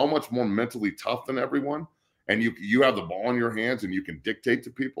just so much more mentally tough than everyone, and you have the ball in your hands and you can dictate to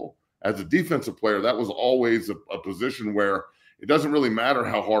people, as a defensive player, that was always a position where it doesn't really matter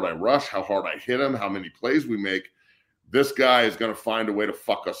how hard I rush, how hard I hit him, how many plays we make. This guy is going to find a way to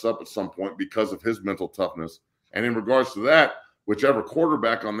fuck us up at some point because of his mental toughness. And in regards to that, whichever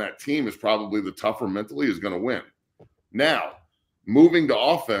quarterback on that team is probably the tougher mentally is going to win. Now, moving to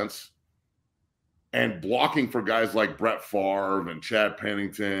offense and blocking for guys like Brett Favre and Chad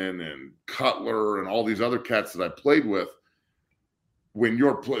Pennington and Cutler and all these other cats that I played with, when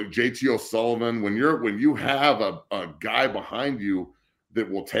you're JT O'Sullivan, when you have a guy behind you that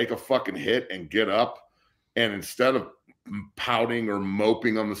will take a fucking hit and get up, and instead of pouting or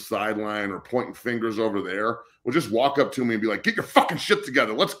moping on the sideline or pointing fingers over there, will just walk up to me and be like, get your fucking shit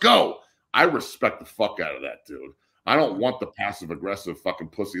together. Let's go. I respect the fuck out of that dude. I don't want the passive aggressive fucking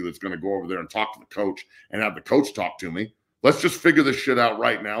pussy that's going to go over there and talk to the coach and have the coach talk to me. Let's just figure this shit out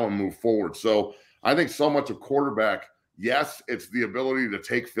right now and move forward. So I think so much of quarterback, yes, it's the ability to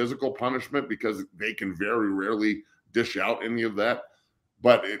take physical punishment because they can very rarely dish out any of that.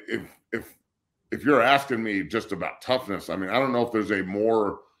 But if you're asking me just about toughness, I mean, I don't know if there's a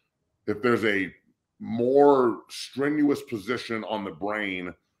more strenuous position on the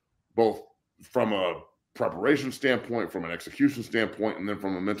brain, both from a preparation standpoint, from an execution standpoint, and then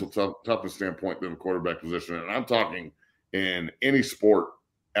from a mental toughness standpoint than the quarterback position. And I'm talking in any sport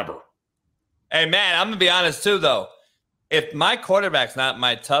ever. Hey, man, I'm going to be honest too, though. If my quarterback's not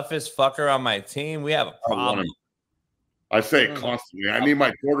my toughest fucker on my team, we have a problem. I say it constantly. I need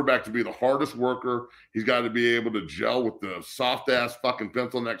my quarterback to be the hardest worker. He's got to be able to gel with the soft-ass fucking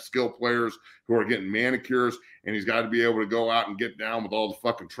pencil-neck skill players who are getting manicures, and he's got to be able to go out and get down with all the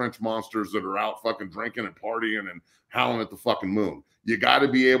fucking trench monsters that are out fucking drinking and partying and howling at the fucking moon. You got to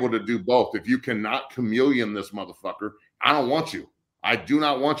be able to do both. If you cannot chameleon this motherfucker, I don't want you. I do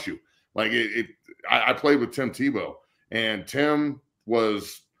not want you. Like I played with Tim Tebow, and Tim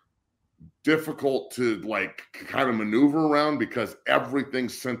was difficult to like kind of maneuver around because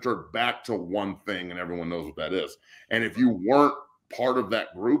everything's centered back to one thing and everyone knows what that is. And if you weren't part of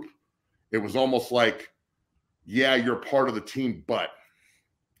that group, it was almost like, yeah, you're part of the team, but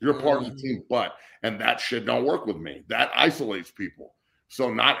you're part of the team, but, and that shit don't work with me. That isolates people.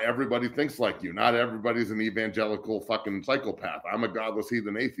 So not everybody thinks like you. Not everybody's an evangelical fucking psychopath. I'm a godless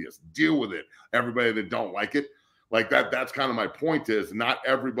heathen atheist. Deal with it. Everybody that don't like it. Like that's kind of my point is not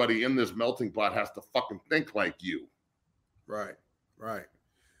everybody in this melting pot has to fucking think like you. Right.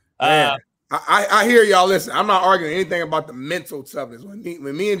 Man, I hear y'all. Listen, I'm not arguing anything about the mental toughness. When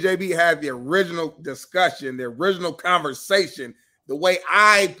me and JB had the original discussion, the original conversation, the way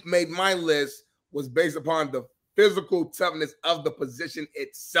I made my list was based upon the physical toughness of the position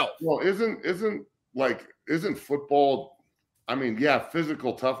itself. Well, isn't football, I mean, yeah,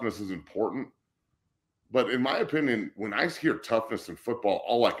 physical toughness is important. But in my opinion, when I hear toughness in football,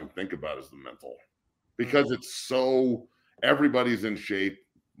 all I can think about is the mental. Because it's so, everybody's in shape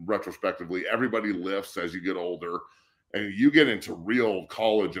retrospectively. Everybody lifts as you get older. And you get into real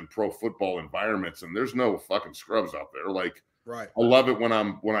college and pro football environments, and there's no fucking scrubs out there. Like, right. I love it when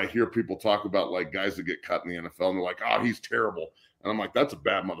I hear people talk about like guys that get cut in the NFL, and they're like, oh, he's terrible. And I'm like, that's a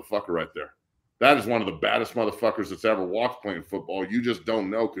bad motherfucker right there. That is one of the baddest motherfuckers that's ever walked playing football. You just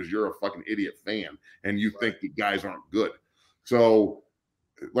don't know because you're a fucking idiot fan and you think that guys aren't good. So,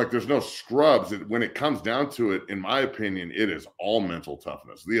 like, there's no scrubs. When it comes down to it, in my opinion, it is all mental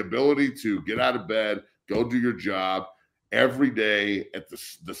toughness. The ability to get out of bed, go do your job every day at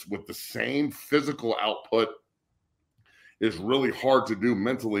this with the same physical output is really hard to do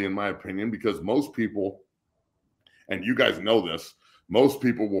mentally, in my opinion, because most people, and you guys know this, most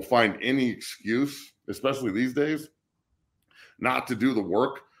people will find any excuse, especially these days, not to do the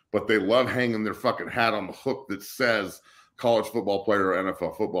work, but they love hanging their fucking hat on the hook that says college football player or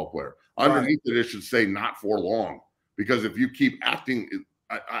NFL football player. Underneath it should say not for long. Because if you keep acting,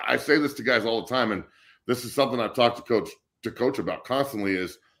 I say this to guys all the time, and this is something I've talked to coach about constantly,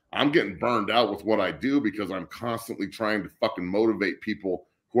 is I'm getting burned out with what I do because I'm constantly trying to fucking motivate people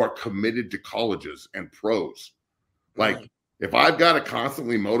who are committed to colleges and pros. Like, if I've got to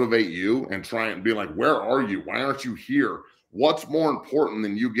constantly motivate you and try and be like, where are you? Why aren't you here? What's more important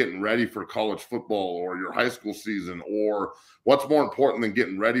than you getting ready for college football or your high school season? Or what's more important than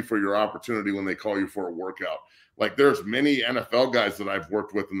getting ready for your opportunity when they call you for a workout? Like, there's many NFL guys that I've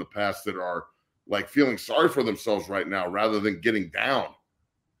worked with in the past that are like feeling sorry for themselves right now rather than getting down,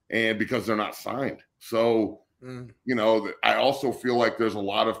 and because they're not signed. So, you know, I also feel like there's a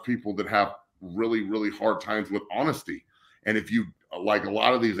lot of people that have really, really hard times with honesty. And if you, like a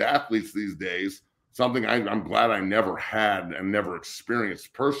lot of these athletes these days, something I'm glad I never had and never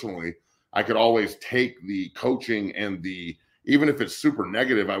experienced personally, I could always take the coaching and even if it's super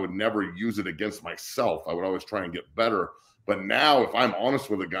negative, I would never use it against myself. I would always try and get better. But now if I'm honest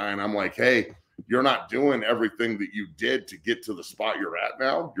with a guy and I'm like, hey, you're not doing everything that you did to get to the spot you're at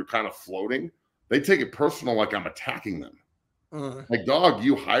now, you're kind of floating, they take it personal like I'm attacking them. Like, dog,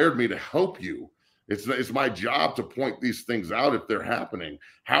 you hired me to help you. It's my job to point these things out if they're happening.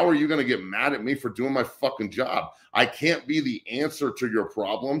 How are you going to get mad at me for doing my fucking job? I can't be the answer to your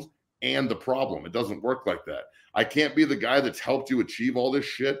problems and the problem. It doesn't work like that. I can't be the guy that's helped you achieve all this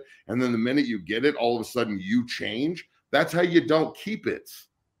shit, and then the minute you get it, all of a sudden you change. That's how you don't keep it.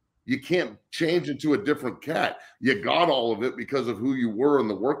 You can't change into a different cat. You got all of it because of who you were and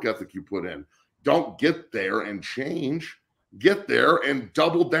the work ethic you put in. Don't get there and change. Get there and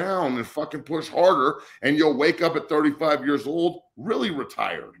double down and fucking push harder, and you'll wake up at 35 years old really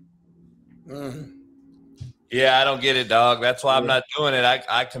retired. Yeah, I don't get it, dog. That's why I'm not doing it.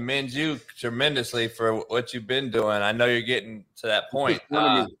 I commend you tremendously for what you've been doing. I know you're getting to that point.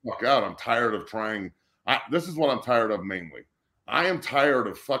 Fuck out. I'm tired of trying. This is what I'm tired of mainly. I am tired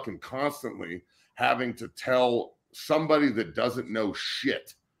of fucking constantly having to tell somebody that doesn't know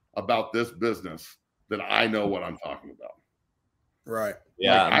shit about this business that I know what I'm talking about. Right.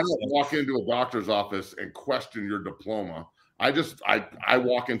 Yeah. Like, I don't walk into a doctor's office and question your diploma. I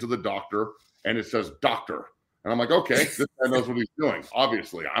walk into the doctor and it says doctor. And I'm like, okay, this guy knows what he's doing.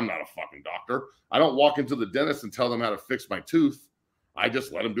 Obviously, I'm not a fucking doctor. I don't walk into the dentist and tell them how to fix my tooth. I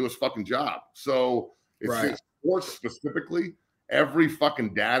just let him do his fucking job. So it's sports specifically. Every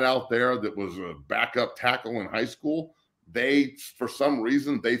fucking dad out there that was a backup tackle in high school, they, for some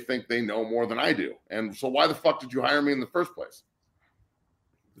reason, they think they know more than I do. And so why the fuck did you hire me in the first place?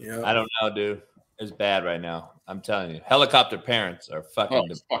 Yeah, I don't know, dude. It's bad right now. I'm telling you. Helicopter parents are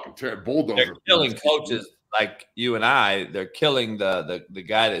fucking terrible. Bulldozers. They're killing coaches like you and I. They're killing the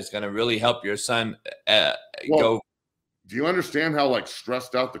guy that's going to really help your son go. Do you understand how like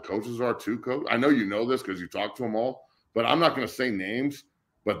stressed out the coaches are too, Coach? I know you know this because you talk to them all, but I'm not going to say names.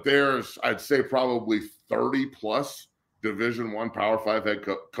 But there's, I'd say, probably 30 plus Division I Power 5 head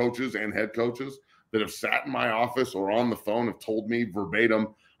coaches and head coaches that have sat in my office or on the phone have told me verbatim,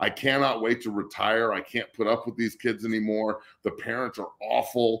 I cannot wait to retire. I can't put up with these kids anymore. The parents are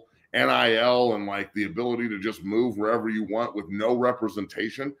awful. NIL and like the ability to just move wherever you want with no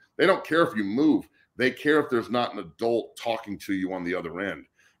representation. They don't care if you move. They care if there's not an adult talking to you on the other end.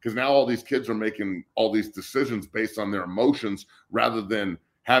 Because now all these kids are making all these decisions based on their emotions rather than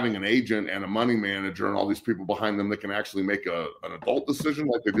having an agent and a money manager and all these people behind them that can actually make an adult decision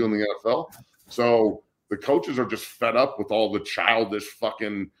like they do in the NFL. So the coaches are just fed up with all the childish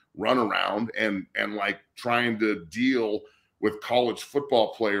fucking runaround and like trying to deal with college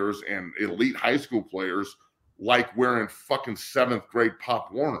football players and elite high school players like we're in fucking 7th grade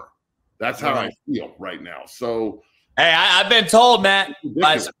Pop Warner. That's how I feel right now. So, hey, I've been told, Matt,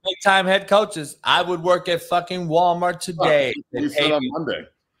 by some big-time head coaches, I would work at fucking Walmart today. We said on Monday.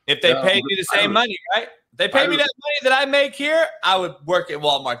 If they paid me the same money, right? If they paid me that money that I make here, I would work at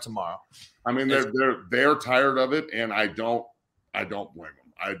Walmart tomorrow. I mean, they're tired of it, and I don't blame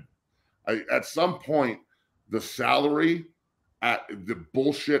them. I at some point the salary, the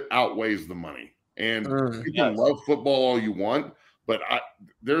bullshit outweighs the money, and you can love football all you want, but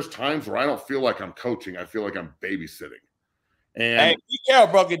there's times where I don't feel like I'm coaching. I feel like I'm babysitting. And hey, Pete Carroll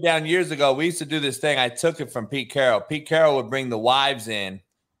broke it down years ago. We used to do this thing. I took it from Pete Carroll. Pete Carroll would bring the wives in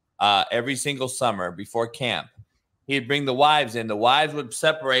every single summer before camp. He'd bring the wives in. The wives would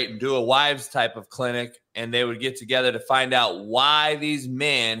separate and do a wives type of clinic, and they would get together to find out why these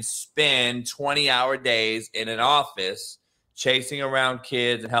men spend 20-hour days in an office chasing around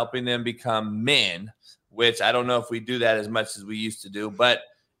kids and helping them become men, which I don't know if we do that as much as we used to do, but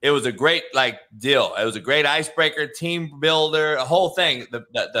it was a great deal. It was a great icebreaker, team builder, a whole thing.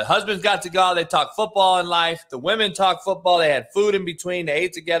 The husbands got to go. They talked football in life. The women talked football. They had food in between. They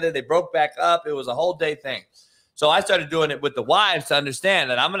ate together. They broke back up. It was a whole day thing. So I started doing it with the wives to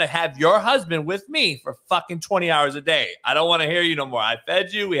understand that I'm going to have your husband with me for fucking 20 hours a day. I don't want to hear you no more. I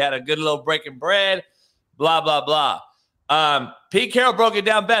fed you. We had a good little breaking bread, blah, blah, blah. Pete Carroll broke it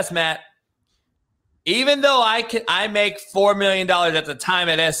down best, Matt. Even though I make $4 million at the time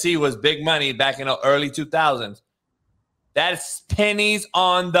at SC was big money back in the early 2000s, that's pennies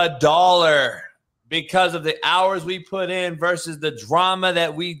on the dollar because of the hours we put in versus the drama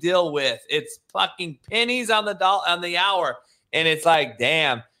that we deal with. It's fucking pennies on the hour. And it's like,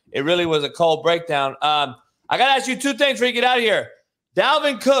 damn, it really was a cold breakdown. I got to ask you two things before you get out of here.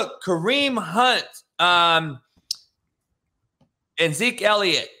 Dalvin Cook, Kareem Hunt, and Zeke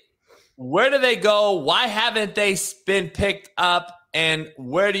Elliott. Where do they go? Why haven't they been picked up? And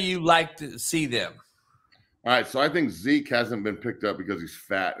where do you like to see them? All right, so I think Zeke hasn't been picked up because he's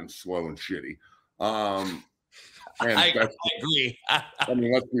fat and slow and shitty. I agree. I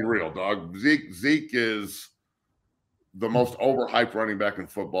mean, let's be real, dog. Zeke is the most overhyped running back in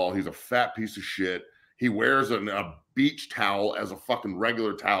football. He's a fat piece of shit. He wears a beach towel as a fucking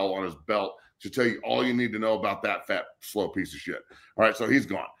regular towel on his belt to tell you all you need to know about that fat, slow piece of shit. All right, so he's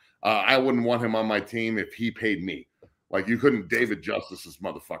gone. I wouldn't want him on my team if he paid me. Like, you couldn't David Justice this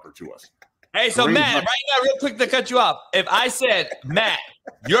motherfucker to us. Hey, so Matt, right now, real quick to cut you off. If I said, Matt,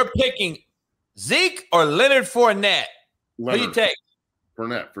 you're picking Zeke or Leonard Fournette, who do you take?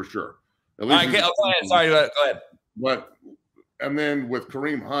 Fournette, for sure. All right, go ahead. Sorry, go ahead. And then with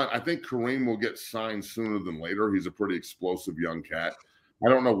Kareem Hunt, I think Kareem will get signed sooner than later. He's a pretty explosive young cat. I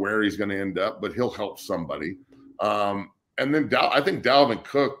don't know where he's going to end up, but he'll help somebody. And then I think Dalvin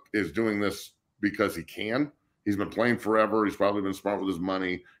Cook is doing this because he can. He's been playing forever. He's probably been smart with his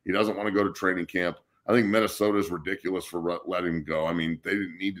money. He doesn't want to go to training camp. I think Minnesota is ridiculous for letting him go. I mean, they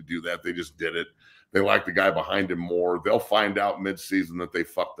didn't need to do that. They just did it. They like the guy behind him more. They'll find out midseason that they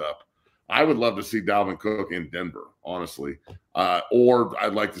fucked up. I would love to see Dalvin Cook in Denver, honestly. Or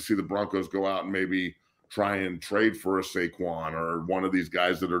I'd like to see the Broncos go out and maybe try and trade for a Saquon or one of these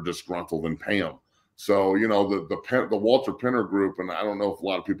guys that are disgruntled and pay them. So, you know, the Walter Penner group, and I don't know if a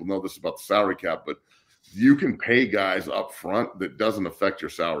lot of people know this about the salary cap, but you can pay guys up front that doesn't affect your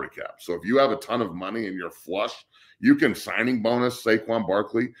salary cap. So if you have a ton of money and you're flush, you can signing bonus Saquon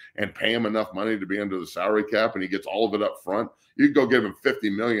Barkley and pay him enough money to be under the salary cap, and he gets all of it up front. You can go give him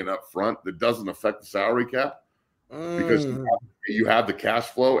 $50 million up front that doesn't affect the salary cap because you have the cash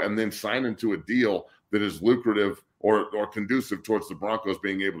flow, and then sign into a deal that is lucrative or conducive towards the Broncos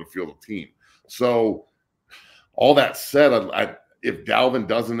being able to field a team. So all that said, if Dalvin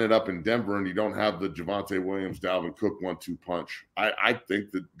doesn't end up in Denver and you don't have the Javonte Williams, Dalvin Cook 1-2 punch, I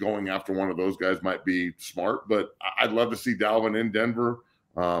think that going after one of those guys might be smart, but I'd love to see Dalvin in Denver.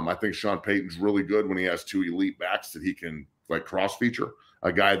 I think Sean Payton's really good when he has two elite backs that he can like cross feature,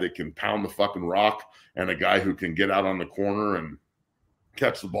 a guy that can pound the fucking rock and a guy who can get out on the corner and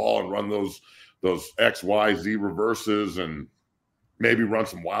catch the ball and run those X, Y, Z reverses and maybe run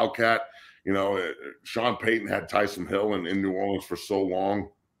some wildcat. You know, Sean Payton had Tyson Hill in New Orleans for so long.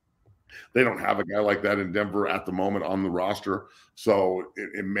 They don't have a guy like that in Denver at the moment on the roster. So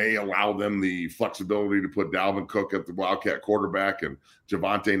it may allow them the flexibility to put Dalvin Cook at the wildcat quarterback and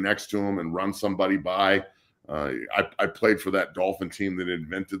Javonte next to him and run somebody by. I played for that Dolphin team that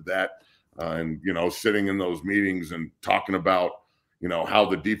invented that. And, you know, sitting in those meetings and talking about, you know, how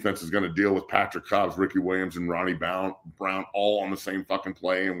the defense is going to deal with Patrick Cobbs, Ricky Williams, and Ronnie Brown all on the same fucking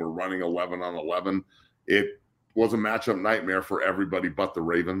play, and we're running 11 on 11. It was a matchup nightmare for everybody but the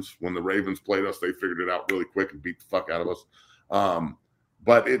Ravens. When the Ravens played us, they figured it out really quick and beat the fuck out of us.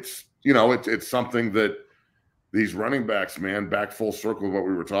 But it's, you know, it's something that these running backs, man, back full circle of what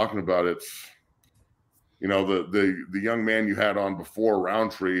we were talking about. It's, you know, the young man you had on before,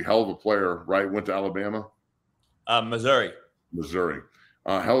 Roundtree, hell of a player, right? Went to Alabama? Missouri.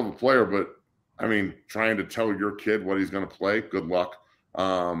 Hell of a player, but I mean, trying to tell your kid what he's going to play, good luck.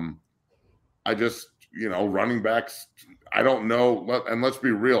 I just, you know, running backs, I don't know. And let's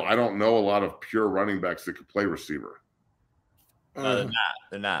be real, I don't know a lot of pure running backs that could play receiver. They're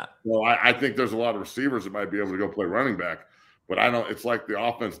not. Well, I think there's a lot of receivers that might be able to go play running back, but I don't. It's like the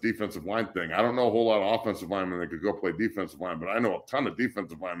offense-defensive line thing. I don't know a whole lot of offensive linemen that could go play defensive line, but I know a ton of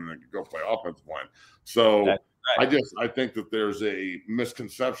defensive linemen that could go play offensive line. So right. I think that there's a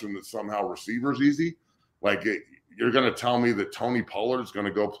misconception that somehow receivers easy. Like you're going to tell me that Tony Pollard is going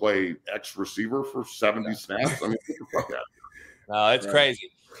to go play X receiver for 70 snaps? I mean, get the fuck out of here. No, it's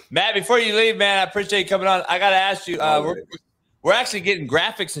crazy. Matt, before you leave, man, I appreciate you coming on. I got to ask you, we're actually getting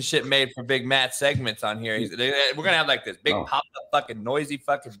graphics and shit made for Big Matt segments on here. We're going to have like this big pop up fucking noisy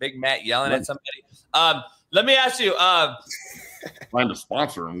fucking Big Matt yelling at somebody. Let me ask you. Find a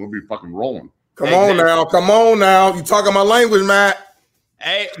sponsor and we'll be fucking rolling. Come on now. You talking my language, Matt.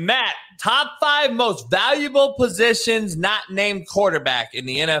 Hey, Matt, top 5 most valuable positions not named quarterback in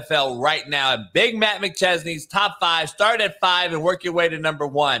the NFL right now. And Big Matt McChesney's top 5. Start at 5 and work your way to number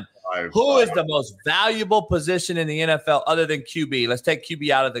 1. Who is the most valuable position in the NFL other than QB? Let's take QB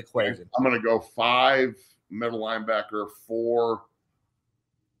out of the equation. I'm going to go 5 middle linebacker, 4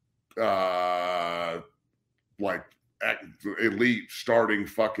 like elite starting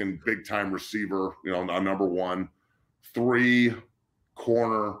fucking big time receiver, number 1, 3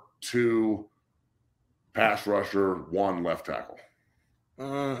 corner, 2 pass rusher, 1 left tackle.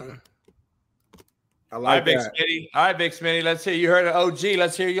 I like Big that. Smitty. All right, Big Smitty. Let's hear. You heard of OG.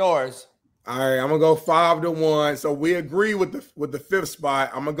 Let's hear yours. All right, I'm gonna go 5-1. So we agree with the 5th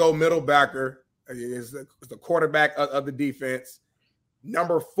spot. I'm gonna go middle backer. It's the quarterback of the defense.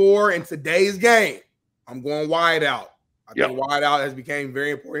 Number 4 in today's game, I'm going wide out. I think wide out has become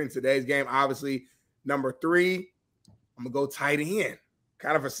very important in today's game. Obviously, number 3, I'm gonna go tight end.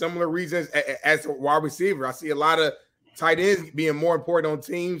 Kind of for similar reasons as a wide receiver. I see a lot of tight ends being more important on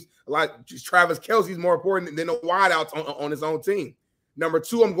teams. Travis Kelce's more important than the wideouts on his own team. Number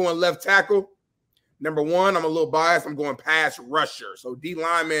 2, I'm going left tackle. Number 1, I'm a little biased. I'm going pass rusher. So D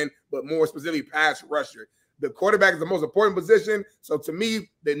lineman, but more specifically pass rusher. The quarterback is the most important position. So to me,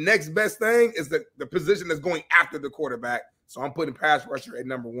 the next best thing is the position that's going after the quarterback. So I'm putting pass rusher at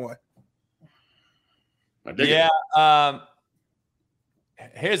number 1.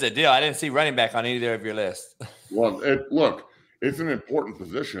 Here's the deal. I didn't see running back on either of your lists. Well, look, it's an important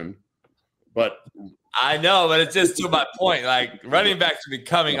position, but I know, but it's just to my point. Like running backs are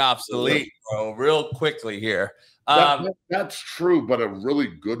becoming obsolete, bro, real quickly here. That's true, but a really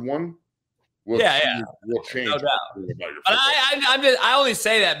good one will change. No doubt. But I only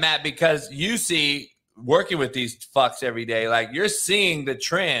say that, Matt, because you see working with these fucks every day. Like you're seeing the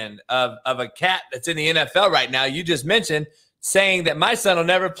trend of a cat that's in the NFL right now. You just mentioned saying that my son will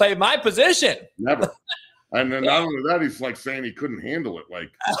never play my position. Never. And then not only that, he's like saying he couldn't handle it. Like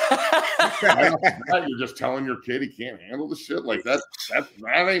you're just telling your kid he can't handle the shit. Like that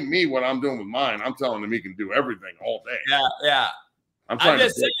ain't me. What I'm doing with mine, I'm telling him he can do everything all day. Yeah. I'm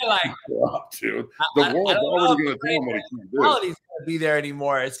just saying, like, dude. The world's already going to tell him what he can't do. Quality's going to be there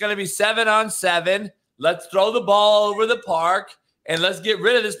anymore. It's going to be 7-on-7. Let's throw the ball over the park and let's get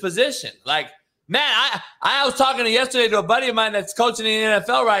rid of this position. Like, man, I was talking yesterday to a buddy of mine that's coaching in the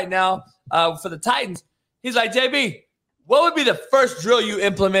NFL right now for the Titans. He's like, JB, what would be the first drill you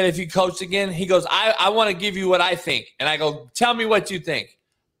implement if you coached again? He goes, I want to give you what I think. And I go, tell me what you think.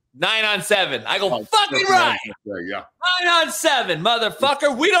 9-on-7. I go, fucking right. 9-on-7,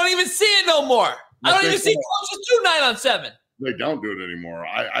 motherfucker. We don't even see it no more. I don't even see coaches do 9-on-7. They don't do it anymore.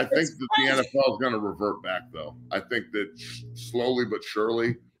 I think that the NFL is going to revert back, though. I think that slowly but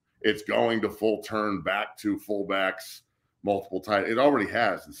surely it's going to full turn back to fullbacks, multiple tight. It already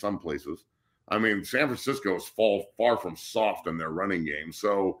has in some places. I mean, San Francisco is far from soft in their running game.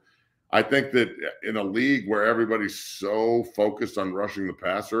 So I think that in a league where everybody's so focused on rushing the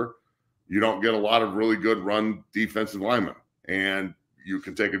passer, you don't get a lot of really good run defensive linemen. And you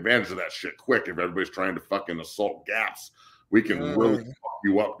can take advantage of that shit quick if everybody's trying to fucking assault gaps. We can really fuck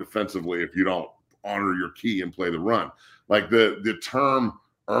you up defensively if you don't honor your key and play the run. Like the term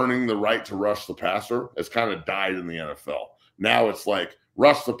earning the right to rush the passer has kind of died in the NFL. Now it's like,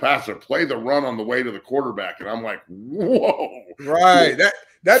 rush the passer, play the run on the way to the quarterback. And I'm like, whoa. Right.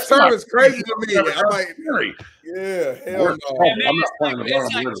 That term is crazy to me. I'm like, hell no.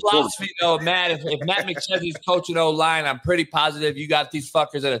 It's like philosophy, though, Matt. If Matt McChesney's coaching O-line, I'm pretty positive you got these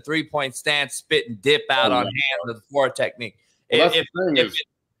fuckers at a 3-point stance, spit and dip out on hands with the 4 technique. Well,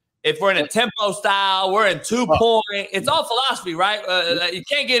 if we're in a tempo style, we're in 2-point. It's all philosophy, right? You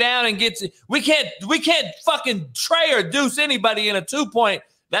can't get down and get to. We can't fucking tray or deuce anybody in a 2-point.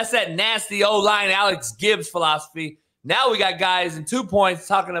 That's that nasty O-line Alex Gibbs philosophy. Now we got guys in 2 points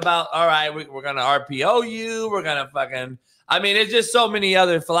talking about, all right, we're gonna RPO you. We're gonna fucking. I mean, it's just so many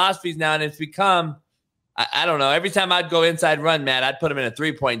other philosophies now, and it's become. I don't know. Every time I'd go inside run, Matt, I'd put them in a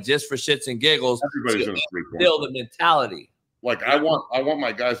 3-point just for shits and giggles. Everybody's in a 3-point. Build the mentality. Like I want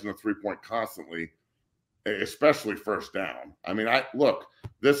my guys in a 3-point constantly, especially first down. I mean, I love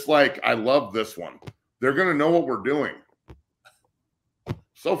this one. They're gonna know what we're doing.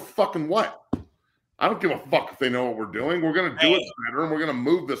 So fucking what? I don't give a fuck if they know what we're doing. We're gonna do it better, and we're gonna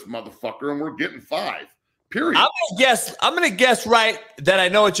move this motherfucker, and we're getting 5. Period. I'm gonna guess right that I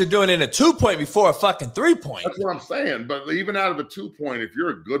know what you're doing in a 2-point before a fucking 3-point. That's what I'm saying. But even out of a 2-point, if you're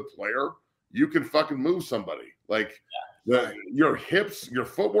a good player, you can fucking move somebody. Like your hips, your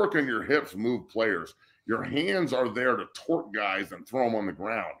footwork and your hips move players. Your hands are there to torque guys and throw them on the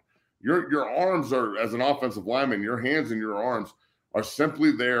ground. Your arms are, as an offensive lineman, your hands and your arms are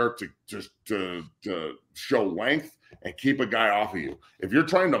simply there to show length and keep a guy off of you. If you're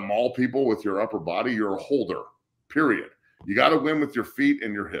trying to maul people with your upper body, you're a holder, period. You got to win with your feet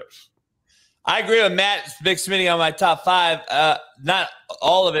and your hips. I agree with Matt, Big Smitty, on my top 5. Not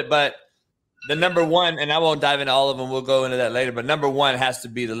all of it, but the number 1, and I won't dive into all of them. We'll go into that later. But number 1 has to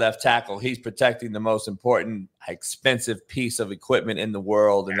be the left tackle. He's protecting the most important, expensive piece of equipment in the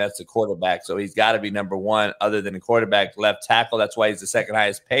world, and that's the quarterback. So he's got to be number 1 other than the quarterback, left tackle. That's why he's the second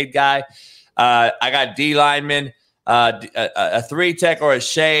highest paid guy. I got D lineman. A 3-tech or a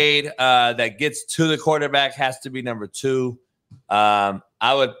shade that gets to the quarterback has to be number 2. I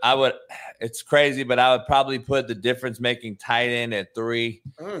would. It's crazy, but I would probably put the difference-making tight end at 3,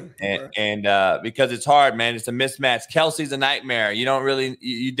 and because it's hard, man. It's a mismatch. Kelsey's a nightmare. You don't really.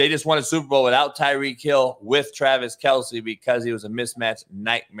 They just won a Super Bowl without Tyreek Hill with Travis Kelce because he was a mismatch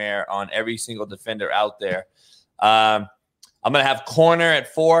nightmare on every single defender out there. I'm going to have corner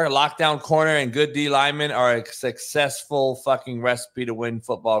at 4. Lockdown corner and good D linemen are a successful fucking recipe to win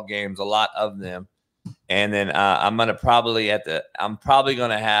football games, a lot of them. And then I'm probably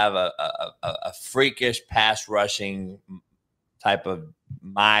going to have a freakish pass rushing type of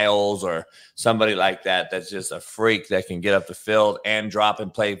Miles or somebody like that that's just a freak that can get up the field and drop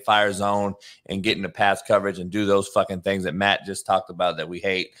and play fire zone and get into pass coverage and do those fucking things that Matt just talked about that we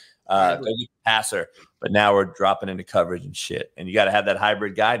hate. Passer, but now we're dropping into coverage and shit. And you got to have that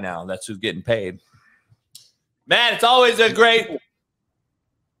hybrid guy now. That's who's getting paid. Man, it's always a great,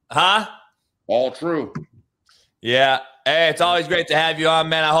 All true. Yeah. Hey, it's always great to have you on,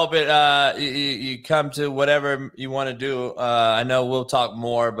 man. I hope you come to whatever you want to do. I know we'll talk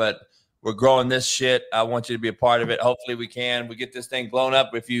more, but we're growing this shit. I want you to be a part of it. Hopefully we get this thing blown up.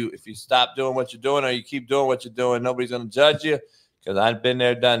 If you stop doing what you're doing or you keep doing what you're doing, nobody's going to judge you. Because I've been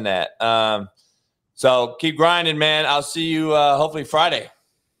there, done that. So keep grinding, man. I'll see you hopefully Friday.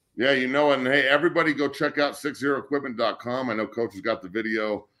 Yeah, and hey, everybody go check out 60equipment.com. I know Coach has got the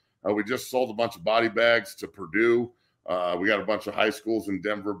video. We just sold a bunch of body bags to Purdue. We got a bunch of high schools in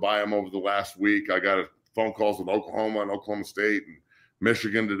Denver buy them over the last week. I got phone calls with Oklahoma and Oklahoma State and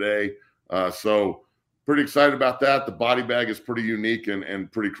Michigan today. So pretty excited about that. The body bag is pretty unique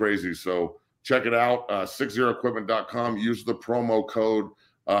and pretty crazy. So check it out, 60equipment.com. Use the promo code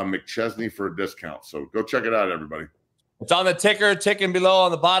McChesney for a discount. So go check it out, everybody. It's on the ticker, ticking below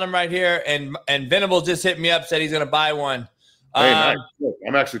on the bottom right here. And Venable just hit me up, said he's going to buy one. Hey, nice.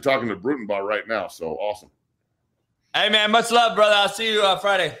 I'm actually talking to Brutenbaugh right now, so awesome. Hey, man, much love, brother. I'll see you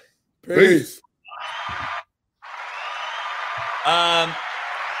Friday. Peace. Matt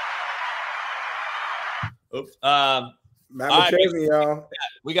McChesney, y'all.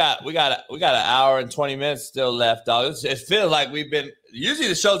 We got an hour and 20 minutes still left, dog. It feels like we've been. Usually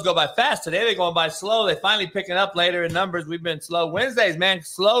the shows go by fast. Today they're going by slow. They finally picking up later in numbers. We've been slow. Wednesdays, man,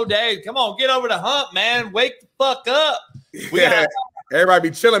 slow days. Come on, get over the hump, man. Wake the fuck up. Everybody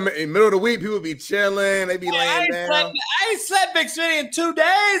be chilling in the middle of the week. People be chilling. They be laying down. I ain't slept Big City in 2 days.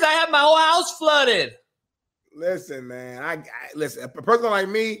 I have my whole house flooded. Listen, man. I listen. A person like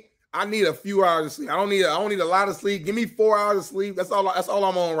me, I need a few hours of sleep. I don't need a lot of sleep. Give me 4 hours of sleep. That's all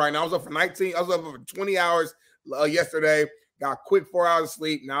I'm on right now. I was up for 19. I was up for 20 hours yesterday. Got a quick 4 hours of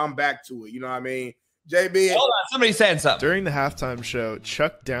sleep. Now I'm back to it. You know what I mean? JB. Hold on. Somebody's saying something. During the halftime show,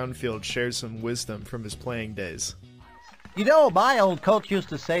 Chuck Downfield shares some wisdom from his playing days. You know what my old coach used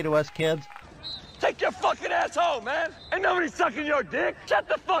to say to us kids? Take your fucking ass home, man. Ain't nobody sucking your dick. Shut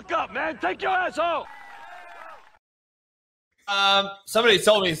the fuck up, man. Take your ass home. Somebody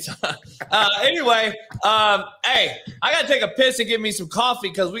told me. Anyway, hey, I gotta take a piss and get me some coffee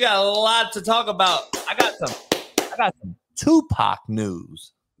because we got a lot to talk about. I got some Tupac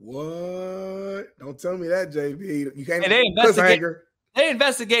news. What? Don't tell me that, JB. You can't. They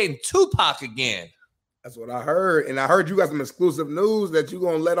investigating Tupac again. That's what I heard, and I heard you got some exclusive news that you're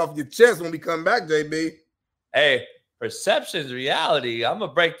gonna let off your chest when we come back, JB. Hey, perception's reality. I'm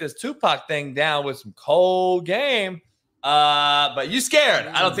gonna break this Tupac thing down with some cold game. But you scared.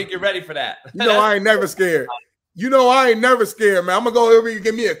 I don't think you're ready for that. You know I ain't never scared. Man. I'm gonna go over here,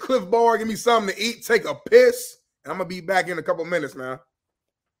 give me a Cliff Bar, give me something to eat, take a piss, and I'm gonna be back in a couple minutes, man.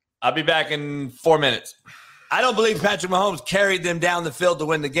 I'll be back in 4 minutes. I don't believe Patrick Mahomes carried them down the field to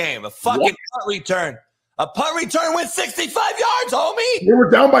win the game. A fucking punt return. A punt return went 65 yards, homie. We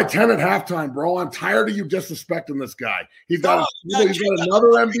were down by 10 at halftime, bro. I'm tired of you disrespecting this guy. He's got another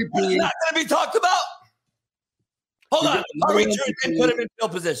MVP. It's not going to be talked about. Hold on. The punt return didn't put him in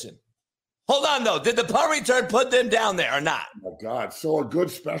field position. Hold on, though. Did the punt return put them down there or not? Oh, God. So a good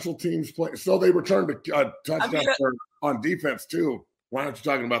special teams play. So they returned a touchdown on defense, too. Why aren't you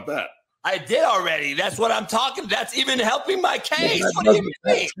talking about that? I did already. That's what I'm talking. That's even helping my case. What do you mean?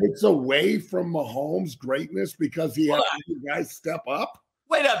 That takes away from Mahomes' greatness because he had you guys step up?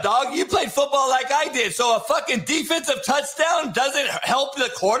 Wait up, dog. You played football like I did. So a fucking defensive touchdown doesn't help the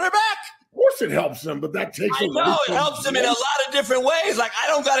quarterback? Of course it helps him, but that takes away. I know it helps him in a lot of different ways. Like I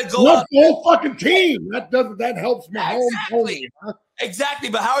don't got to go up. The whole fucking team. That helps Mahomes. Exactly. Exactly.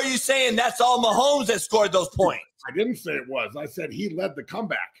 But how are you saying that's all Mahomes that scored those points? I didn't say it was. I said he led the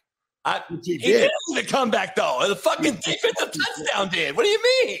comeback. He did the comeback, though. The fucking defensive touchdown did. What do you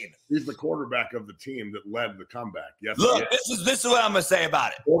mean? He's the quarterback of the team that led the comeback. Yes. Look, this is what I'm gonna say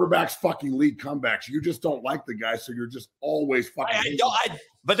about it. Quarterbacks fucking lead comebacks. You just don't like the guy, so you're just always fucking.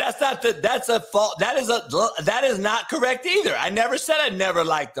 But that's not that's a fault. That is not correct either. I never said I never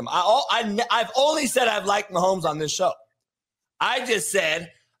liked him. I've only said I've liked Mahomes on this show. I just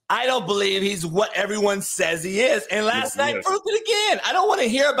said I don't believe he's what everyone says he is. And last night proved it again. I don't want to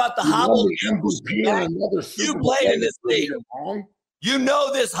hear about the hobbled ankle. You play in this league. You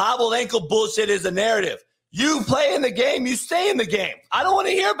know this hobbled ankle bullshit is a narrative. You play in the game, you stay in the game. I don't want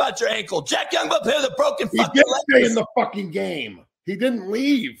to hear about your ankle. Jack Young up here, the broken fucking leg. He did stay in the fucking game. He didn't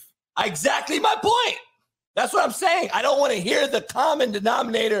leave. Exactly my point. That's what I'm saying. I don't want to hear the common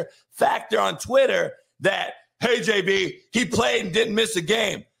denominator factor on Twitter that, hey, JB, he played and didn't miss a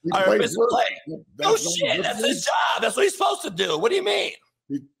game. Or miss a play. No shit. That's his job. That's what he's supposed to do. What do you mean?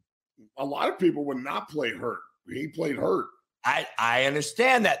 A lot of people would not play hurt. He played hurt. I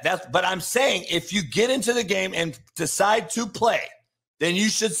understand that. But I'm saying if you get into the game and decide to play, then you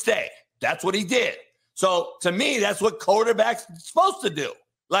should stay. That's what he did. So to me, that's what quarterbacks are supposed to do.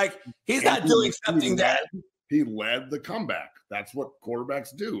 Like he's not doing something that he led the comeback. That's what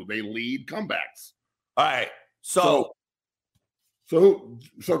quarterbacks do. They lead comebacks. All right. So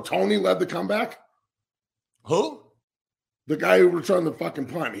Tony led the comeback? Who? The guy who returned the fucking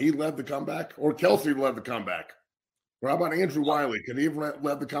punt. He led the comeback? Or Kelsey led the comeback? Or how about Andrew Wiley? Could he have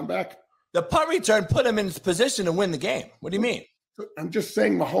led the comeback? The punt return put him in his position to win the game. What do you mean? I'm just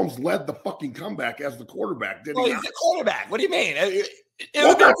saying Mahomes led the fucking comeback as the quarterback. Did he? He's the quarterback. What do you mean? That's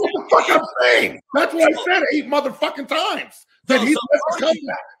what the fuck I'm saying. That's what I said 8 motherfucking times. That he led the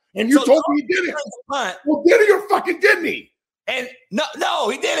comeback. And you told me he didn't. Well, did he or fucking didn't he? And no,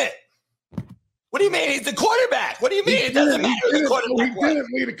 he didn't. What do you mean? He's the quarterback. What do you mean? It doesn't matter who the quarterback was. He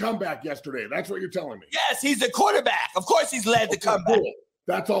didn't lead a comeback yesterday. That's what you're telling me. Yes, he's the quarterback. Of course he's led the comeback. Cool.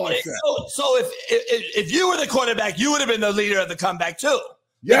 That's all I said. So if you were the quarterback, you would have been the leader of the comeback too.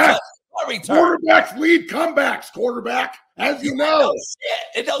 Yes. Quarterbacks lead comebacks, quarterback, as you know.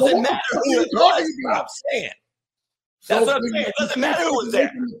 It doesn't matter who it was. I'm saying. That's what I'm saying. It doesn't matter who was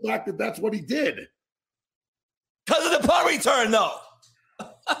there. The fact that that's what he did. Because of the punt return, though.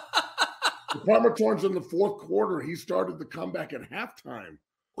 The punt returns in the fourth quarter. He started the comeback at halftime.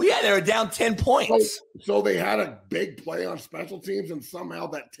 Well, yeah, they were down 10 points. So they had a big play on special teams, and somehow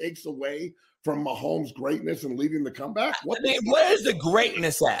that takes away from Mahomes' greatness and leading the comeback? Where's the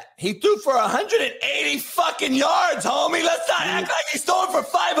greatness at? He threw for 180 fucking yards, homie. Let's not act like he's throwing for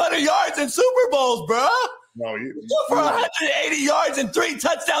 500 yards in Super Bowls, bro. No, he threw for 180 yards and 3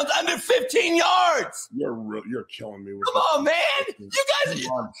 touchdowns under 15 yards. You're killing me. Come on, man. You guys are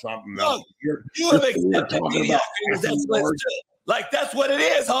on something. Look, you have accepted mediocrity. That's what it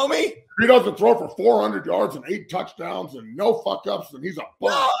is, homie. He doesn't throw for 400 yards and 8 touchdowns and no fuck ups, and he's a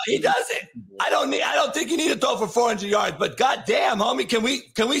bust. No, he doesn't. I don't think you need to throw for 400 yards, but goddamn, homie, can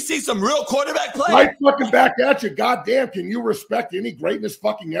we see some real quarterback play? Right fucking back at you. Goddamn, can you respect any greatness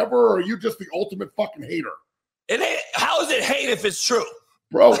fucking ever, or are you just the ultimate fucking hater? How is it hate if it's true?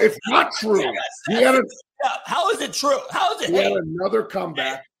 Bro, it's not true. How is it true? How is it hate? He had another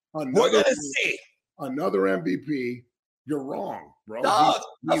comeback. We're going to see. Another MVP. You're wrong, bro. No,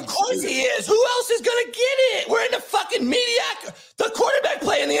 of course he is. Who else is going to get it? We're in the fucking mediocre. The quarterback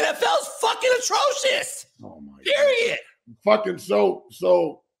play in the NFL is fucking atrocious. Oh, my Period. God. Fucking so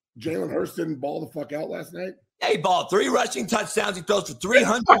Jalen Hurts didn't ball the fuck out last night? Yeah, he balled 3 rushing touchdowns. He throws for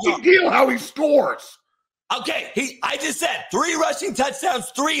 300 yards. Fucking deal how he scores. Okay, I just said 3 rushing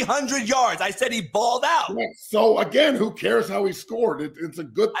touchdowns, 300 yards. I said he balled out. Yeah, so, again, who cares how he scored? It's a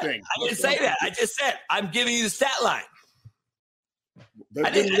good thing. I didn't say that. I just said I'm giving you the stat line. I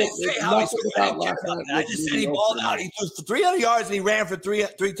didn't say how he scored. I just said he balled out. He threw for 300 yards and he ran for three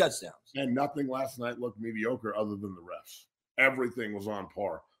touchdowns. And nothing last night looked mediocre other than the refs. Everything was on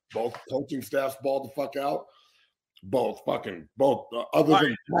par. Both coaching staffs balled the fuck out. Other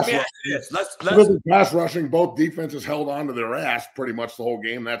than pass rushing, both defenses held on to their ass pretty much the whole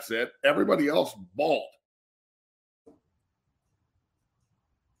game. That's it. Everybody else balled.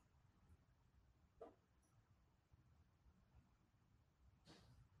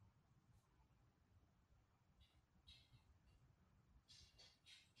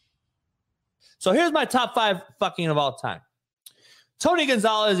 So here's my top 5 fucking of all time. Tony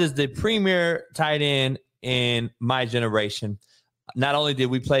Gonzalez is the premier tight end in my generation. Not only did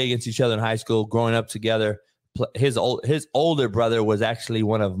we play against each other in high school, growing up together, his older brother was actually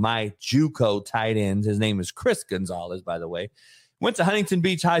one of my JUCO tight ends. His name is Chris Gonzalez, by the way. Went to Huntington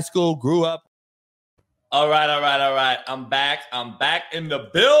Beach High School, grew up. All right. I'm back in the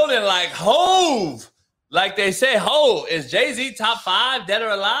building like Hove. Like they say, is Jay-Z top 5 dead or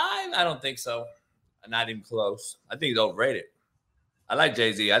alive? I don't think so. Not even close. I think he's overrated. I like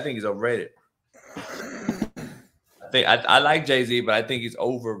Jay-Z. I think he's overrated. I like Jay-Z, but I think he's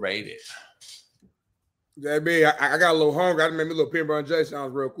overrated. JB, I got a little hungry. I made me a little peanut butter and jelly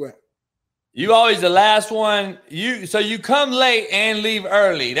sounds real quick. You always the last one. So you come late and leave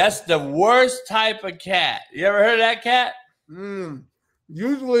early. That's the worst type of cat. You ever heard of that cat?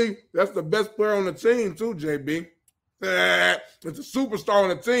 Usually, that's the best player on the team, too, JB. It's a superstar on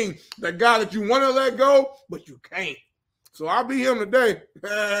the team. That guy that you want to let go, but you can't. So I'll be him today.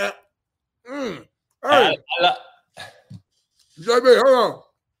 Hey, JB, hold on.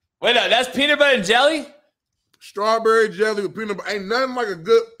 Wait, no, that's peanut butter and jelly? Strawberry jelly with peanut butter. Ain't nothing like a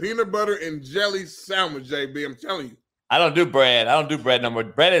good peanut butter and jelly sandwich, JB. I'm telling you. I don't do bread. I don't do bread no more.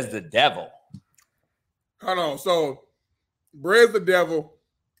 Bread is the devil. Hold on. So, bread's the devil,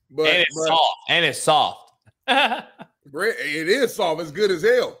 but it's soft. Bread, it is soft. It's good as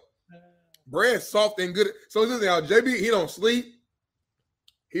hell. Bread's soft and good. So this is how JB, he don't sleep.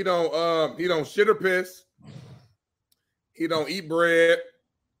 He don't shit or piss. He don't eat bread.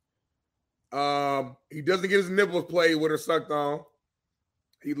 He doesn't get his nipples played with or sucked on.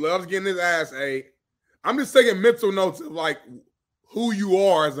 He loves getting his ass ate. I'm just taking mental notes of like who you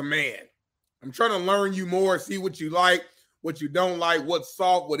are as a man. I'm trying to learn you more, see what you like, what you don't like, what's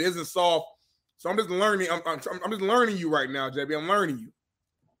soft, what isn't soft. So I'm just learning. I'm just learning you right now, JB. I'm learning you.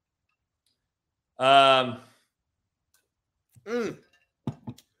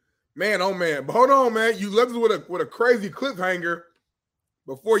 Man, oh man. But hold on, man. You left us with a crazy cliffhanger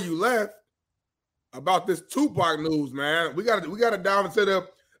before you left about this Tupac news, man. We gotta dive into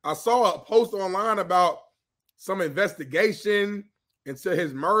I saw a post online about some investigation into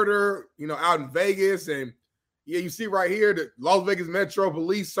his murder, out in Vegas. And yeah, you see right here that Las Vegas Metro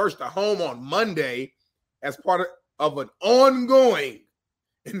Police searched the home on Monday as part of an ongoing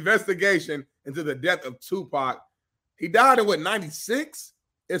investigation into the death of Tupac. He died in 96?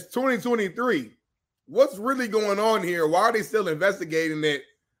 It's 2023. What's really going on here? Why are they still investigating it?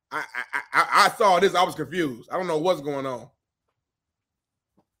 I saw this. I was confused. I don't know what's going on.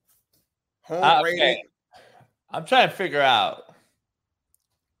 Home rating. I'm trying to figure out.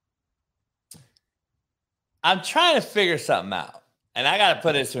 I'm trying to figure something out. And I got to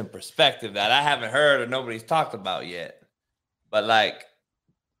put this in perspective that I haven't heard or nobody's talked about yet. But like,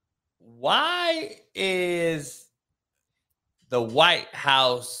 why is the White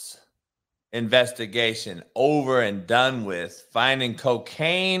House investigation over and done with, finding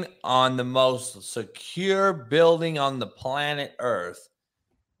cocaine on the most secure building on the planet Earth,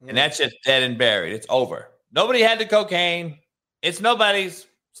 and that's just dead and buried? It's over. Nobody had the cocaine. It's nobody's.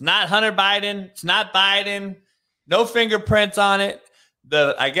 It's not Hunter Biden. It's not Biden. No fingerprints on it.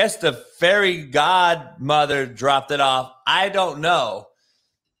 I guess the fairy godmother dropped it off. I don't know.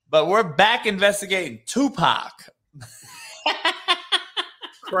 But we're back investigating Tupac.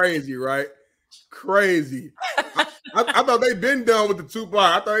 Crazy, right? Crazy. I thought they'd been done with the Tupac.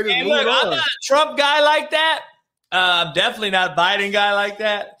 I thought they just moved on. I'm not a Trump guy like that. I'm definitely not a Biden guy like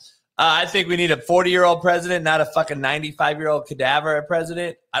that. I think we need a 40-year-old president, not a fucking 95-year-old cadaver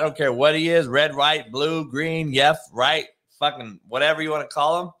president. I don't care what he is, red, white, blue, green, right, fucking whatever you want to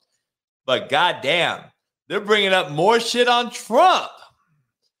call him. But goddamn, they're bringing up more shit on Trump.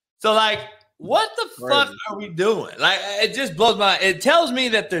 So, like, what the fuck are we doing? Like, it just blows my mind. It tells me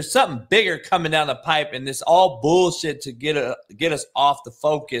that there's something bigger coming down the pipe, and this all bullshit to get us off the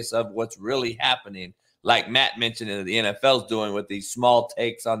focus of what's really happening. Like Matt mentioned, that the NFL's doing with these small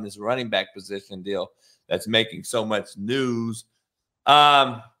takes on this running back position deal that's making so much news.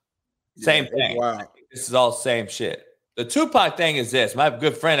 Same thing. Wow. This is all same shit. The Tupac thing is this. My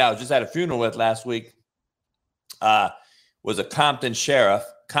good friend I was just at a funeral with last week was a Compton sheriff.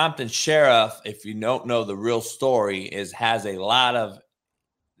 Compton sheriff, if you don't know the real story, there's a lot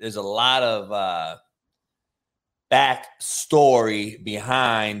of backstory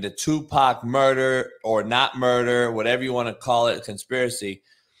behind the Tupac murder or not murder, whatever you want to call it, conspiracy.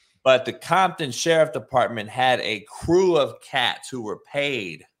 But the Compton Sheriff Department had a crew of cats who were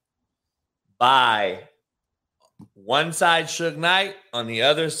paid by one side Suge Knight, on the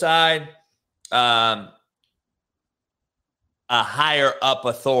other side, a higher up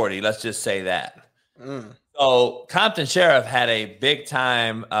authority. Let's just say that. So Compton Sheriff had a big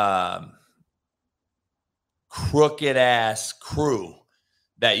time crooked ass crew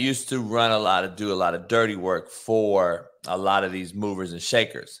that used to do a lot of dirty work for a lot of these movers and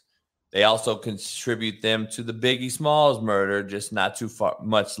shakers. They also contribute them to the Biggie Smalls murder, just not too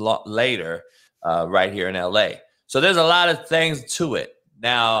much later, right here in LA. So there's a lot of things to it.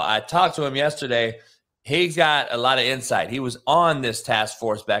 Now, I talked to him yesterday. He's got a lot of insight. He was on this task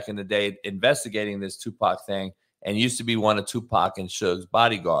force back in the day investigating this Tupac thing and used to be one of Tupac and Suge's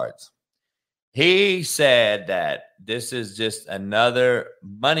bodyguards. He said that this is just another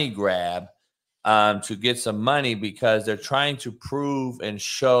money grab to get some money because they're trying to prove and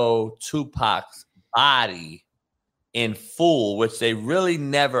show Tupac's body in full, which they really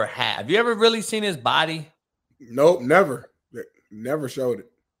never have. Have you ever really seen his body? Nope, never. Never showed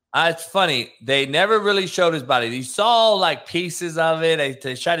it. It's funny. They never really showed his body. You saw like pieces of it.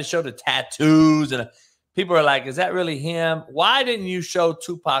 They tried to show the tattoos, and people are like, is that really him? Why didn't you show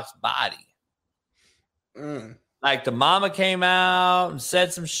Tupac's body? Like the mama came out and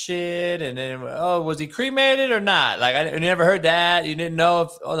said some shit, and then, was he cremated or not? Like I never heard that. You didn't know if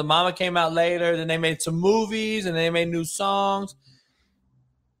the mama came out later. Then they made some movies and they made new songs.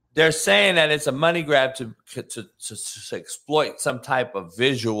 They're saying that it's a money grab to exploit some type of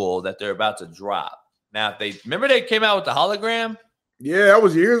visual that they're about to drop. Now, if they came out with the hologram. Yeah, that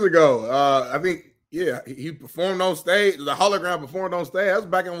was years ago. I think. Yeah, he performed on stage. The hologram performed on stage. That was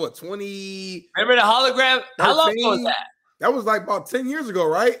back in what, 20? Remember the hologram? How long ago was that? That was like about 10 years ago,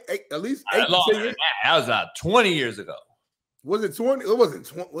 right? At least 8 to 10 years. That was 20 years ago. Was it 20? It wasn't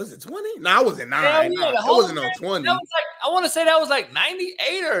 20. Was it 20? No, I wasn't 9. Yeah, it wasn't no 20. That was I want to say that was like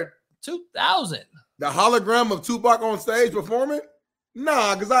 98 or 2000. The hologram of Tupac on stage performing?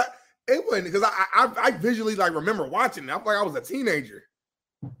 Nah, because I visually like remember watching it. I felt like I was a teenager.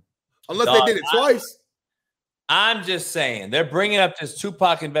 Unless they did it twice. I'm just saying they're bringing up this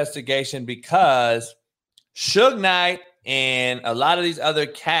Tupac investigation because Suge Knight and a lot of these other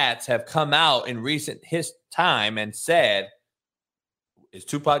cats have come out in recent time and said, is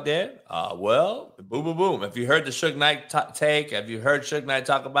Tupac dead? Well, boom, boom, boom. If you heard the Suge Knight take, if you heard Suge Knight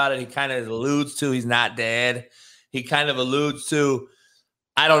talk about it, he kind of alludes to he's not dead. He kind of alludes to,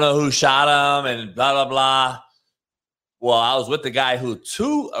 I don't know who shot him and blah, blah, blah. Well, I was with the guy who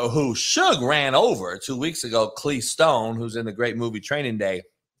Suge ran over 2 weeks ago, Clee Stone, who's in the great movie Training Day.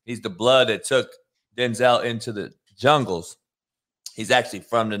 He's the blood that took Denzel into the jungles. He's actually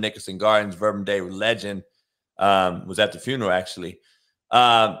from the Nickerson Gardens, Vernon Day legend. Was at the funeral, actually.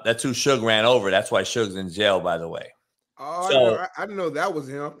 That's who Suge ran over. That's why Suge's in jail, by the way. Oh, so, I didn't know that was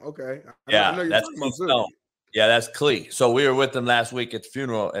him. Okay. I know that's Clee Stone. Yeah, that's Clee. So we were with him last week at the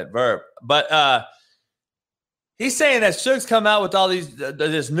funeral at Verb. But he's saying that Suge's come out with all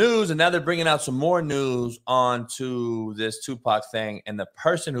this news, and now they're bringing out some more news onto this Tupac thing. And the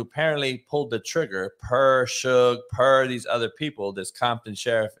person who apparently pulled the trigger, per Suge, per these other people, this Compton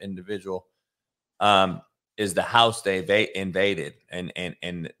sheriff individual, is the house they invaded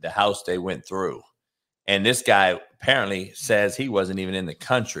and the house they went through. And this guy apparently says he wasn't even in the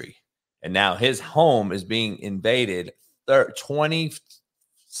country. And now his home is being invaded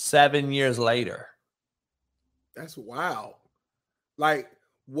 27 years later. That's wild. Like,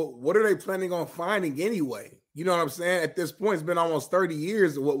 what are they planning on finding anyway? You know what I'm saying? At this point, it's been almost 30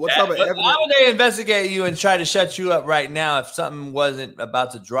 years. What type of evidence? Why would they investigate you and try to shut you up right now if something wasn't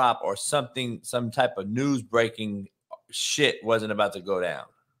about to drop or some type of news breaking shit wasn't about to go down?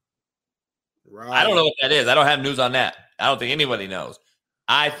 Right. I don't know what that is. I don't have news on that. I don't think anybody knows.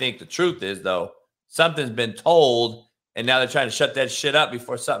 I think the truth is, though, something's been told, and now they're trying to shut that shit up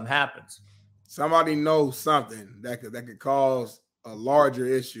before something happens. Somebody knows something that could cause a larger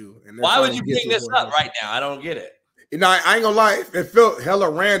issue. And why would you bring this up right now? I don't get it. You know, I ain't gonna lie. It felt hella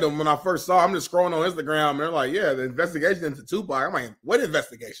random when I first saw it. I'm just scrolling on Instagram and they're like, yeah, the investigation into Tupac. I'm like, what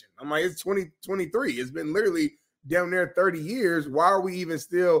investigation? I'm like, it's 2023. It's been literally down there 30 years. Why are we even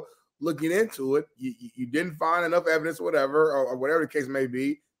still looking into it? You didn't find enough evidence, whatever, or whatever the case may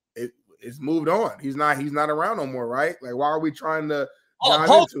be. it's moved on. He's not around no more, right? Like, why are we trying to dive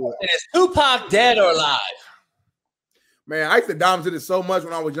into it? Is Tupac dead or alive? Man, I used to dive into this so much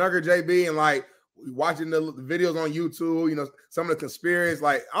when I was younger, JB, and like watching the videos on YouTube, you know, some of the conspiracies.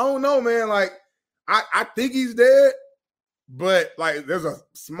 Like, I don't know, man. Like, I think he's dead, but like there's a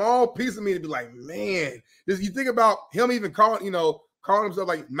small piece of me to be like, man, you think about him even calling himself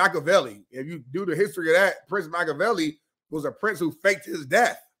like Machiavelli. If you do the history of that, Prince Machiavelli was a prince who faked his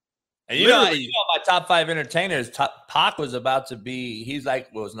death. And you know my top 5 entertainers, Pac was about to be, he's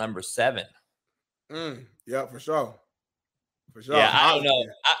like, was number 7. Yeah, for sure. For sure. Yeah, I don't know.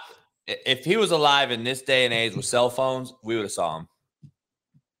 If he was alive in this day and age with cell phones, we would have saw him.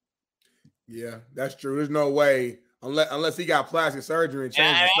 Yeah, that's true. There's no way, unless he got plastic surgery and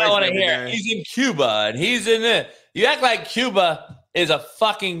changed his face. I want to hear he's in Cuba and he's in it. You act like Cuba is a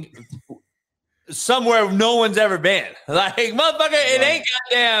fucking somewhere no one's ever been. Like, motherfucker, it ain't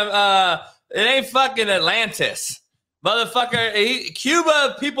goddamn it ain't fucking Atlantis. Motherfucker,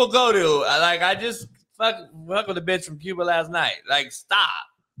 Cuba people go to. Like, I just fuck with a bitch from Cuba last night. Like, stop.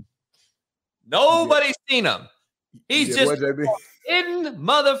 Nobody's seen him. He's just hidden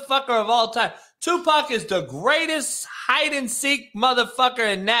motherfucker of all time. Tupac is the greatest hide and seek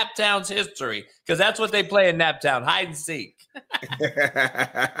motherfucker in Naptown's history, because that's what they play in Naptown, hide and seek.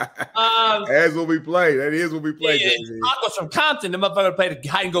 That's what we play. That is what we play. Tupac was from Compton. The motherfucker played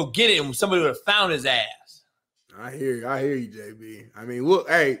hide and go get it, and somebody would have found his ass. I hear you, JB. I mean, look,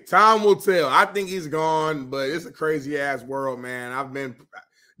 hey, time will tell. I think he's gone, but it's a crazy ass world, man.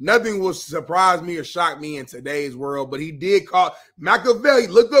 Nothing will surprise me or shock me in today's world, but he did call Machiavelli.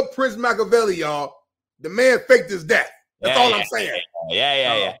 Look up Prince Machiavelli, y'all. The man faked his death. That's all I'm saying.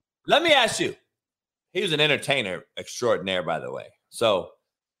 Yeah. Let me ask you. He was an entertainer extraordinaire, by the way. So,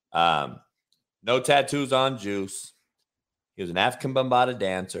 no tattoos on Juice. He was an African Bambaataa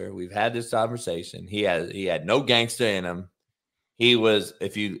dancer. We've had this conversation. He had no gangster in him. He was,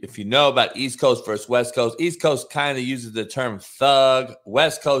 if you know about East Coast versus West Coast, East Coast kind of uses the term thug.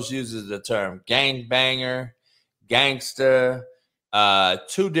 West Coast uses the term gangbanger, gangster.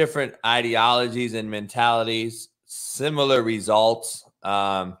 2 different ideologies and mentalities, similar results.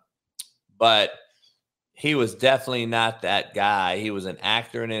 But he was definitely not that guy. He was an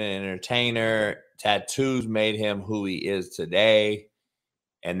actor and an entertainer. Tattoos made him who he is today.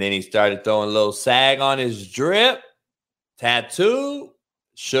 And then he started throwing a little sag on his drip. Tattoo,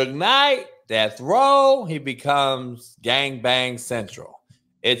 Suge Knight, Death Row, he becomes Gangbang Central.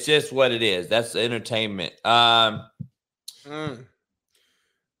 It's just what it is. That's entertainment. That's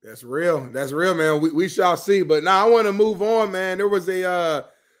real. That's real, man. We shall see. But now I want to move on, man. There was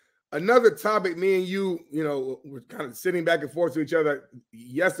another topic. Me and you we're kind of sitting back and forth to each other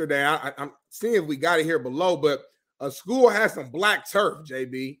yesterday. I'm seeing if we got it here below, but a school has some black turf,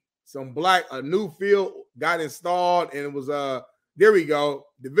 JB. A new field got installed, and it was there we go.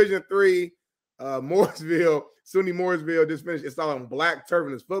 Division 3, Mooresville, SUNY Mooresville just finished installing black turf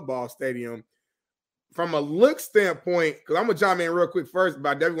in his football stadium. From a look standpoint, because I'm gonna chime in real quick first, but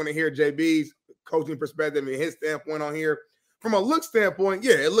I definitely want to hear JB's coaching perspective and his standpoint on here. From a look standpoint,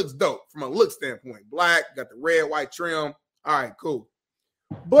 yeah, it looks dope. From a look standpoint, black, got the red, white trim. All right, cool.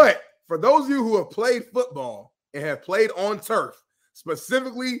 But for those of you who have played football and have played on turf,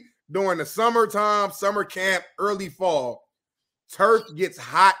 specifically during the summertime, summer camp, early fall, turf gets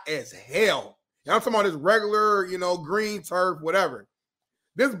hot as hell. And I'm talking about this regular, green turf, whatever.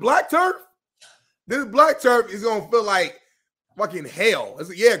 This black turf is going to feel like fucking hell.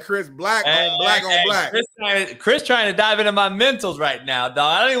 Chris, black on black. Chris trying to dive into my mentals right now, dog.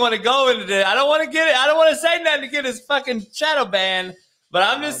 I don't even want to go into this. I don't want to get it. I don't want to say nothing to get his fucking shadow ban. But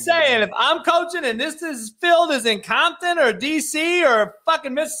I'm just saying, if I'm coaching and this field is in Compton or DC or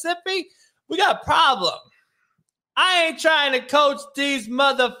fucking Mississippi, we got a problem. I ain't trying to coach these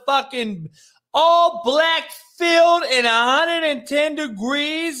motherfucking all black field in 110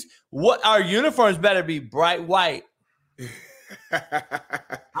 degrees. What our uniforms better be bright white.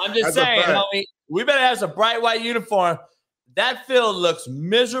 I'm just saying, homie, we better have some bright white uniform. That field looks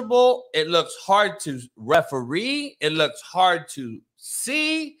miserable. It looks hard to referee. It looks hard to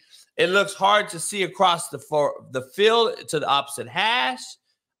see. It looks hard to see across the field to the opposite hash.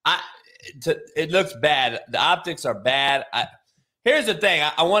 It looks bad. The optics are bad. Here's the thing.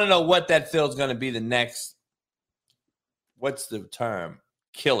 I want to know what that field's going to be the next. What's the term?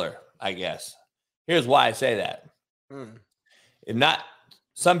 Killer, I guess. Here's why I say that. If not,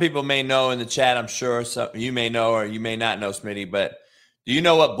 some people may know in the chat, I'm sure you may know or you may not know, Smitty, but do you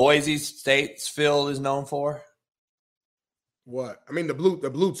know what Boise State's field is known for? What? I mean, the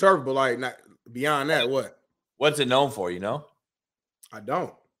blue turf, but not beyond that, what? What's it known for, you know? I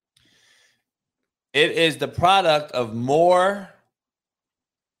don't. It is the product of more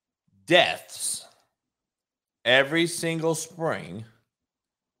deaths every single spring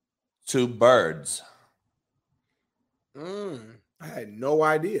to birds. I had no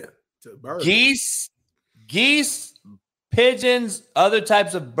idea. To birds. Geese, pigeons, other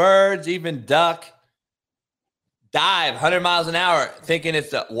types of birds, even duck, dive 100 miles an hour thinking it's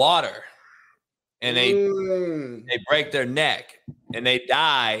the water. And they break their neck and they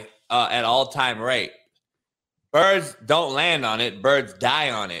die at all-time rate. Birds don't land on it. Birds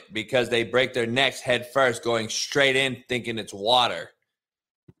die on it because they break their necks head first, going straight in thinking it's water.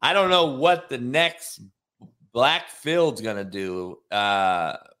 I don't know what the next black field's going to do.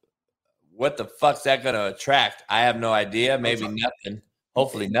 What the fuck's that going to attract? I have no idea. Maybe nothing.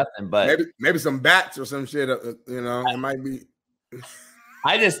 Hopefully nothing. But maybe some bats or some shit. It might be.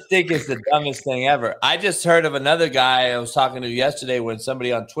 I just think it's the dumbest thing ever. I just heard of another guy I was talking to yesterday when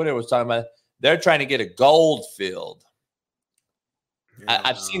somebody on Twitter was talking about they're trying to get a gold field. Yeah.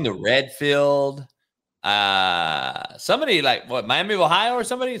 I've seen the red field. Somebody like Miami of Ohio or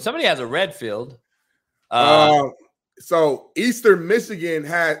somebody has a red field. So Eastern Michigan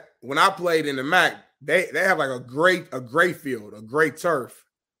had, when I played in the MAC, they have like a gray field, a gray turf.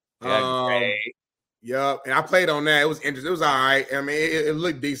 Great. Yep, and I played on that. It was interesting. It was all right. I mean, it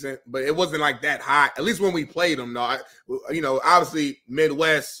looked decent, but it wasn't like that hot. At least when we played them, though. Obviously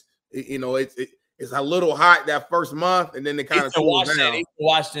Midwest. It's a little hot that first month, and then they kind of cool down. Eastern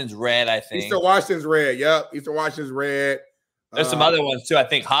Washington's red, I think. Eastern Washington's red. Yep, Eastern Washington's red. There's some other ones too. I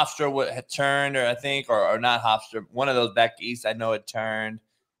think Hofstra had turned, or not Hofstra. One of those back east, I know it turned.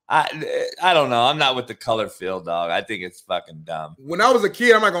 I don't know. I'm not with the color field, dog. I think it's fucking dumb. When I was a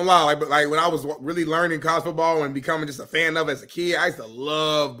kid, I'm not gonna lie, but when I was really learning college football and becoming just a fan of it as a kid, I used to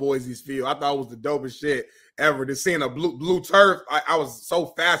love Boise's field. I thought it was the dopest shit ever. Just seeing a blue turf, I was so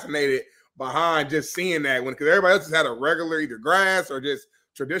fascinated behind just seeing that because everybody else just had a regular either grass or just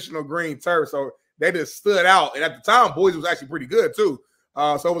traditional green turf. So they just stood out. And at the time, Boise was actually pretty good too.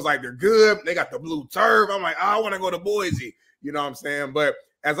 So it was like they're good. They got the blue turf. I'm like, I want to go to Boise. You know what I'm saying? But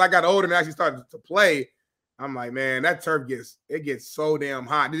as I got older and actually started to play, I'm like, man, that turf gets so damn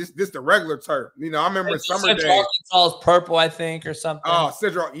hot. This the regular turf. I remember summer days. Arkansas is purple, I think, or something. Oh,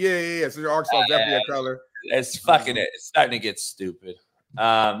 Central, yeah. Central Arkansas is definitely a color. It's fucking it's starting to get stupid. We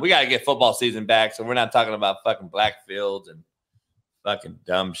got to get football season back, so we're not talking about fucking black fields and fucking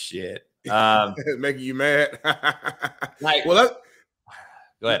dumb shit. Making you mad. Go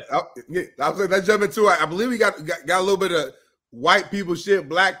ahead. Let's jump into it. I believe we got a little bit of white people shit,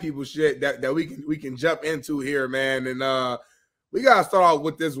 black people shit that we can jump into here, man. And we gotta start off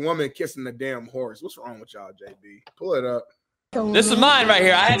with this woman kissing the damn horse. What's wrong with y'all, JB? Pull it up. This is mine right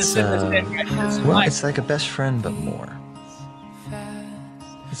here. I had to sit this in. Well, it's like a best friend, but more.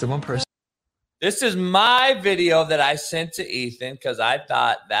 It's the one person. This is my video that I sent to Ethan because I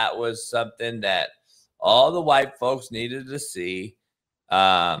thought that was something that all the white folks needed to see.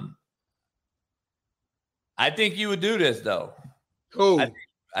 I think you would do this, though. Who?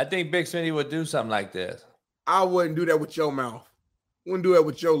 I think Big Smitty would do something like this. I wouldn't do that with your mouth. Wouldn't do that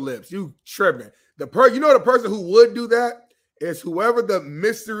with your lips. You tripping. The person who would do that is whoever the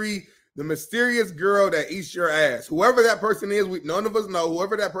mysterious girl that eats your ass. Whoever that person is, none of us know.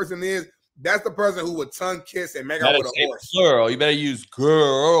 Whoever that person is, that's the person who would tongue kiss and make out with a horse. Plural. You better use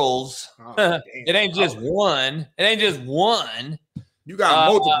girls. It ain't just one. It ain't just one. You got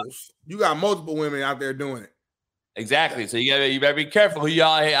multiples. You got multiple women out there doing it. Exactly. So you better be careful who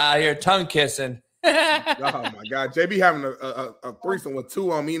y'all out here tongue kissing. Oh my God, JB having a threesome with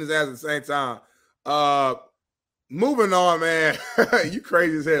two on me and his ass at the same time. Moving on, man. You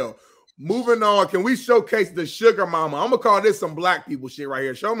crazy as hell. Moving on. Can we showcase the sugar mama? I'm gonna call this some black people shit right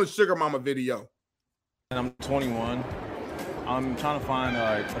here. Show them the sugar mama video. And I'm 21. I'm trying to find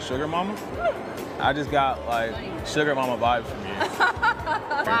a sugar mama. I just got like sugar mama vibes from you.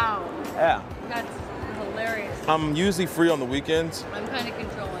 Wow. Yeah. That's hilarious. I'm usually free on the weekends. I'm kind of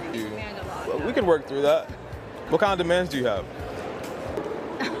controlling. You demand a lot. Well, we can work through that. What kind of demands do you have?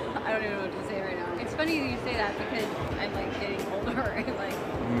 I don't even know what to say right now. It's funny you say that because I'm like getting older. And,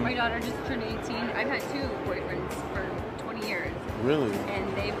 my daughter just turned 18. I've had two boyfriends for 20 years. Really?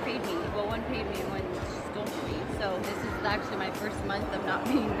 And they've paid me. Well, one paid me and one stole from me. So this is actually my first month of not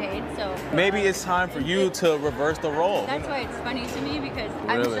being paid. So maybe it's time for you to reverse the role. That's why it's funny to me because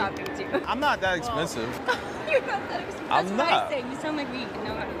I'm shopping too. I'm not that expensive. You're not that expensive. I'm not. I say. You sound like we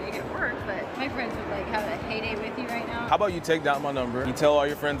know how to make it work, but my friends would like have a heyday with you right now. How about you take down my number, you tell all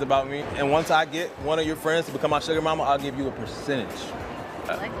your friends about me, and once I get one of your friends to become my sugar mama, I'll give you a percentage.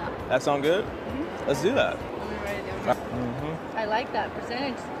 I like that. That sound good? Mm-hmm. Let's do that. I like that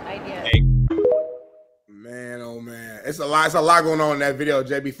percentage idea. Man, oh man, it's a lot going on in that video,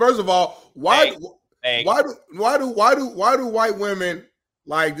 JB. First of all, why do white women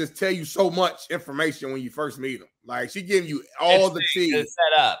like just tell you so much information when you first meet them? Like she giving you all the tea. It's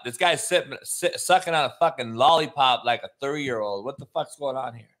set up. This guy's sucking on a fucking lollipop like a 3-year-old. What the fuck's going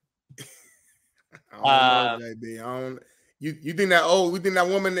on here? I don't know, JB. You think that we think that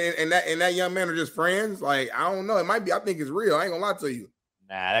woman and that young man are just friends? Like I don't know. It might be. I think it's real. I ain't gonna lie to you.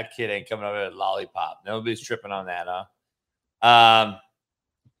 Nah, that kid ain't coming over with a lollipop. Nobody's tripping on that, huh? I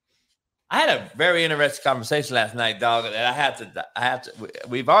had a very interesting conversation last night, dog. And I have to.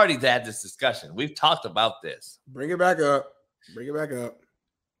 We've already had this discussion. We've talked about this. Bring it back up.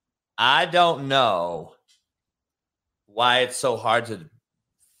 I don't know why it's so hard to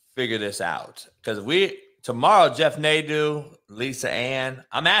figure this out. Because tomorrow, Jeff Nadeau, Lisa Ann,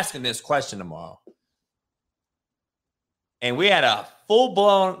 I'm asking this question tomorrow. And we had a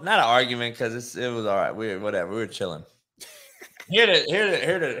full-blown, not an argument, because it was all right. We were chilling. Here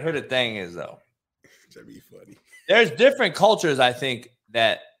the thing is, though. That'd be funny. There's different cultures, I think,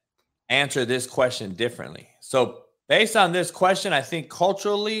 that answer this question differently. So based on this question, I think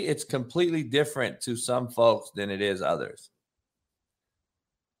culturally it's completely different to some folks than it is others.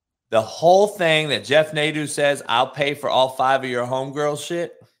 The whole thing that Jeff Nadeau says, I'll pay for all 5 of your homegirls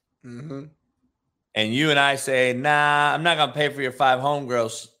shit. Mm-hmm. And you and I say, nah, I'm not going to pay for your 5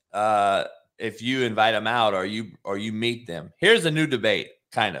 homegirls if you invite them out or you meet them. Here's a new debate,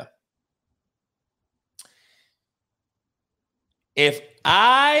 kind of. If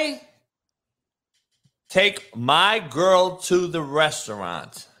I take my girl to the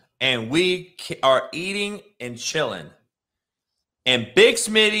restaurant and we are eating and chilling, and Big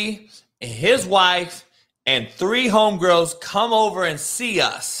Smitty and his wife and 3 homegirls come over and see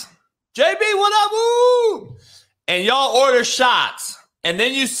us, JB, what up? Woo! And y'all order shots. And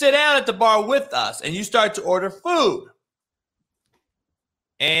then you sit down at the bar with us and you start to order food.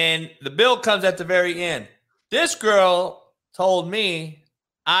 And the bill comes at the very end. This girl told me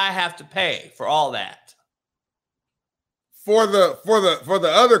I have to pay for all that. For the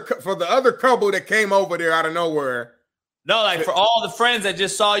other couple that came over there out of nowhere. No, like for all the friends that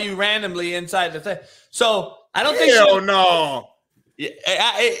just saw you randomly inside the thing. So I don't think Hell no.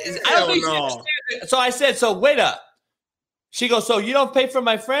 I don't think she understands it. So I said, so wait up. She goes, so you don't pay for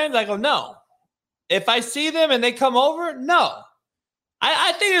my friends? I go, no. If I see them and they come over, no.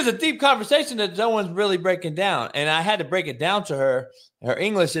 I think there's a deep conversation that no one's really breaking down. And I had to break it down to her. Her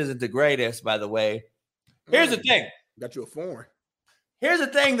English isn't the greatest, by the way. Here's the thing. Got you a foreign. Here's the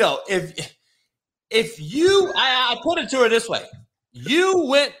thing, though. If you, I put it to her this way. You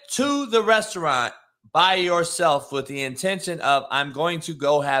went to the restaurant by yourself with the intention of I'm going to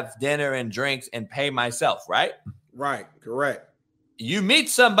go have dinner and drinks and pay myself, right? Right, correct. You meet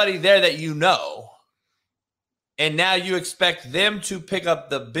somebody there that you know, and now you expect them to pick up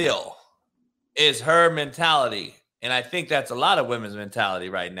the bill, is her mentality. And I think that's a lot of women's mentality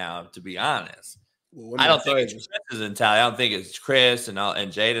right now, to be honest. Well, I don't think it's Chris's mentality. I don't think it's Chris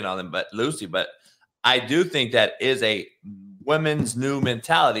and Jade and all them, but Lucy. But I do think that is a women's new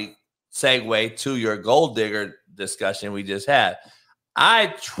mentality. Segue to your gold digger discussion we just had.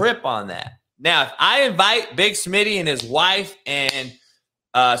 I trip on that. Now, if I invite Big Smitty and his wife and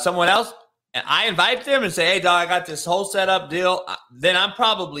someone else, and I invite them and say, hey, dog, I got this whole setup deal, then I'm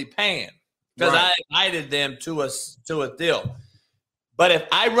probably paying because I invited them to a deal. But if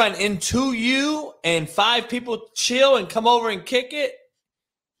I run into you and 5 people chill and come over and kick it,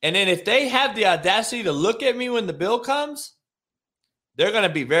 and then if they have the audacity to look at me when the bill comes, they're going to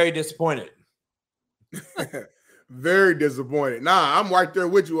be very disappointed. Very disappointed. Nah, I'm right there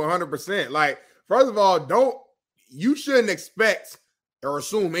with you 100%. Like, first of all, you shouldn't expect or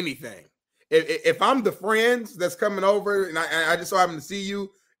assume anything. If I'm the friends that's coming over and I just so happen to see you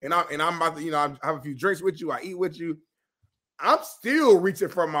and I'm about to, I have a few drinks with you, I eat with you, I'm still reaching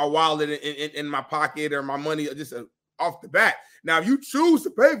for my wallet in my pocket or my money just off the bat. Now, if you choose to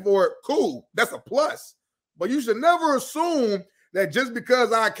pay for it, cool. That's a plus. But you should never assume that just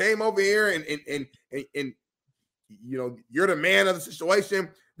because I came over here and you're the man of the situation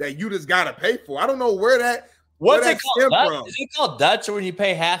that you just gotta pay for. I don't know where that what's it called? Dutch? Is it called Dutch or when you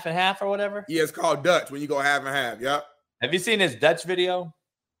pay half and half or whatever? Yeah, it's called Dutch when you go half and half. Yep. Have you seen this Dutch video?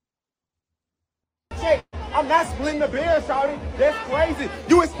 Shit, I'm not splitting the bill, shawty. That's crazy.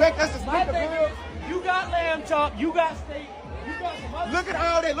 You expect us to split the bill? You got lamb chop. You got steak. Look at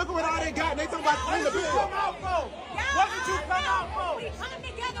all that. Look at what all they got. They talking about splitting the bill. What did you come out for? What did you come out for? We come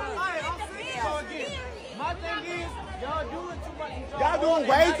together. We split the bill. My thing is, y'all doing too much. Y'all doing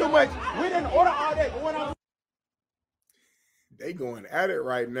way too much. We didn't order all that. They going at it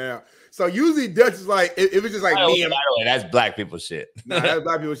right now. So usually Dutch is like, it was just like me and that's black people shit. Nah, that's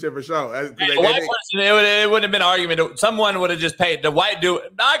black people shit for sure. White person, it wouldn't have been an argument. Someone would have just paid the white dude.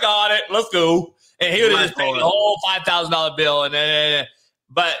 I got it. Let's go. And he would have just paid the whole $5,000 bill. And then,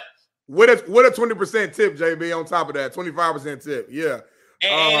 but what a 20% tip, JB, on top of that, 25% tip. Yeah.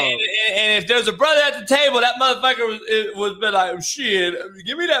 And if there's a brother at the table, that motherfucker was been like, shit,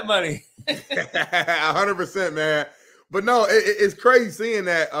 give me that money. 100%, man. But no, it's crazy seeing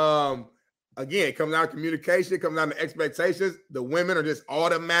that. Again, it comes down to communication, it comes down to expectations. The women are just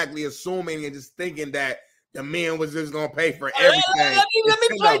automatically assuming and just thinking that the men was just gonna pay for everything. Let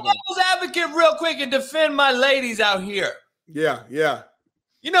me play devil's advocate real quick and defend my ladies out here. Yeah.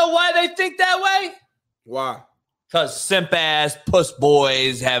 You know why they think that way? Why? Because simp ass puss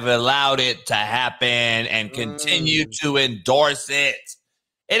boys have allowed it to happen and continue to endorse it.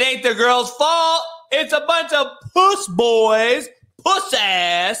 It ain't the girl's fault. It's a bunch of puss boys, puss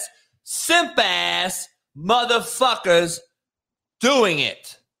ass, simp ass motherfuckers doing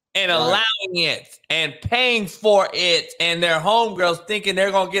it and allowing it and paying for it, and their homegirls thinking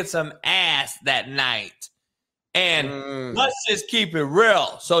they're gonna get some ass that night. And let's just keep it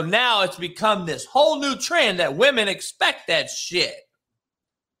real. So now it's become this whole new trend that women expect that shit.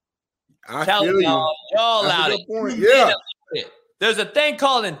 I feel y'all out it. Yeah. There's a thing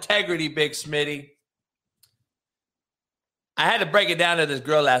called integrity, Big Smitty. I had to break it down to this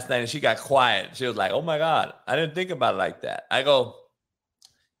girl last night, and she got quiet. She was like, oh, my God, I didn't think about it like that. I go,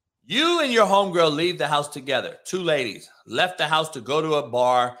 you and your homegirl leave the house together. Two ladies left the house to go to a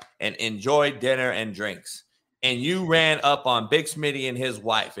bar and enjoy dinner and drinks. And you ran up on Big Smitty and his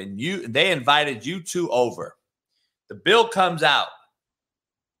wife, and they invited you two over. The bill comes out.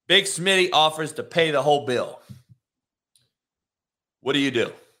 Big Smitty offers to pay the whole bill. What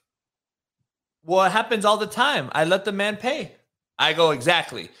do? Well, it happens all the time. I let the man pay. I go,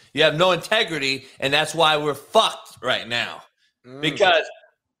 exactly. You have no integrity, and that's why we're fucked right now. Because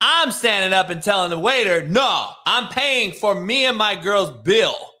I'm standing up and telling the waiter, no, I'm paying for me and my girl's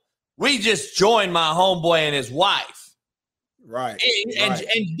bill. We just joined my homeboy and his wife. Right. And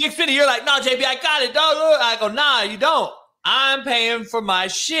Big Smitty, you're like, no, JB, I got it, dog. I go, nah, you don't. I'm paying for my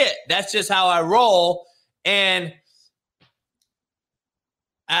shit. That's just how I roll. And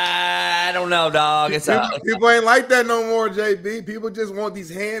I don't know, dog. People ain't like that no more, JB. People just want these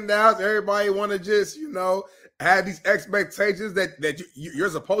handouts. Everybody want to just, have these expectations that you're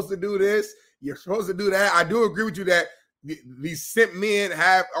supposed to do this. You're supposed to do that. I do agree with you that these simp men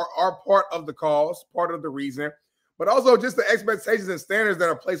are part of the cause, part of the reason, but also just the expectations and standards that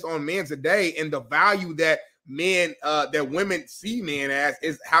are placed on men today, and the value that that women see men as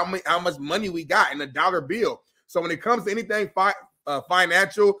is how much money we got in a dollar bill. So when it comes to anything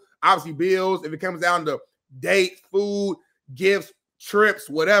financial, obviously bills, if it comes down to dates, food, gifts, trips,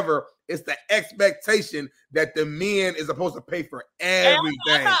 whatever, it's the expectation that the men is supposed to pay for everything.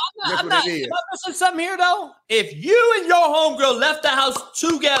 That's what it is. I'm missing something here, though. If you and your homegirl left the house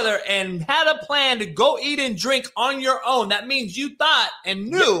together and had a plan to go eat and drink on your own, that means you thought and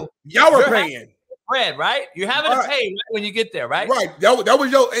knew y'all were paying bread, right? You're having to pay when you get there, right? Right. That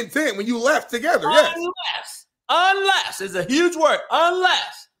was your intent when you left together. Unless it's a huge word.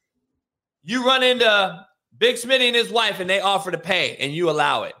 Unless you run into Big Smitty and his wife and they offer to pay and you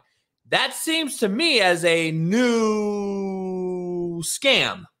allow it. That seems to me as a new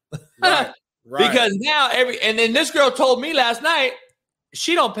scam. Right. Because now and then this girl told me last night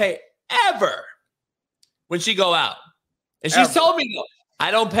she don't pay ever when she go out. And she's told me, no,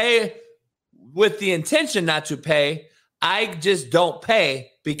 I don't pay with the intention not to pay. I just don't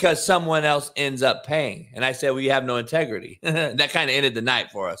pay because someone else ends up paying. And I said, well, you have no integrity. That kind of ended the night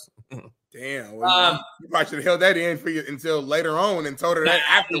for us. Damn. Well, you probably should have held that in for you until later on and told her that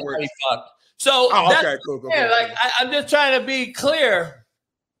afterwards. So, okay, cool. I'm just trying to be clear.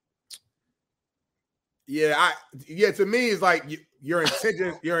 Yeah, to me, it's like your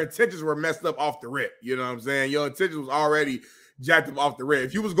intentions were messed up off the rip. You know what I'm saying? Your intentions was already jacked up off the rip.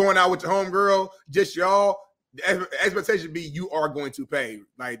 If you was going out with your homegirl, just y'all, the expectation be you are going to pay.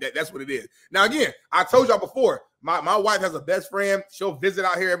 Like that's what it is. Now, again, I told y'all before, my wife has a best friend. She'll visit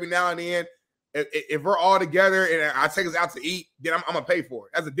out here every now and then. If we're all together and I take us out to eat, then I'm going to pay for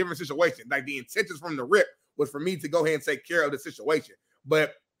it. That's a different situation. Like the intentions from the rip was for me to go ahead and take care of the situation.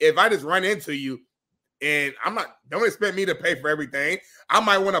 But if I just run into you and don't expect me to pay for everything. I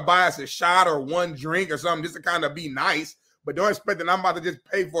might want to buy us a shot or one drink or something just to kind of be nice, but don't expect that I'm about to just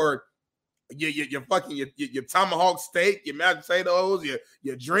pay for your tomahawk steak, your mashed potatoes,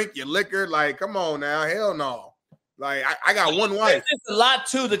 your drink, your liquor. Like, come on now. Hell no. Like, I got one wife. There's a lot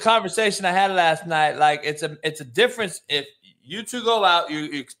to the conversation I had last night. Like, it's a difference if You two go out,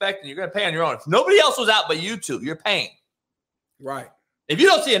 you're expecting you're going to pay on your own. If nobody else was out but you two, you're paying. Right. If you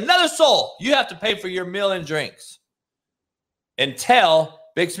don't see another soul, you have to pay for your meal and drinks. Until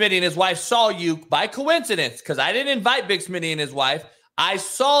Big Smitty and his wife saw you by coincidence, because I didn't invite Big Smitty and his wife. I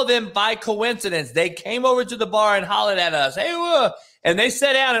saw them by coincidence. They came over to the bar and hollered at us. Hey, and they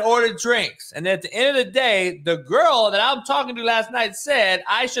sat down and ordered drinks. And at the end of the day, the girl that I'm talking to last night said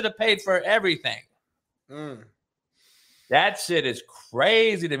I should have paid for everything. That shit is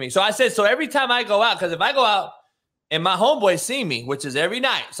crazy to me. So I said, so every time I go out, because if I go out and my homeboys see me, which is every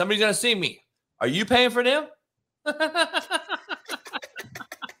night, somebody's going to see me. Are you paying for them?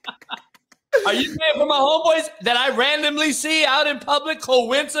 Are you paying for my homeboys that I randomly see out in public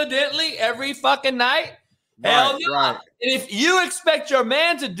coincidentally every fucking night? Hell no. Right. And if you expect your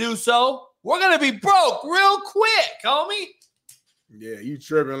man to do so, we're going to be broke real quick, homie. Yeah, you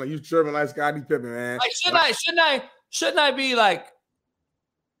tripping like Scottie Pippen, man. Like, shouldn't I be like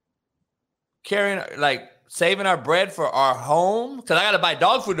carrying, like saving our bread for our home? Because I got to buy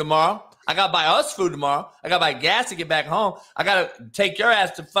dog food tomorrow. I got to buy us food tomorrow. I got to buy gas to get back home. I got to take your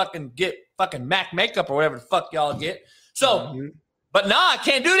ass to fucking get fucking Mac makeup or whatever the fuck y'all get. So, but nah, I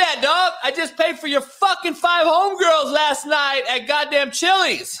can't do that, dog. I just paid for your fucking 5 homegirls last night at goddamn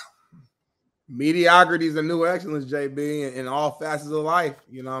Chili's. Mediocrity is the new excellence, JB, in all facets of life.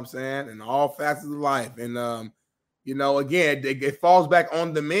 You know what I'm saying? In all facets of life. And, you know, again, it falls back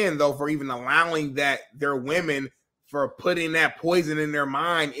on the men, though, for even allowing that their women, for putting that poison in their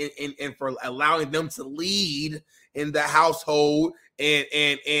mind and for allowing them to lead in the household and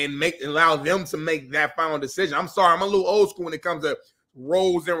allow them to make that final decision. I'm sorry, I'm a little old school when it comes to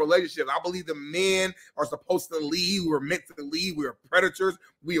roles in relationships. I believe the men are supposed to lead. We're meant to lead. We are predators.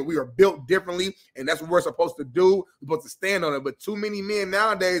 We are built differently, and that's what we're supposed to do. We're supposed to stand on it. But too many men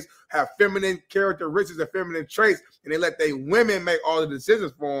nowadays have feminine characteristics and feminine traits, and they let their women make all the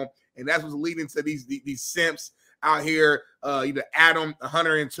decisions for them, and that's what's leading to these simps out here, either Adam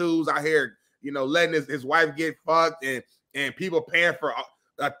 102s out here, you know, letting his wife get fucked, and people paying for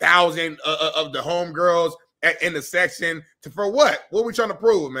 1,000 of the homegirls in the section for what? What are we trying to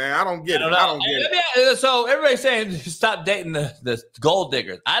prove, man? I don't get it. I don't get it. So everybody's saying stop dating the gold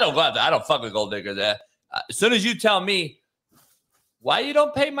diggers. I don't go out there. I don't fuck with gold diggers. As soon as you tell me why you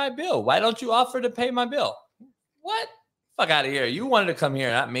don't pay my bill, why don't you offer to pay my bill? What? Fuck out of here. You wanted to come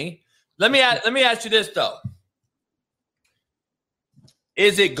here, not me. Let me ask you this though.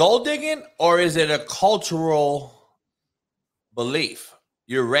 Is it gold digging or is it a cultural belief?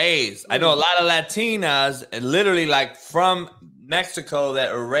 You're raised. I know a lot of Latinas, and literally like from Mexico,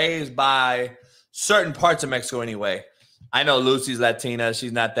 that are raised by certain parts of Mexico anyway. I know Lucy's Latina.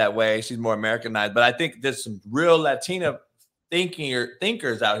 She's not that way. She's more Americanized. But I think there's some real Latina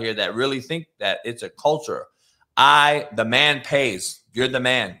thinkers out here that really think that it's a culture. The man pays. You're the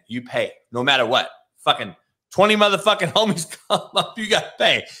man. You pay. No matter what. Fucking 20 motherfucking homies come up, you gotta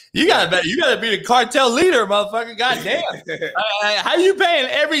pay. You gotta be the cartel leader, motherfucker. Goddamn. How you paying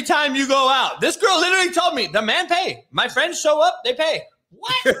every time you go out? This girl literally told me the man pay. My friends show up, they pay.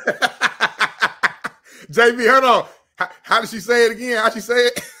 What? JB, hold on. How did she say it again? How'd she say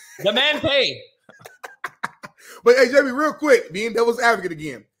it? The man pay. But hey, JB, real quick, being devil's advocate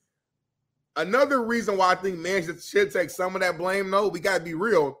again. Another reason why I think men should take some of that blame, though, we gotta be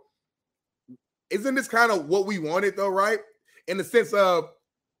real. Isn't this kind of what we wanted, though, right? In the sense of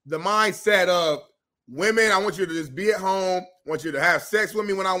the mindset of women, I want you to just be at home. I want you to have sex with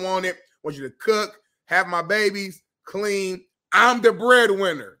me when I want it. I want you to cook, have my babies, clean. I'm the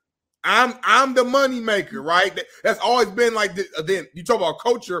breadwinner. I'm the money maker, right? That's always been like this. Then you talk about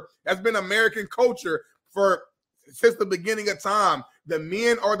culture. That's been American culture since the beginning of time. The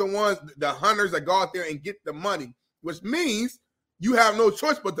men are the ones, the hunters that go out there and get the money, which means you have no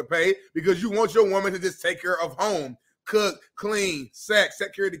choice but to pay because you want your woman to just take care of home, cook, clean, sex,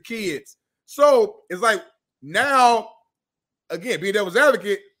 take care of the kids. So it's like now, again, being devil's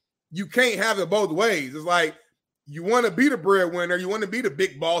advocate, you can't have it both ways. It's like you want to be the breadwinner, you want to be the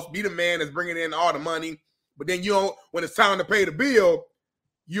big boss, be the man that's bringing in all the money, but then you don't, when it's time to pay the bill,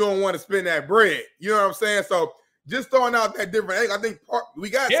 you don't want to spend that bread. You know what I'm saying? So just throwing out that different, I think we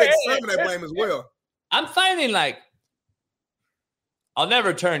got to take some of that blame as well. I'm finding like, I'll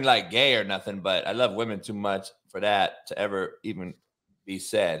never turn like gay or nothing, but I love women too much for that to ever even be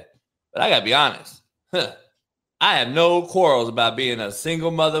said. But I gotta be honest. I have no quarrels about being a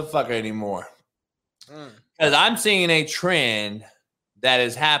single motherfucker anymore. Because I'm seeing a trend that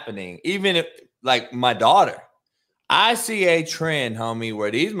is happening. Even if, like my daughter, I see a trend, homie,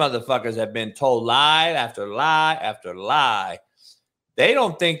 where these motherfuckers have been told lie after lie after lie. They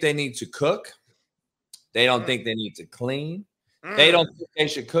don't think they need to cook. They don't think they need to clean. They don't think they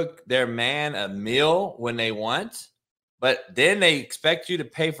should cook their man a meal when they want, but then they expect you to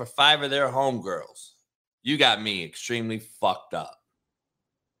pay for 5 of their homegirls. You got me extremely fucked up.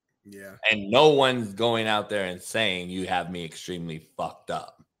 Yeah. And no one's going out there and saying you have me extremely fucked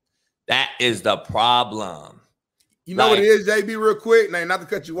up. That is the problem. You know what it is, JB, real quick? Now, not to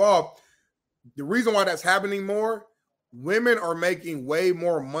cut you off. The reason why that's happening more, women are making way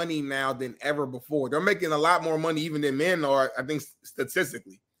more money now than ever before. They're making a lot more money even than men are, I think,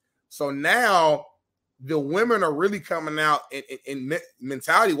 statistically. So now the women are really coming out in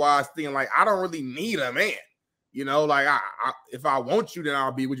mentality-wise thinking like, I don't really need a man. You know, like, if I want you, then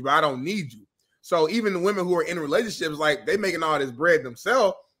I'll be with you, but I don't need you. So even the women who are in relationships, like, they making all this bread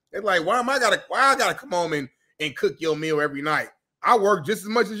themselves. They're like, why I gotta come home and cook your meal every night? I work just as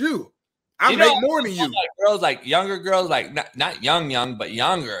much as you. I make more than you. Like girls, like younger girls, like not young, but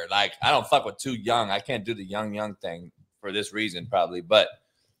younger. Like, I don't fuck with too young. I can't do the young thing for this reason, probably. But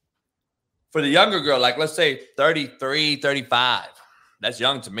for the younger girl, like let's say 33, 35, that's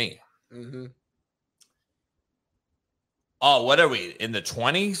young to me. Mm-hmm. Oh, what are we, in the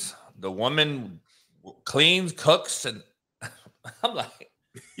 20s? The woman cleans, cooks, and I'm like,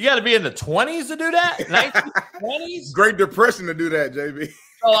 you got to be in the 20s to do that? 1920s? Great Depression to do that, JB.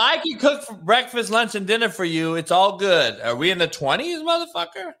 So I can cook for breakfast, lunch, and dinner for you. It's all good. Are we in the 20s,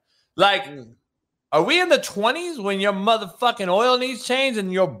 motherfucker? Like, are we in the 20s when your motherfucking oil needs change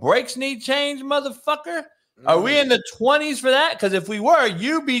and your brakes need change, motherfucker? Are we in the 20s for that? Because if we were,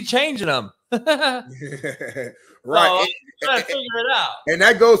 you be changing them. Right. So, trying to figure it out. And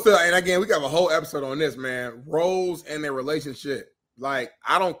that goes to, and again, we got a whole episode on this, man. Roles and their relationship. Like,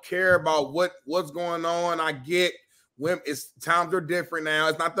 I don't care about what's going on. I get women, times are different now.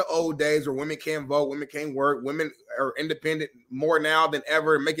 It's not the old days where women can't vote, women can't work, women are independent more now than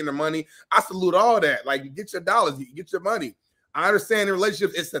ever, making their money. I salute all that. Like, you get your dollars, you get your money. I understand in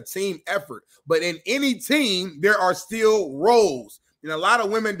relationships, it's a team effort. But in any team, there are still roles. And a lot of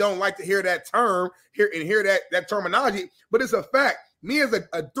women don't like to hear that term, hear that terminology, but it's a fact. Me as a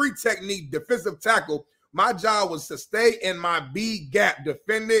 3-technique defensive tackle, my job was to stay in my B gap,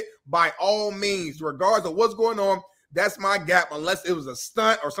 defend it by all means, regardless of what's going on. That's my gap, unless it was a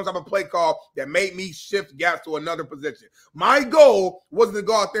stunt or some type of play call that made me shift gaps to another position. My goal wasn't to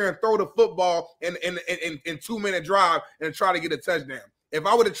go out there and throw the football in 2-minute drive and try to get a touchdown. If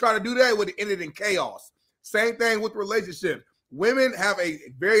I would have tried to do that, it would have ended in chaos. Same thing with relationships. Women have a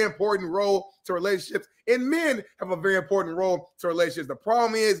very important role to relationships, and men have a very important role to relationships. The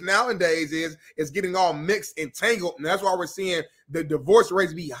problem is nowadays is getting all mixed and tangled, and that's why we're seeing the divorce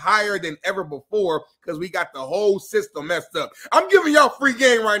rates be higher than ever before, because we got the whole system messed up. I'm giving y'all free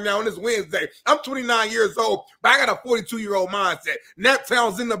game right now on this Wednesday. I'm 29 years old, but I got a 42-year-old mindset.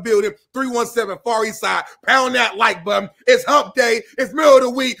 Naptown's in the building, 317 Far East Side. Pound that like button. It's hump day. It's middle of the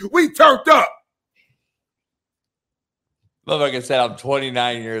week. We turned up. Motherfucker said I'm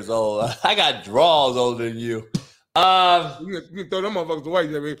 29 years old. I got draws older than you. You can throw them motherfuckers away,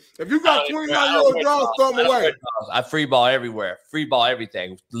 Jimmy. If you got 29-year-old draws, throw them away. I free ball everywhere. Free ball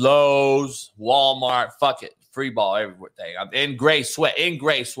everything. Lowe's, Walmart, fuck it. Free ball everything. I'm in gray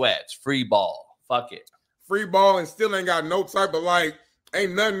sweats. Free ball. Fuck it. Free ball and still ain't got no type of, like,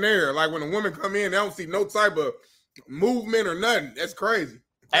 ain't nothing there. Like, when a woman come in, they don't see no type of movement or nothing. That's crazy.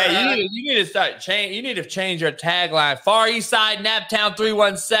 Hey, you need to change. You need to change your tagline. Far East Side, Naptown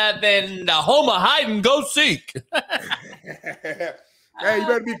 317, the home of hide and go seek. Hey, you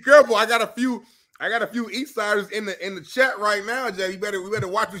better be careful. I got a few East Siders in the chat right now, Jay. We better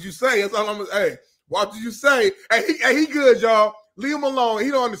watch what you say. That's all I'm gonna say. Watch what you say. Hey, he good, y'all. Leave him alone.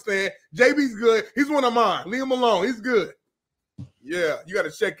 He don't understand. JB's good. He's one of mine. Leave him alone. He's good. Yeah, you got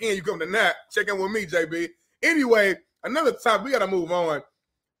to check in. You come to Nap. Check in with me, JB. Anyway, another topic. We got to move on.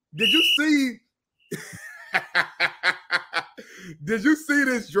 Did you see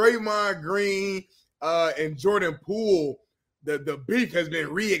this Draymond Green and Jordan Poole? The beef has been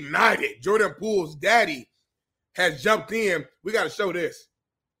reignited. Jordan Poole's daddy has jumped in. We got to show this.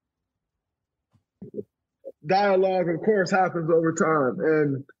 Dialogue, of course, happens over time,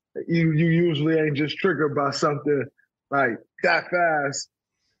 and you usually ain't just triggered by something like that fast,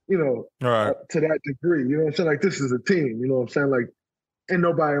 to that degree. You know what I'm saying? Like, this is a team. You know what I'm saying? Like, ain't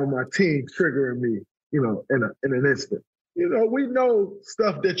nobody on my team triggering me, in an instant. We know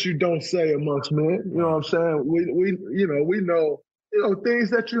stuff that you don't say amongst men. You know what I'm saying? We know, things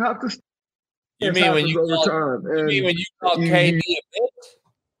that you have to. You mean when you call KD a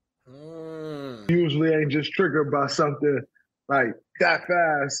bitch? Usually ain't just triggered by something like that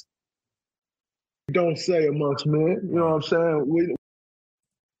fast. You don't say amongst men. You know what I'm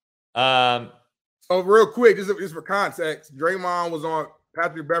saying? So real quick, just for context, Draymond was on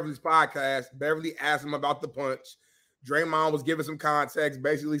Patrick Beverly's podcast. Beverly asked him about the punch. Draymond was giving some context,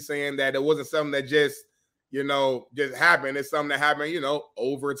 basically saying that it wasn't something that just happened. It's something that happened,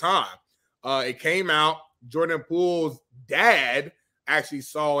 over time. It came out. Jordan Poole's dad actually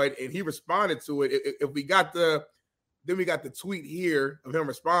saw it, and he responded to it. If we got the tweet here of him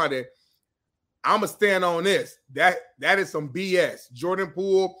responding. I'm going to stand on this. That is some BS. Jordan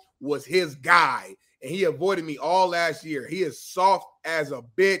Poole was his guy, and he avoided me all last year. He is soft as a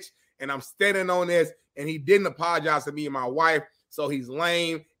bitch, and I'm standing on this, and he didn't apologize to me and my wife, so he's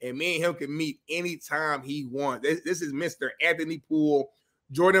lame, and me and him can meet anytime he wants. This is Mr. Anthony Poole.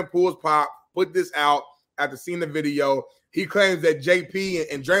 Jordan Poole's pop put this out after seeing the video. He claims that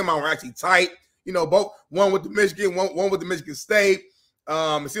JP and Draymond were actually tight. Both one with the Michigan, one with the Michigan State.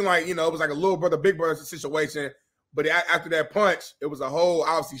 It seemed like, it was like a little brother, big brother situation. But after that punch, it was a whole,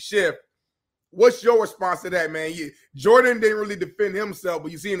 obviously, shift. What's your response to that, man? Jordan didn't really defend himself,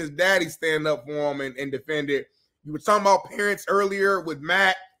 but you seen his daddy stand up for him and defend it. You were talking about parents earlier with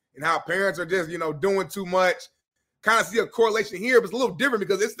Matt and how parents are just, doing too much. Kind of see a correlation here, but it's a little different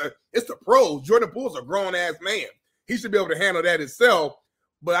because it's the pros. Jordan Poole's a grown-ass man. He should be able to handle that himself.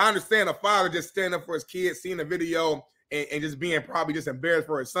 But I understand a father just standing up for his kids, seeing the video, and just being probably just embarrassed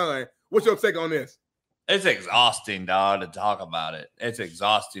for his son. What's your take on this? It's exhausting, dog, to talk about it. It's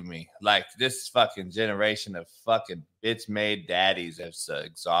exhausting me. Like, this fucking generation of fucking bitch-made daddies has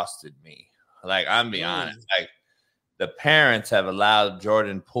exhausted me. Like, I'm being honest. Like, the parents have allowed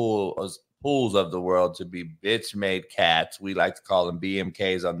Jordan Pools of the world to be bitch-made cats. We like to call them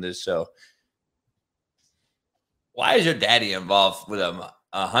BMKs on this show. Why is your daddy involved with a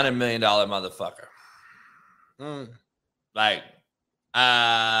 $100 million motherfucker? Like,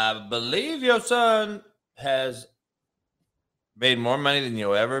 I believe your son has made more money than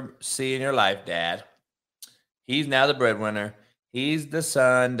you'll ever see in your life, Dad. He's now the breadwinner. He's the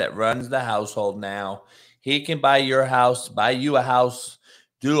son that runs the household now. He can buy your house, buy you a house,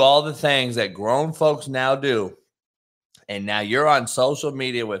 do all the things that grown folks now do. And now you're on social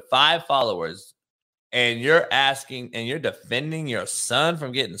media with 5 followers, and you're asking and you're defending your son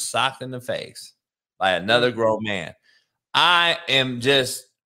from getting socked in the face by another grown man.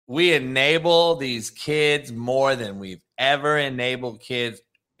 We enable these kids more than we've ever enabled kids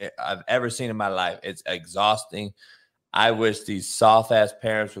I've ever seen in my life. It's exhausting. I wish these soft-ass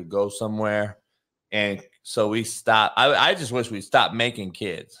parents would go somewhere. And so we stop. I just wish we stopped making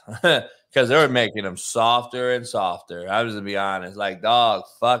kids because they were making them softer and softer. I was going to be honest. Like, dog,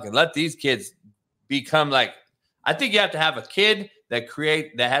 fucking let these kids become like, I think you have to have a kid that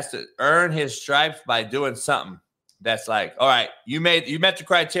has to earn his stripes by doing something. That's like, all right, you met the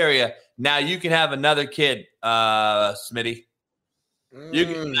criteria. Now you can have another kid, Smitty.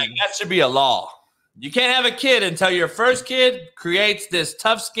 That should be a law. You can't have a kid until your first kid creates this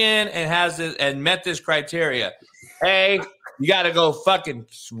tough skin and met this criteria. Hey, you got to go fucking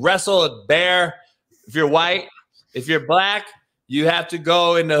wrestle a bear if you're white. If you're black, you have to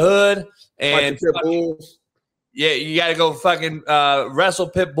go in the hood and you got to go fucking wrestle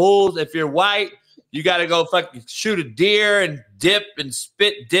pit bulls. If you're white, you got to go fucking shoot a deer and dip and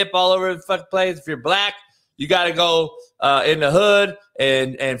dip all over the fucking place. If you're black, you got to go in the hood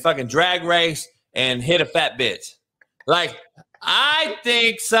and fucking drag race and hit a fat bitch. Like, I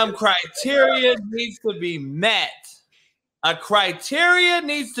think some criteria needs to be met. A criteria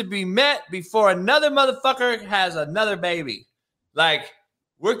needs to be met before another motherfucker has another baby. Like,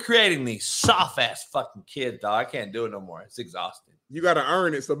 we're creating these soft-ass fucking kids, dog. I can't do it no more. It's exhausting. You got to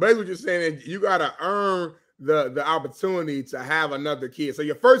earn it. So basically what you're saying is you got to earn the opportunity to have another kid. So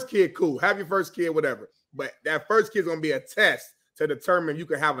your first kid, cool. Have your first kid, whatever. But that first kid's going to be a test to determine you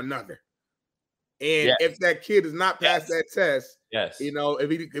can have another. And if that kid does not pass that test,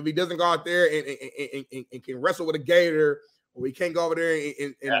 if he doesn't go out there and can wrestle with a gator, or he can't go over there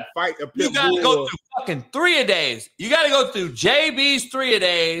and fight a pit bull. You got to go through fucking 3-a-days. You got to go through JB's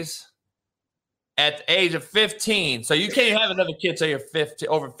 3-a-days at the age of 15. So you can't even have another kid till you're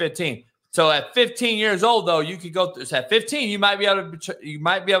over 15. So at 15 years old, though, you could go through. So at 15, you might be able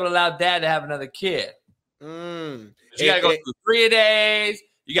to allow dad to have another kid. You got to go through 3-a-days.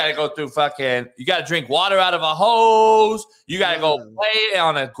 You got to go through you got to drink water out of a hose. You got to go play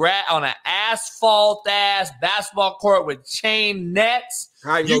on an asphalt ass basketball court with chain nets.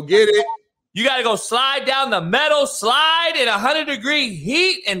 How you go get it? You got to go slide down the metal slide in 100-degree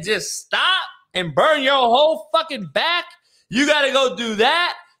heat and just stop and burn your whole fucking back. You got to go do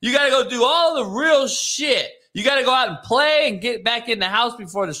that. You got to go do all the real shit. You got to go out and play and get back in the house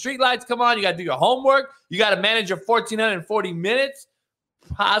before the street lights come on. You got to do your homework. You got to manage your 1,440 minutes.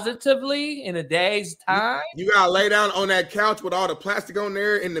 positively in a day's time. You gotta lay down on that couch with all the plastic on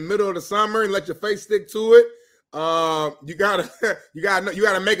there in the middle of the summer and let your face stick to it. You gotta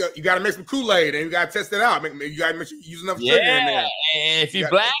make some Kool-Aid and you gotta test it out. You gotta make sure you use enough sugar in there. And if you're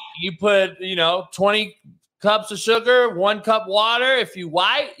black, you put 20 cups of sugar, 1 cup water. If you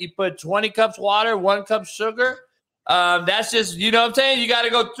white, you put 20 cups water, 1 cup sugar. That's just, you know what I'm saying? You got to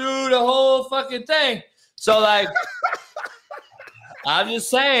go through the whole fucking thing. So like, I'm just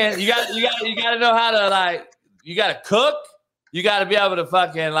saying, you got to know how to you got to cook. You got to be able to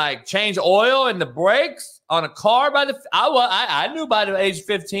fucking change oil in the brakes on a car. I knew by the age of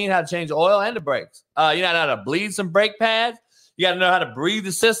 15 how to change oil and the brakes. You know how to bleed some brake pads. You got to know how to breathe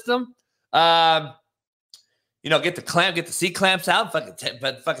the system. Get the C clamps out, fucking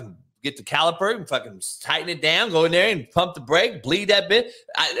get the caliper and fucking tighten it down, go in there and pump the brake, bleed that bit.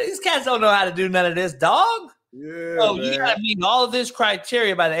 These cats don't know how to do none of this, dog. Yeah. So you got to meet all of this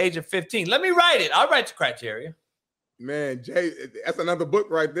criteria by the age of 15. Let me write it. I'll write the criteria. Man, that's another book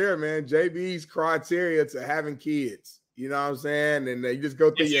right there, man. JB's criteria to having kids. You know what I'm saying? And you just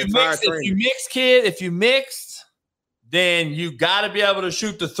go through your entire training. If you mixed, then you got to be able to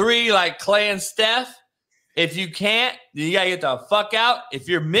shoot the 3 like Clay and Steph. If you can't, you got to get the fuck out. If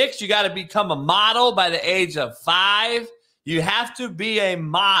you're mixed, you got to become a model by the age of 5. You have to be a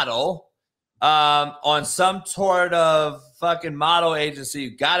model on some sort of fucking model agency.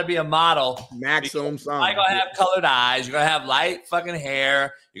 You got to be a model. Maximum song. You're going to have colored eyes. You're going to have light fucking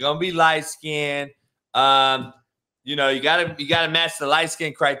hair. You're going to be light skinned. You got to match the light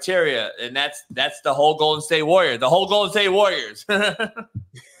skin criteria. And that's the whole Golden State Warriors. The whole Golden State Warriors.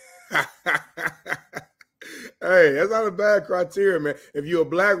 Hey, that's not a bad criteria, man. If you're a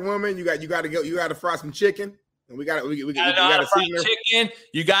black woman, you got to fry some chicken, and we got to fry chicken.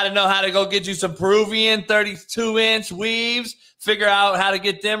 You got to know how to go get you some Peruvian 32-inch weaves. Figure out how to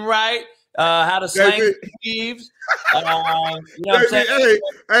get them right. How to slang weaves. You know what I'm saying?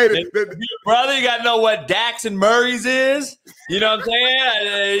 Hey, brother, you got to know what Dax and Murray's is. You know what I'm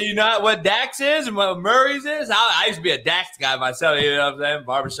saying? You know what Dax is and what Murray's is? I used to be a Dax guy myself. You know what I'm saying?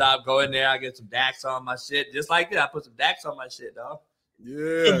 Barbershop, go in there. I get some Dax on my shit. Just like that. I put some Dax on my shit, dog.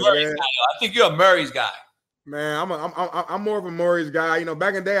 Yeah, man. Guy, I think you're a Murray's guy. Man, I'm more of a Murray's guy. You know,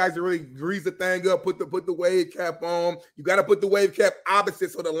 back in the day, I used to really grease the thing up, put the wave cap on. You got to put the wave cap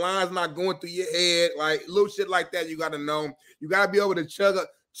opposite so the line's not going through your head. Like little shit like that, you got to know. You got to be able to chug a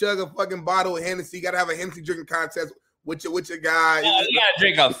fucking bottle of Hennessy. You got to have a Hennessy drinking contest with your guy. You got to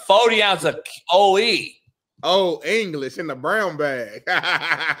drink a 40 ounce of OE. Oh, English in the brown bag.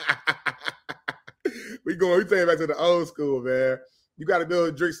 we taking back to the old school, man. You got to be able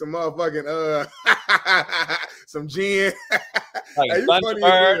to drink some motherfucking some gin.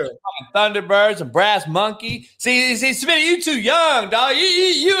 Thunderbirds and Brass Monkey. See, Smitty, you too young, dog.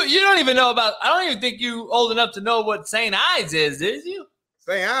 You don't even know about. I don't even think you old enough to know what St. Ides is you?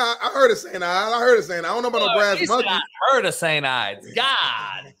 St. Ides. I heard of St. Ides. I don't know about no Brass Monkey. I heard of St. Ides.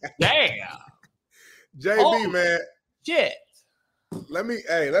 God damn. JB, man. Shit.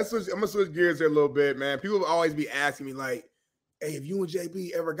 Let's switch. I'm gonna switch gears here a little bit, man. People will always be asking me like, hey, if you and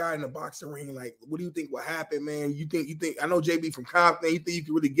JB ever got in a boxing ring, like, what do you think will happen, man? You think? I know JB from Compton. You think you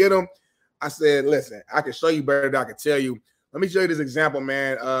can really get him? I said, listen, I can show you better than I can tell you. Let me show you this example,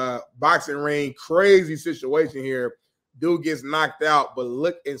 man. Boxing ring, crazy situation here. Dude gets knocked out, but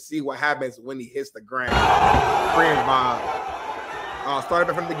look and see what happens when he hits the ground. Friend Bob. Start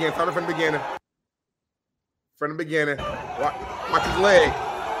it from the beginning. From the beginning. Watch his leg.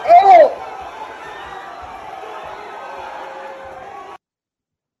 Oh!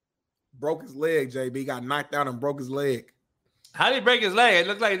 Broke his leg, JB. Got knocked out and broke his leg. How did he break his leg? It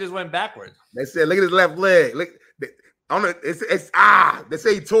looked like he just went backwards. They said, look at his left leg. Look, they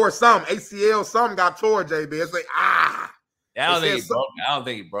say he tore something. ACL, something got tore, JB. It's like, Yeah, I don't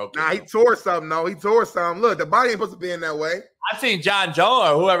think he broke. Nah, he tore something. No, he tore something. Look, the body ain't supposed to be in that way. I've seen John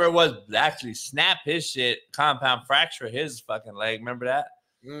Jones or whoever it was actually snap his shit, compound fracture his fucking leg. Remember that?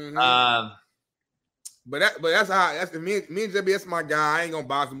 Mm-hmm. But that's me and JB. That's my guy. I ain't gonna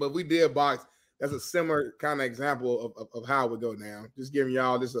box him, but if we did box, that's a similar kind of example of how it would go down. Just giving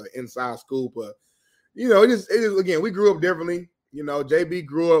y'all this inside scoop. But it is again, we grew up differently. You know, JB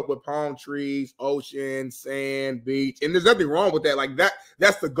grew up with palm trees, ocean, sand, beach, and there's nothing wrong with that. Like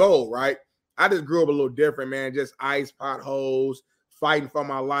that's the goal, right? I just grew up a little different, man. Just ice, potholes, fighting for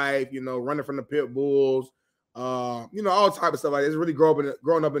my life. You know, running from the pit bulls. All type of stuff like this. Really growing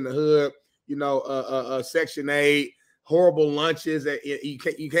up in the hood. You know, Section 8, horrible lunches. You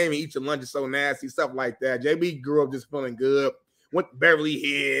can't even eat your lunch. It's so nasty, stuff like that. JB grew up just feeling good. Went to Beverly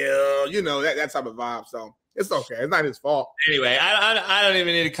Hills, that type of vibe. So It's okay. It's not his fault. Anyway, I don't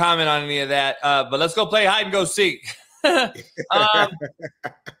even need to comment on any of that. But let's go play hide and go seek.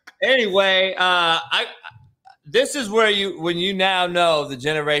 Anyway, this is where when you now know the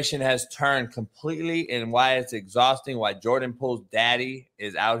generation has turned completely and why it's exhausting, why Jordan Poole's daddy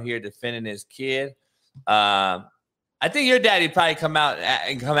is out here defending his kid. I think your daddy probably come out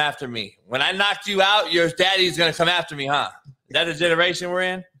and come after me. When I knocked you out, your daddy's going to come after me, huh? Is that the generation we're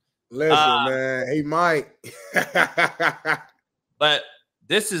in? Listen, man, he might. But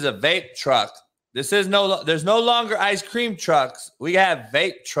this is a vape truck. There's no longer ice cream trucks. We have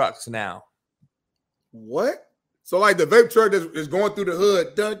vape trucks now. What? So like the vape truck is going through the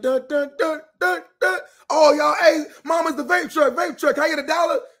hood. Dun, dun, dun, dun, dun, dun. Oh, y'all, hey, mama's the vape truck. Vape truck. Can I get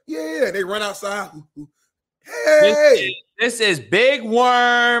 $1? Yeah, they run outside. Hey. This is Big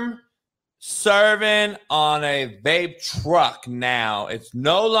Worm serving on a vape truck now. It's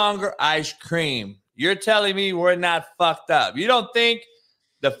no longer ice cream. You're telling me we're not fucked up. You don't think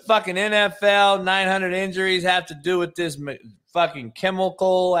the fucking NFL 900 injuries have to do with this fucking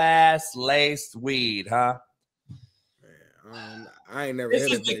chemical-ass laced weed, huh? Man, I ain't never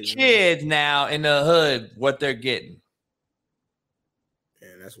This is the kids now in the hood, what they're getting.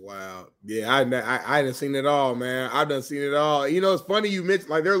 Man, that's wild. Yeah, I done seen it all, man. I've done seen it all. You know, it's funny you mentioned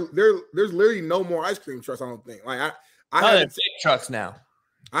like there's literally no more ice cream trucks. I don't think. Like I haven't seen trucks now.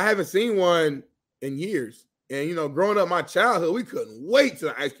 I haven't seen one in years. And you know, growing up my childhood, we couldn't wait till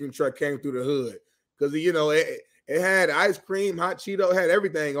the ice cream truck came through the hood because you know it had ice cream, hot Cheeto, had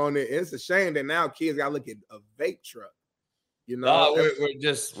everything on it. And it's a shame that now kids got to look at a vape truck. You know, we're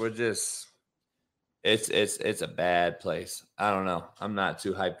just. It's a bad place. I don't know. I'm not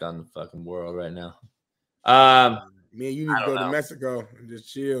too hyped on the fucking world right now. Man, you need to go to Mexico and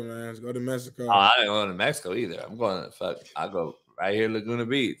just chill, man. Let's go to Mexico. Oh, I ain't going to Mexico either. I'm going to I go right here, Laguna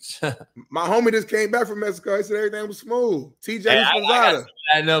Beach. My homie just came back from Mexico. He said everything was smooth. TJ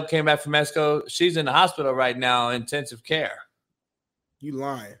I know came back from Mexico. She's in the hospital right now, intensive care. You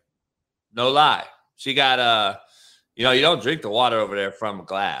lying? No lie. She got you know, you don't drink the water over there from a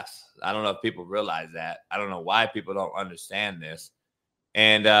glass. I don't know if people realize that. I don't know why people don't understand this.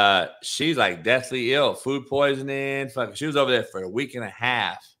 And she's like deathly ill, food poisoning. Fucking, she was over there for a week and a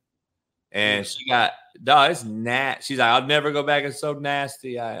half. And she got, it's nasty. She's like, I'll never go back. It's so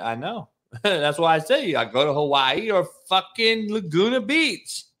nasty. I know. That's why I say I go to Hawaii or fucking Laguna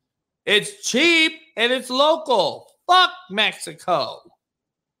Beach. It's cheap and it's local. Fuck Mexico.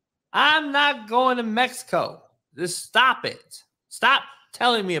 I'm not going to Mexico. Just stop it. Stop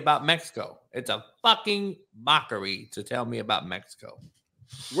telling me about Mexico. It's a fucking mockery to tell me about Mexico.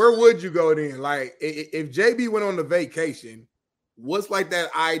 Where would you go then? Like, if JB went on the vacation, what's like that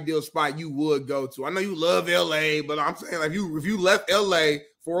ideal spot you would go to? I know you love LA, but I'm saying like if you left LA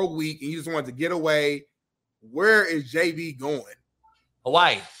for a week and you just wanted to get away, where is JB going?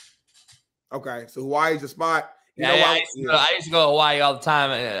 Hawaii. Okay, so Hawaii's the spot. I used to go to Hawaii all the time.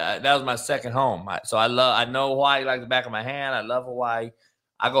 That was my second home. So I know Hawaii like the back of my hand. I love Hawaii.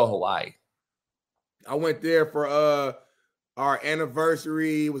 I go to Hawaii. I went there for our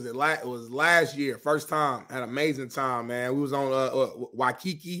anniversary. It was last year, first time. Had an amazing time, man. We was on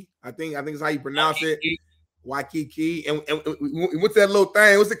Waikiki. I think it's how you pronounce it. Waikiki. And what's that little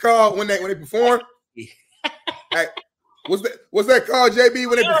thing? What's it called when they perform? Hey, what's that called, JB,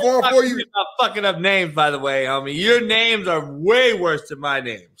 when they perform for you? Not fucking up names, by the way, homie. Your names are way worse than my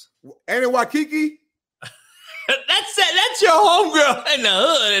names. Ain't it Waikiki? That's your homegirl in the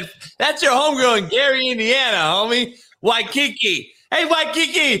hood. That's your homegirl in Gary, Indiana, homie. Waikiki. Hey,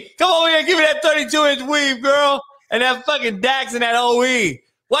 Waikiki, come over here and give me that 32-inch weave, girl. And that fucking Dax and that OE.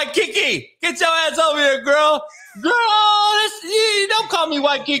 Waikiki, get your ass over here, girl. Girl, you don't call me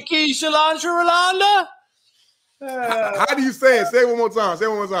Waikiki, Shalanda. How do you say it? Say it one more time. Say it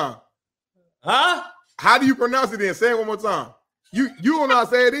one more time. Huh? How do you pronounce it then? Say it one more time. You don't know how to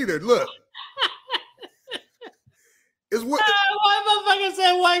say it either. Look. It's what? Why am I fucking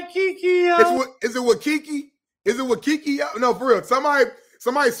saying Waikiki? Is it Waikiki? Is it Waikiki? No, for real.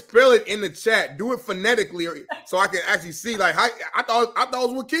 Somebody spell it in the chat. Do it phonetically, so I can actually see. Like, I thought it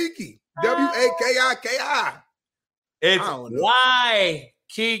was Waikiki. Wakiki. It's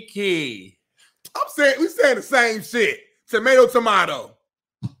Waikiki. I'm saying we saying the same shit. Tomato.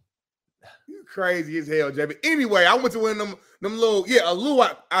 You crazy as hell, JB. Anyway, I went to one of them little a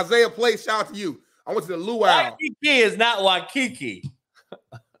luau. Isaiah Place. Shout out to you. I went to the luau. Waikiki is not Waikiki.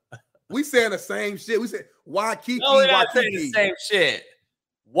 We saying the same shit. We said Waikiki. No, we're not saying the same shit.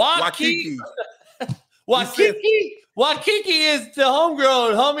 Waikiki. Waikiki is the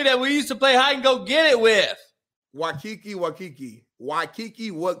homie that we used to play hide and go get it with. Waikiki.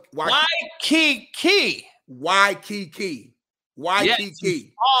 Waikiki.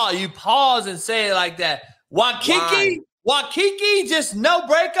 Waikiki. Oh, you pause and say it like that. Waikiki. Waikiki, just no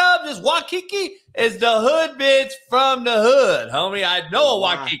breakup. Just Waikiki is the hood bitch from the hood, homie. I know a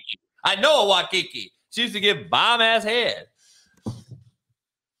Waikiki. I know a Waikiki. She used to give bomb ass head.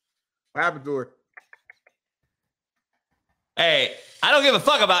 What happened to her? Hey, I don't give a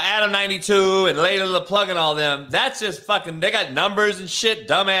fuck about Adam 92 and Layla the Plug and all them. That's just fucking, they got numbers and shit,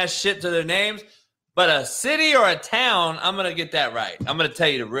 dumbass shit to their names. But a city or a town, I'm going to get that right. I'm going to tell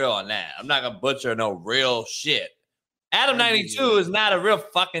you the real on that. I'm not going to butcher no real shit. Adam 92 is not a real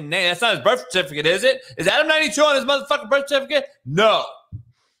fucking name. That's not his birth certificate, is it? Is Adam 92 on his motherfucking birth certificate? No.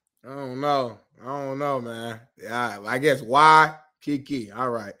 I don't know, man. Yeah, I guess why Kiki. All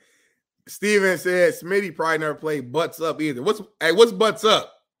right. Steven said Smitty probably never played Butts Up either. What's Butts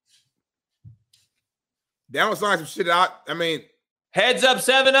Up? Down sign some shit out. I mean, Heads Up,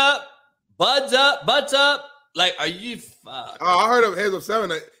 7 Up, Buds Up, Butts Up. Like, are you fuck? Oh, I heard of Heads Up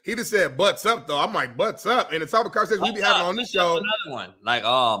 7. He just said Butts Up though. I'm like, Butts Up. And the type of conversation we be having on this show. Another one. Like,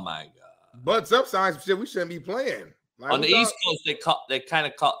 oh my god. Butts Up signs some shit we shouldn't be playing. Like, on the East Coast, they kind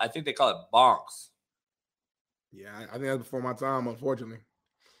of call. I think they call it bonks. Yeah, I think that's before my time, unfortunately.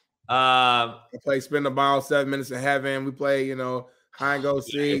 I play Spin the Ball, 7 Minutes in Heaven. We play, high and go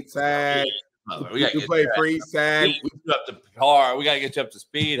seek, tag. We play freeze tag. We up to par. We gotta get you up to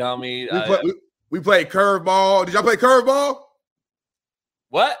speed, homie. We play curveball. Did y'all play curveball?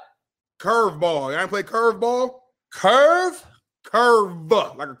 What? Curveball. Y'all play curveball? Curve? Curve.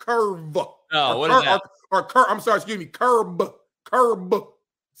 Like a curve. No, what is that? I'm sorry, excuse me. Curb.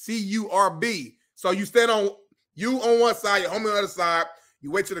 C-U-R-B. So you stand on one side, your homie on the other side. You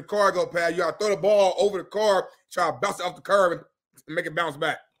wait till the car go past. You gotta throw the ball over the car, try to bounce it off the curb and make it bounce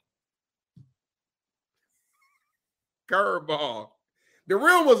back. Curveball. The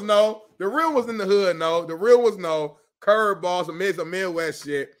real was no. The real was in the hood, no. The real was no. Curveball, some Midwest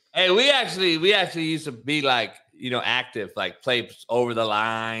shit. Hey, we actually used to be like, active, like play over the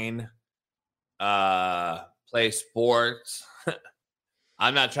line, play sports.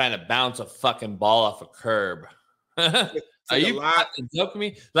 I'm not trying to bounce a fucking ball off a curb. Are you fucking joking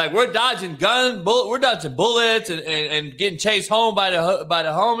me? Like, we're dodging we're dodging bullets and getting chased home by the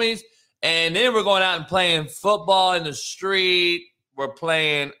homies, and then we're going out and playing football in the street.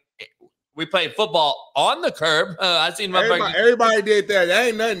 We played football on the curb. I seen everybody did that. That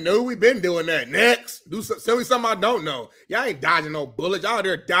ain't nothing new. We've been doing that. Next, tell me something I don't know. Y'all ain't dodging no bullets. Y'all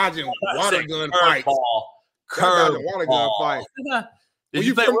there dodging water gun fights. Curveball. Water gun fights. Did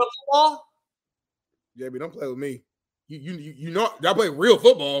you play real football? JB, don't play with me. You know y'all play real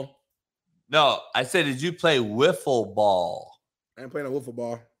football. No, I said, did you play wiffle ball? I ain't playing no wiffle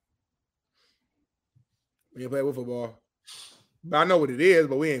ball. We ain't play wiffle ball. But I know what it is,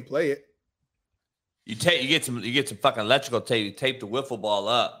 but we ain't play it. You get some fucking electrical tape. You tape the wiffle ball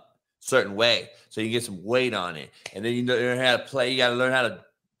up a certain way so you get some weight on it, and then you learn how to play. You got to learn how to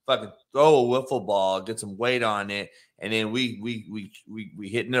fucking throw a wiffle ball, get some weight on it, and then we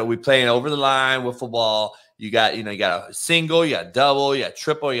hitting it. We playing over the line wiffle ball. You got a single, you got double, you got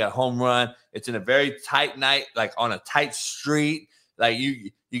triple, you got home run. It's in a very tight night, like on a tight street. Like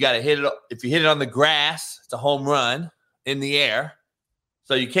you got to hit it. If you hit it on the grass, it's a home run in the air.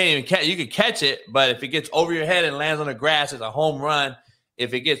 So you can't even catch. You can catch it, but if it gets over your head and lands on the grass, it's a home run.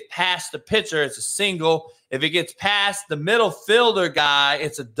 If it gets past the pitcher, it's a single. If it gets past the middle fielder guy,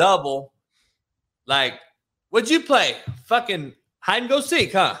 it's a double. Like, what'd you play? Fucking hide and go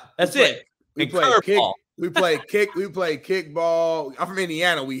seek, huh? That's it. We play kickball. We play kickball. I'm from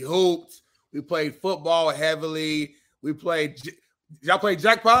Indiana. We hooped. We played football heavily. We played. Y'all play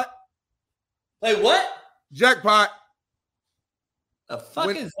jackpot? Play what? Jackpot. The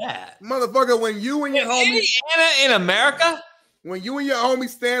fuck is that? Motherfucker, when you and your homies in America, when you and your homie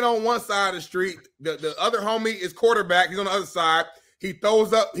stand on one side of the street, the other homie is quarterback. He's on the other side. He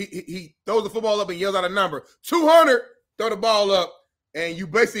throws up. He throws the football up and yells out a number. 200. Throw the ball up, and you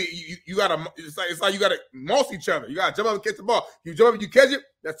basically you gotta. It's like you gotta mulch each other. You gotta jump up and catch the ball. You jump up, you catch it.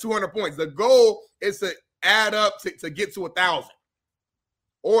 That's 200 points. The goal is to add up to get to 1,000.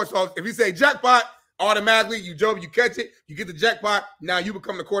 Or so if you say jackpot. Automatically, you jump, you catch it, you get the jackpot. Now you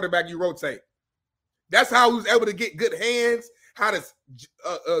become the quarterback. You rotate. That's how he was able to get good hands, how to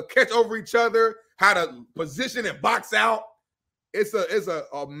catch over each other, how to position and box out. It's a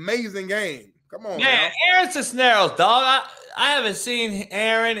amazing game. Come on, man. Aaron Cisneros, dog. I haven't seen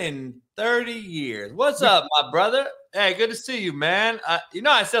Aaron in 30 years. What's up, my brother? Hey, good to see you, man.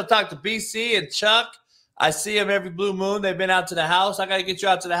 I still talk to BC and Chuck. I see him every blue moon. They've been out to the house. I got to get you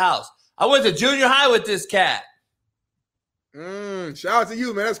out to the house. I went to junior high with this cat. Shout out to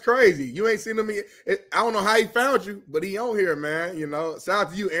you, man. That's crazy. You ain't seen him. I don't know how he found you, but he on here, man. You know, shout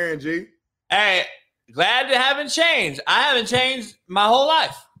out to you, Aaron G. Hey, glad you haven't changed. I haven't changed my whole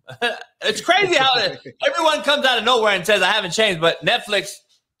life. It's crazy how everyone comes out of nowhere and says I haven't changed, but Netflix,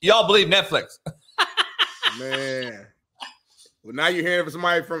 y'all believe Netflix. Man. Well, now you're hearing from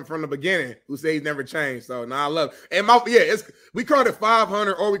somebody from the beginning who says he's never changed. So now I love it. And we called it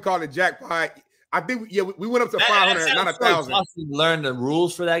 500 or we called it jackpot. I think we went up to 500, not 1,000. Learn the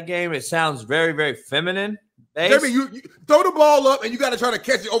rules for that game. It sounds very, very feminine. Jamie, you throw the ball up and you got to try to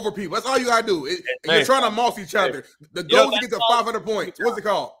catch it over people. That's all you got to do. You're trying to moss each other. The goal is to get to 500 points. What's it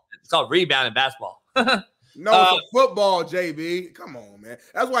called? It's called rebounding basketball. No, it's a football, JB. Come on, man.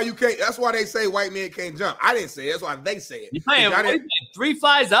 That's why you can't. That's why they say white men can't jump. I didn't say it. That's why they say it. You playing 3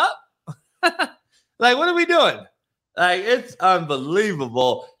 flies up? Like, what are we doing? Like, it's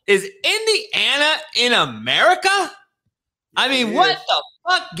unbelievable. Is Indiana in America? I mean, what the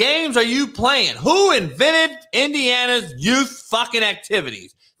fuck games are you playing? Who invented Indiana's youth fucking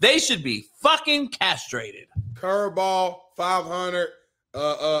activities? They should be fucking castrated. Curveball, 500,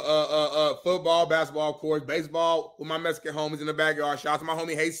 football, basketball courts, baseball with my Mexican homies in the backyard. Shout out to my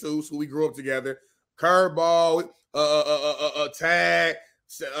homie Jesus, who we grew up together. Curveball, tag.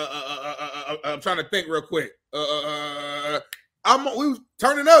 I'm trying to think real quick. We was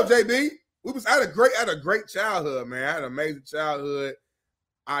turning up, JB. I had a great childhood, man. I had an amazing childhood.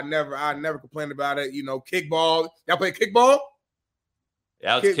 I never complained about it. You know, kickball. Y'all play kickball?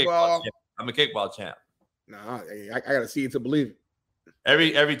 Yeah, I was kickball. I'm a kickball champ. Nah, I gotta see it to believe it.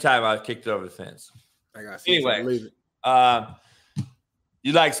 Every time I kicked it over the fence. I gotta see it to believe it.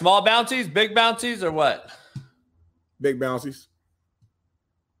 You like small bounties, big bounties, or what? Big bouncies.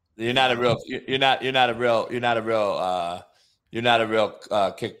 You're not a real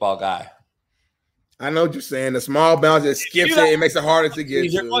kickball guy. I know what you're saying. The small bounce that skips it makes it harder to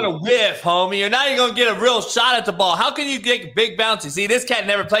get. You're going to whiff, homie. You're not even going to get a real shot at the ball. How can you get big bounces? See, this cat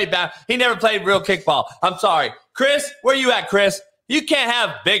never played He never played real kickball. I'm sorry, Chris. Where you at, Chris? You can't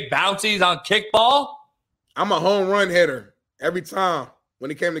have big bouncies on kickball. I'm a home run hitter every time. When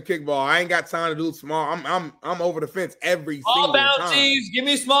it came to kickball, I ain't got time to do small. I'm over the fence every single time. Small bounties. Give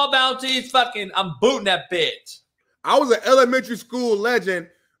me small bounties. Fucking, I'm booting that bitch. I was an elementary school legend.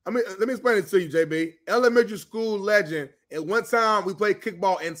 I mean, let me explain it to you, JB. Elementary school legend. And one time we played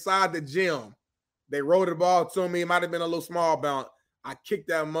kickball inside the gym. They rolled the ball to me. It might have been a little small bounce. I kicked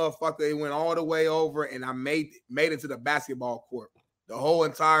that motherfucker. It went all the way over, and I made it to the basketball court. The whole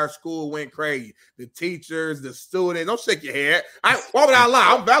entire school went crazy. The teachers, the students. Don't shake your head. Why would I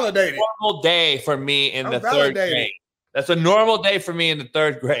lie? I'm validated. Normal day for me in the third grade. That's a normal day for me in the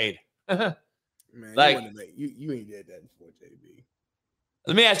third grade. Man, like you ain't did that before, JB.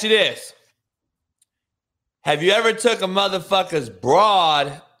 Let me ask you this. Have you ever took a motherfucker's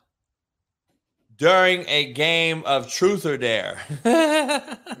broad during a game of truth or dare?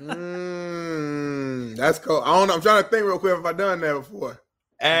 That's cool. I don't know. I'm trying to think real quick if I've done that before.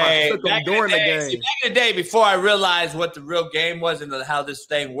 Hey, back in the day, before I realized what the real game was and how this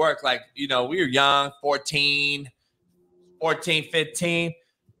thing worked, like, you know, we were young, 14, 15.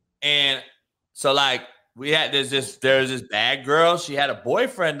 And so, like, there's this bad girl. She had a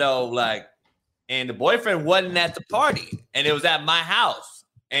boyfriend, though, like, and the boyfriend wasn't at the party. And it was at my house.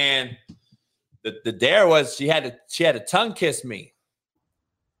 And the dare was she had to tongue kiss me.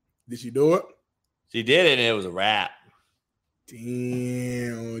 Did she do it? She did it, and it was a wrap.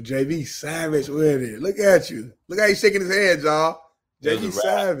 Damn, JB Savage with it. Look at you. Look how he's shaking his head, y'all. JB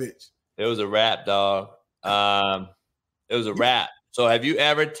Savage. It was a wrap, dog. It was a wrap. So have you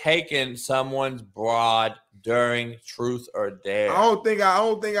ever taken someone's broad during truth or dare? I don't think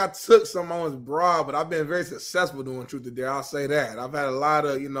I took someone's broad, but I've been very successful doing truth or dare. I'll say that. I've had a lot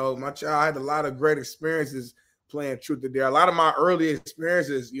of, my child had a lot of great experiences playing truth or dare. A lot of my early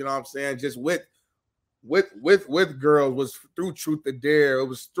experiences, you know what I'm saying, just with girls was through truth or dare. It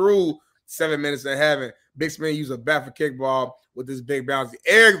was through 7 Minutes in Heaven. Big Smitty used a bat for kickball with this big bounce.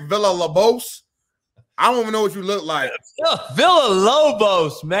 Eric Villalobos. I don't even know what you look like.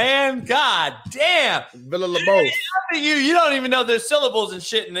 Villalobos, man. God damn. Villalobos. You don't even know there's syllables and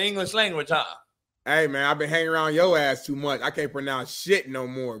shit in the English language, huh? Hey, man, I've been hanging around your ass too much. I can't pronounce shit no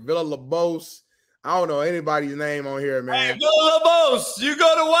more. Villalobos. I don't know anybody's name on here, man. Hey, Villalobos, you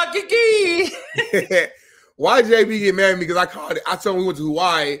go to Waikiki. Why JB get mad at me? Because I told him we went to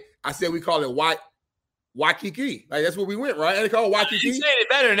Hawaii. I said we call it Waikiki. Like, that's where we went, right? And they call it Waikiki. You saying it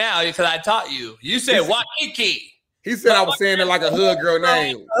better now because I taught you. You said Waikiki. He said I was saying it like a hood girl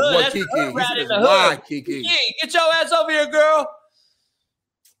name. Waikiki. He said Waikiki. Get your ass over here, girl.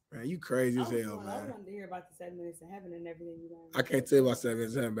 Man, you crazy as hell, I man. wanted to hear about the 7 minutes of heaven and everything you got. I can't tell you about 7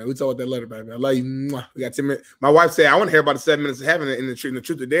 minutes of heaven, man. We talked about that later, baby. I love you. Mwah. We got 10 minutes. My wife said, I want to hear about the 7 minutes of heaven in the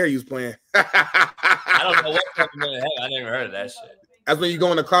truth or dare you was playing. I don't know what 7 minutes of heaven. I never heard of that shit. That's when you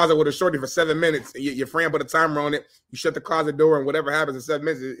go in the closet with a shorty for 7 minutes. And your friend put a timer on it. You shut the closet door, and whatever happens in 7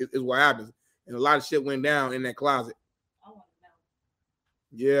 minutes is what happens. And a lot of shit went down in that closet.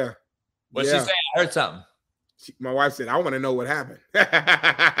 Yeah. What'd she say? I heard something. My wife said, I want to know what happened.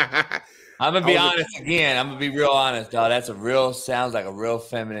 I'm going to be honest again. I'm going to be real honest, dog. Sounds like a real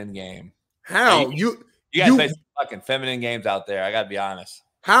feminine game. How? You guys play some fucking feminine games out there. I got to be honest.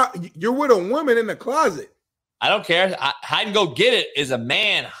 How? You're with a woman in the closet. I don't care. Hide and go get it is a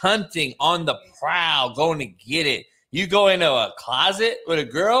man hunting on the prowl, going to get it. You go into a closet with a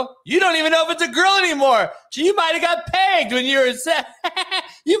girl, you don't even know if it's a girl anymore. You might have got pegged when you were set.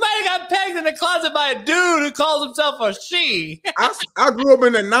 You might have got pegged in the closet by a dude who calls himself a she. I grew up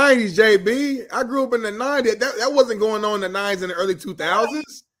in the 90s, JB. I grew up in the 90s. That wasn't going on in the 90s and the early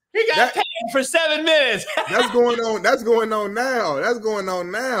 2000s. He got pegged for 7 minutes. That's going on. That's going on now. That's going on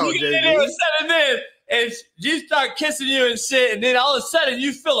now, you JB. get in there with 7 minutes, and you start kissing you and shit, and then all of a sudden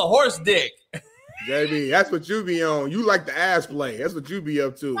you feel a horse dick. JB, that's what you be on. You like the ass play. That's what you be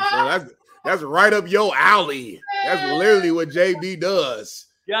up to. So that's right up your alley. That's literally what JB does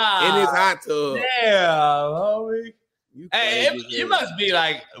in his hot tub. Yeah, homie. Hey, you must be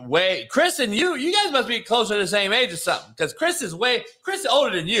like Chris and you guys must be closer to the same age or something. Because Chris is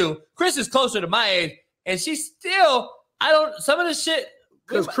older than you. Chris is closer to my age, and she's still some of the shit.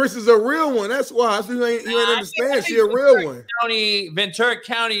 Because Chris is a real one. That's why. You ain't understand. She a real one. Ventura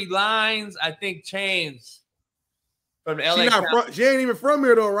County lines, I think, changed from LA. She ain't even from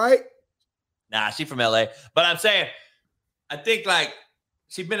here, though, right? Nah, she from LA. But I'm saying, I think, like,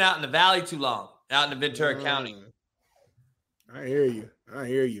 she's been out in the valley too long, out in the Ventura County. I hear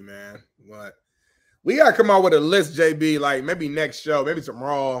you, man. But we got to come out with a list, JB, like maybe next show, maybe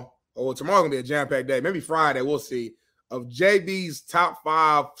tomorrow. Or tomorrow's going to be a jam-packed day. Maybe Friday, we'll see. Of JB's top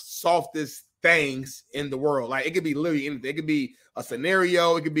 5 softest things in the world. Like, it could be literally anything. It could be a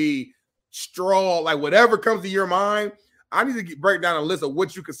scenario. It could be straw. Like, whatever comes to your mind. I need to break down a list of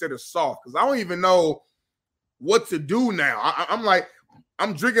what you consider soft, because I don't even know what to do now. I'm like,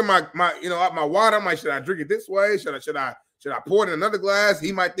 I'm drinking my water. I'm like, should I drink it this way? Should I pour it in another glass?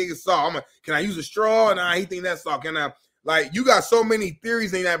 He might think it's soft. I'm like, can I use a straw? Nah, he think that's soft. Can I? Like, you got so many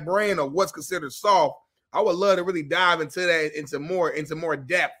theories in that brain of what's considered soft. I would love to really dive into that, into more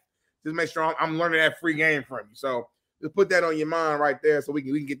depth. Just make sure I'm learning that free game from you. So just put that on your mind right there, so we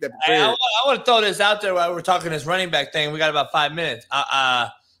can get that prepared. Hey, I want to throw this out there while we're talking this running back thing. We got about 5 minutes.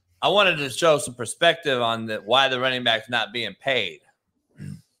 I wanted to show some perspective on why the running back's not being paid.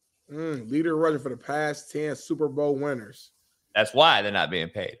 Leader rusher for the past 10 Super Bowl winners. That's why they're not being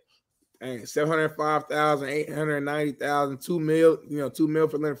paid. Dang, 705,000, 890,000, $2 million, $2 million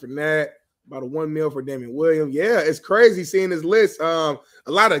for Leonard Fournette. About a $1 million for Damian Williams. Yeah, it's crazy seeing this list. A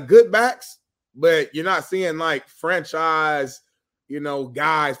lot of good backs, but you're not seeing like franchise,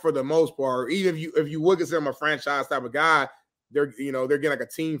 guys for the most part. Even if you would consider him a franchise type of guy, they're getting like a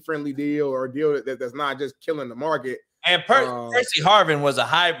team friendly deal or a deal that's not just killing the market. And Percy Harvin was a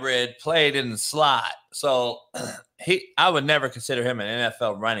hybrid, played in the slot, so I would never consider him an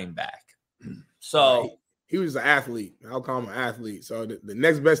NFL running back. So. He was an athlete. I'll call him an athlete. So the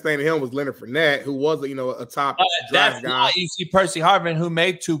next best thing to him was Leonard Fournette, who was a top draft guy. Why you see Percy Harvin, who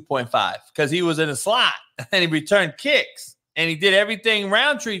made 2.5 because he was in a slot and he returned kicks and he did everything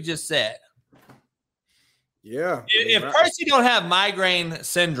Roundtree just said. Yeah. If Percy don't have migraine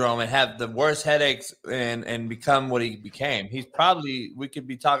syndrome and have the worst headaches and become what he became, we could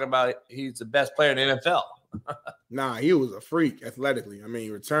be talking about he's the best player in the NFL. Nah, he was a freak athletically. I mean, he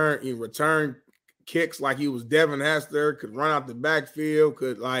returned kicks like he was Devin Hester, could run out the backfield,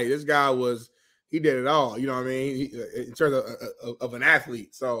 this guy he did it all, you know what I mean, in terms of an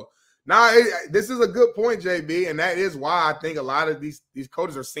athlete. So this is a good point, JB, and that is why I think a lot of these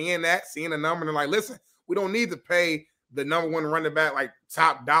coaches are seeing the number, and they're like, listen, we don't need to pay the number one running back like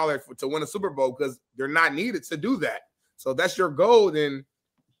top dollar to win a Super Bowl because they're not needed to do that. So if that's your goal, then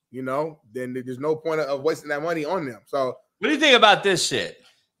there's no point of wasting that money on them. So what do you think about this shit?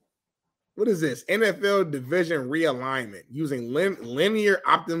 What is this? NFL division realignment using linear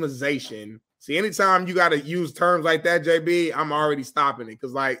optimization. See, anytime you got to use terms like that, JB, I'm already stopping it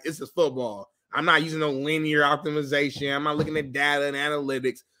because, it's just football. I'm not using no linear optimization. I'm not looking at data and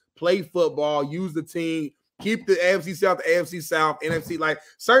analytics. Play football. Use the team. Keep the AFC South, the AFC South, NFC.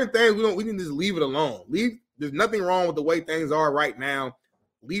 Certain things we can just leave it alone. There's nothing wrong with the way things are right now.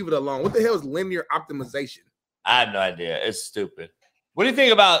 Leave it alone. What the hell is linear optimization? I have no idea. It's stupid. What do you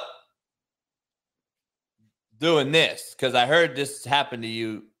think about doing this? Because I heard this happened to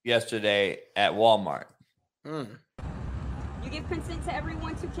you yesterday at Walmart. Mm. You give consent to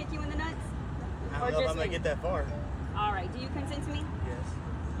everyone to kick you in the nuts? I don't know if I'm going to get that far. All right. Do you consent to me? Yes.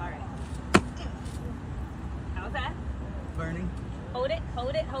 All right. How's that? Burning. Hold it.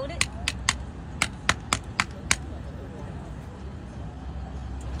 Hold it. Hold it.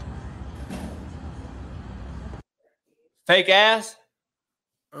 Fake ass?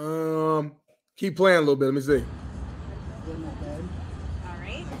 Keep playing a little bit. Let me see. All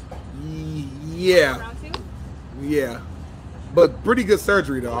right. Yeah. Round two? Yeah. But pretty good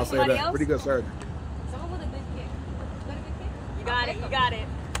surgery, though. I'll say Somebody that. else? Pretty good surgery. Someone with a good kick. You got a good kick? You got it. You got it.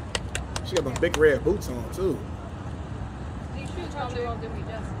 She got those big red boots on, too. These shoes probably won't do me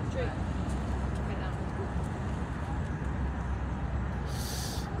justice. Straight.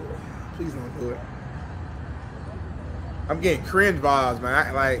 Please don't do it. I'm getting cringe vibes,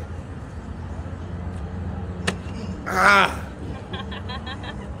 man.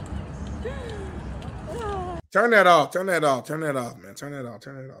 Turn that off. Turn that off. Turn that off, man. Turn that off.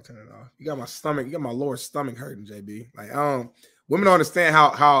 Turn it off. Turn it off. You got my stomach. You got my lower stomach hurting, JB. Like, women don't understand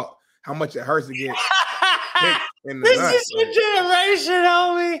how much it hurts to get kicked in the This nuts. is your generation,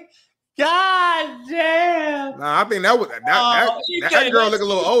 homie. God damn. Nah, I think that girl look a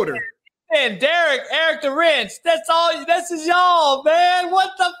little older. Man, Eric the Rinse. That's all. This is y'all, man.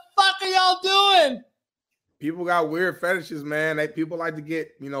 What the fuck are y'all doing? People got weird fetishes, man. People like to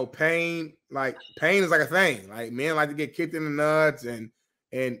get, pain. Like pain is like a thing. Like men like to get kicked in the nuts, and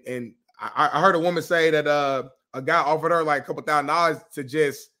I heard a woman say that a guy offered her like a couple $1,000 to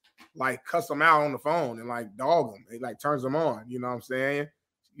just like cuss them out on the phone and like dog them. It like turns them on. You know what I'm saying?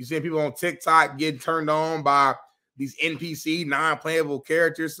 You see people on TikTok getting turned on by these NPC non-playable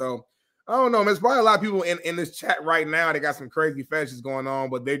characters. So I don't know, man. There's probably a lot of people in this chat right now. They got some crazy fetishes going on,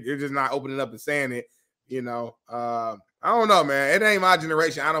 but they're just not opening up and saying it. I don't know, man. It ain't my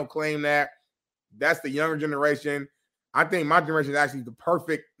generation. I don't claim that. That's the younger generation. I think my generation is actually the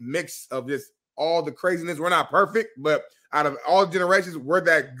perfect mix of just all the craziness. We're not perfect, but out of all generations, we're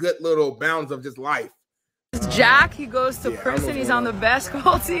that good little balance of just life. Jack, he goes to Princeton. He's on the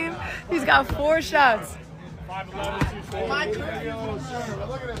basketball team. He's got 4 shots.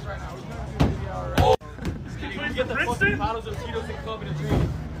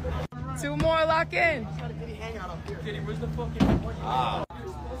 2 more, lock in.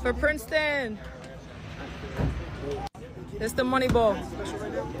 For Princeton. It's the money ball.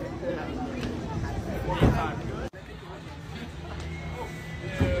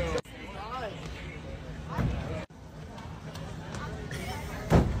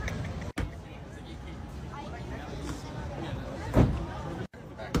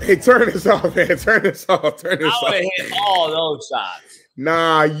 Hey, turn this off, man. Turn this off. Turn this off. I would have hit all those shots.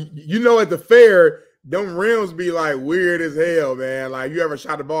 Nah, at the fair, them rims be like weird as hell, man. Like you ever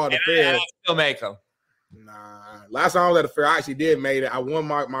shot the ball at the fair? I still make them. Nah. Last time I was at the fair, I actually did made it. I won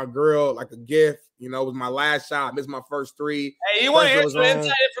my girl like a gift. It was my last shot. I missed my first 3. Hey, you want to hear some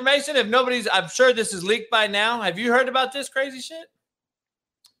inside information? I'm sure this is leaked by now. Have you heard about this crazy shit?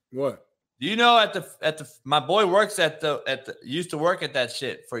 What? Do you know my boy works used to work at that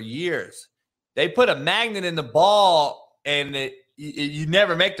shit for years. They put a magnet in the ball and you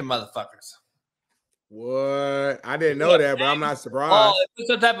never make the motherfuckers. What? I didn't know that, but I'm not surprised. It puts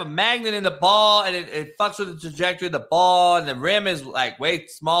some type of magnet in the ball and it fucks with the trajectory of the ball, and the rim is like way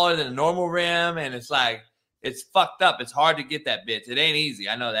smaller than a normal rim, and it's fucked up. It's hard to get that bitch. It ain't easy.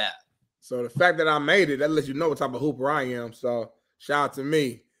 I know that. So the fact that I made it, that lets you know what type of hooper I am. So shout out to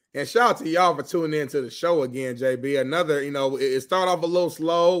me. And shout out to y'all for tuning in to the show again, JB. Another, it started off a little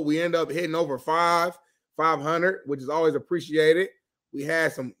slow. We end up hitting over 500, which is always appreciated. We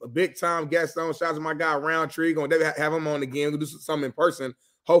had some big time guests on. Shout out to my guy Roundtree. Going to have him on again. We'll do something in person.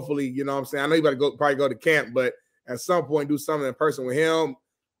 Hopefully, you know what I'm saying. I know you better probably go to camp, but at some point do something in person with him.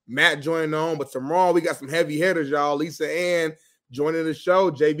 Matt joining on, but tomorrow we got some heavy hitters, y'all. Lisa Ann joining the show.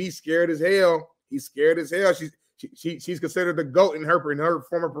 JB scared as hell. He's scared as hell. She's considered the GOAT in her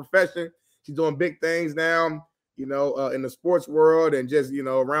former profession. She's doing big things now, in the sports world and just,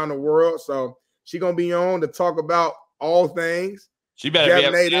 around the world. So she's going to be on to talk about all things. She better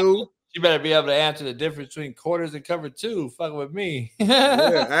be able to answer the difference between quarters and cover 2. Fucking with me.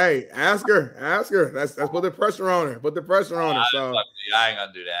 Yeah, hey, ask her. Let's put the pressure on her. So I ain't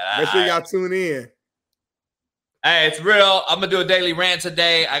gonna do that. Make sure y'all tune in. Hey, it's real. I'm gonna do a daily rant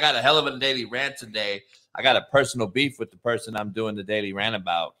today. I got a hell of a daily rant today. I got a personal beef with the person I'm doing the daily rant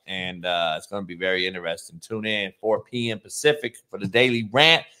about, and it's going to be very interesting. Tune in 4 p.m. Pacific for the daily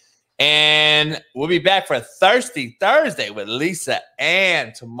rant. And we'll be back for Thirsty Thursday with Lisa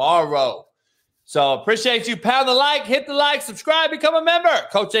Ann tomorrow. So appreciate you. Pound the like, hit the like, subscribe, become a member.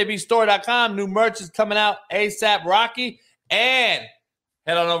 CoachJBStore.com. New merch is coming out ASAP Rocky. And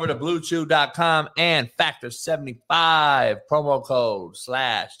head on over to BlueChew.com and Factor75 promo code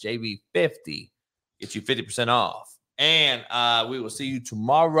 /JB50. Get you 50% off. And we will see you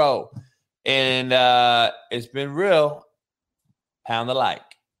tomorrow. And it's been real. Pound the like.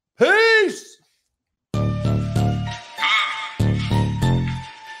 Peace.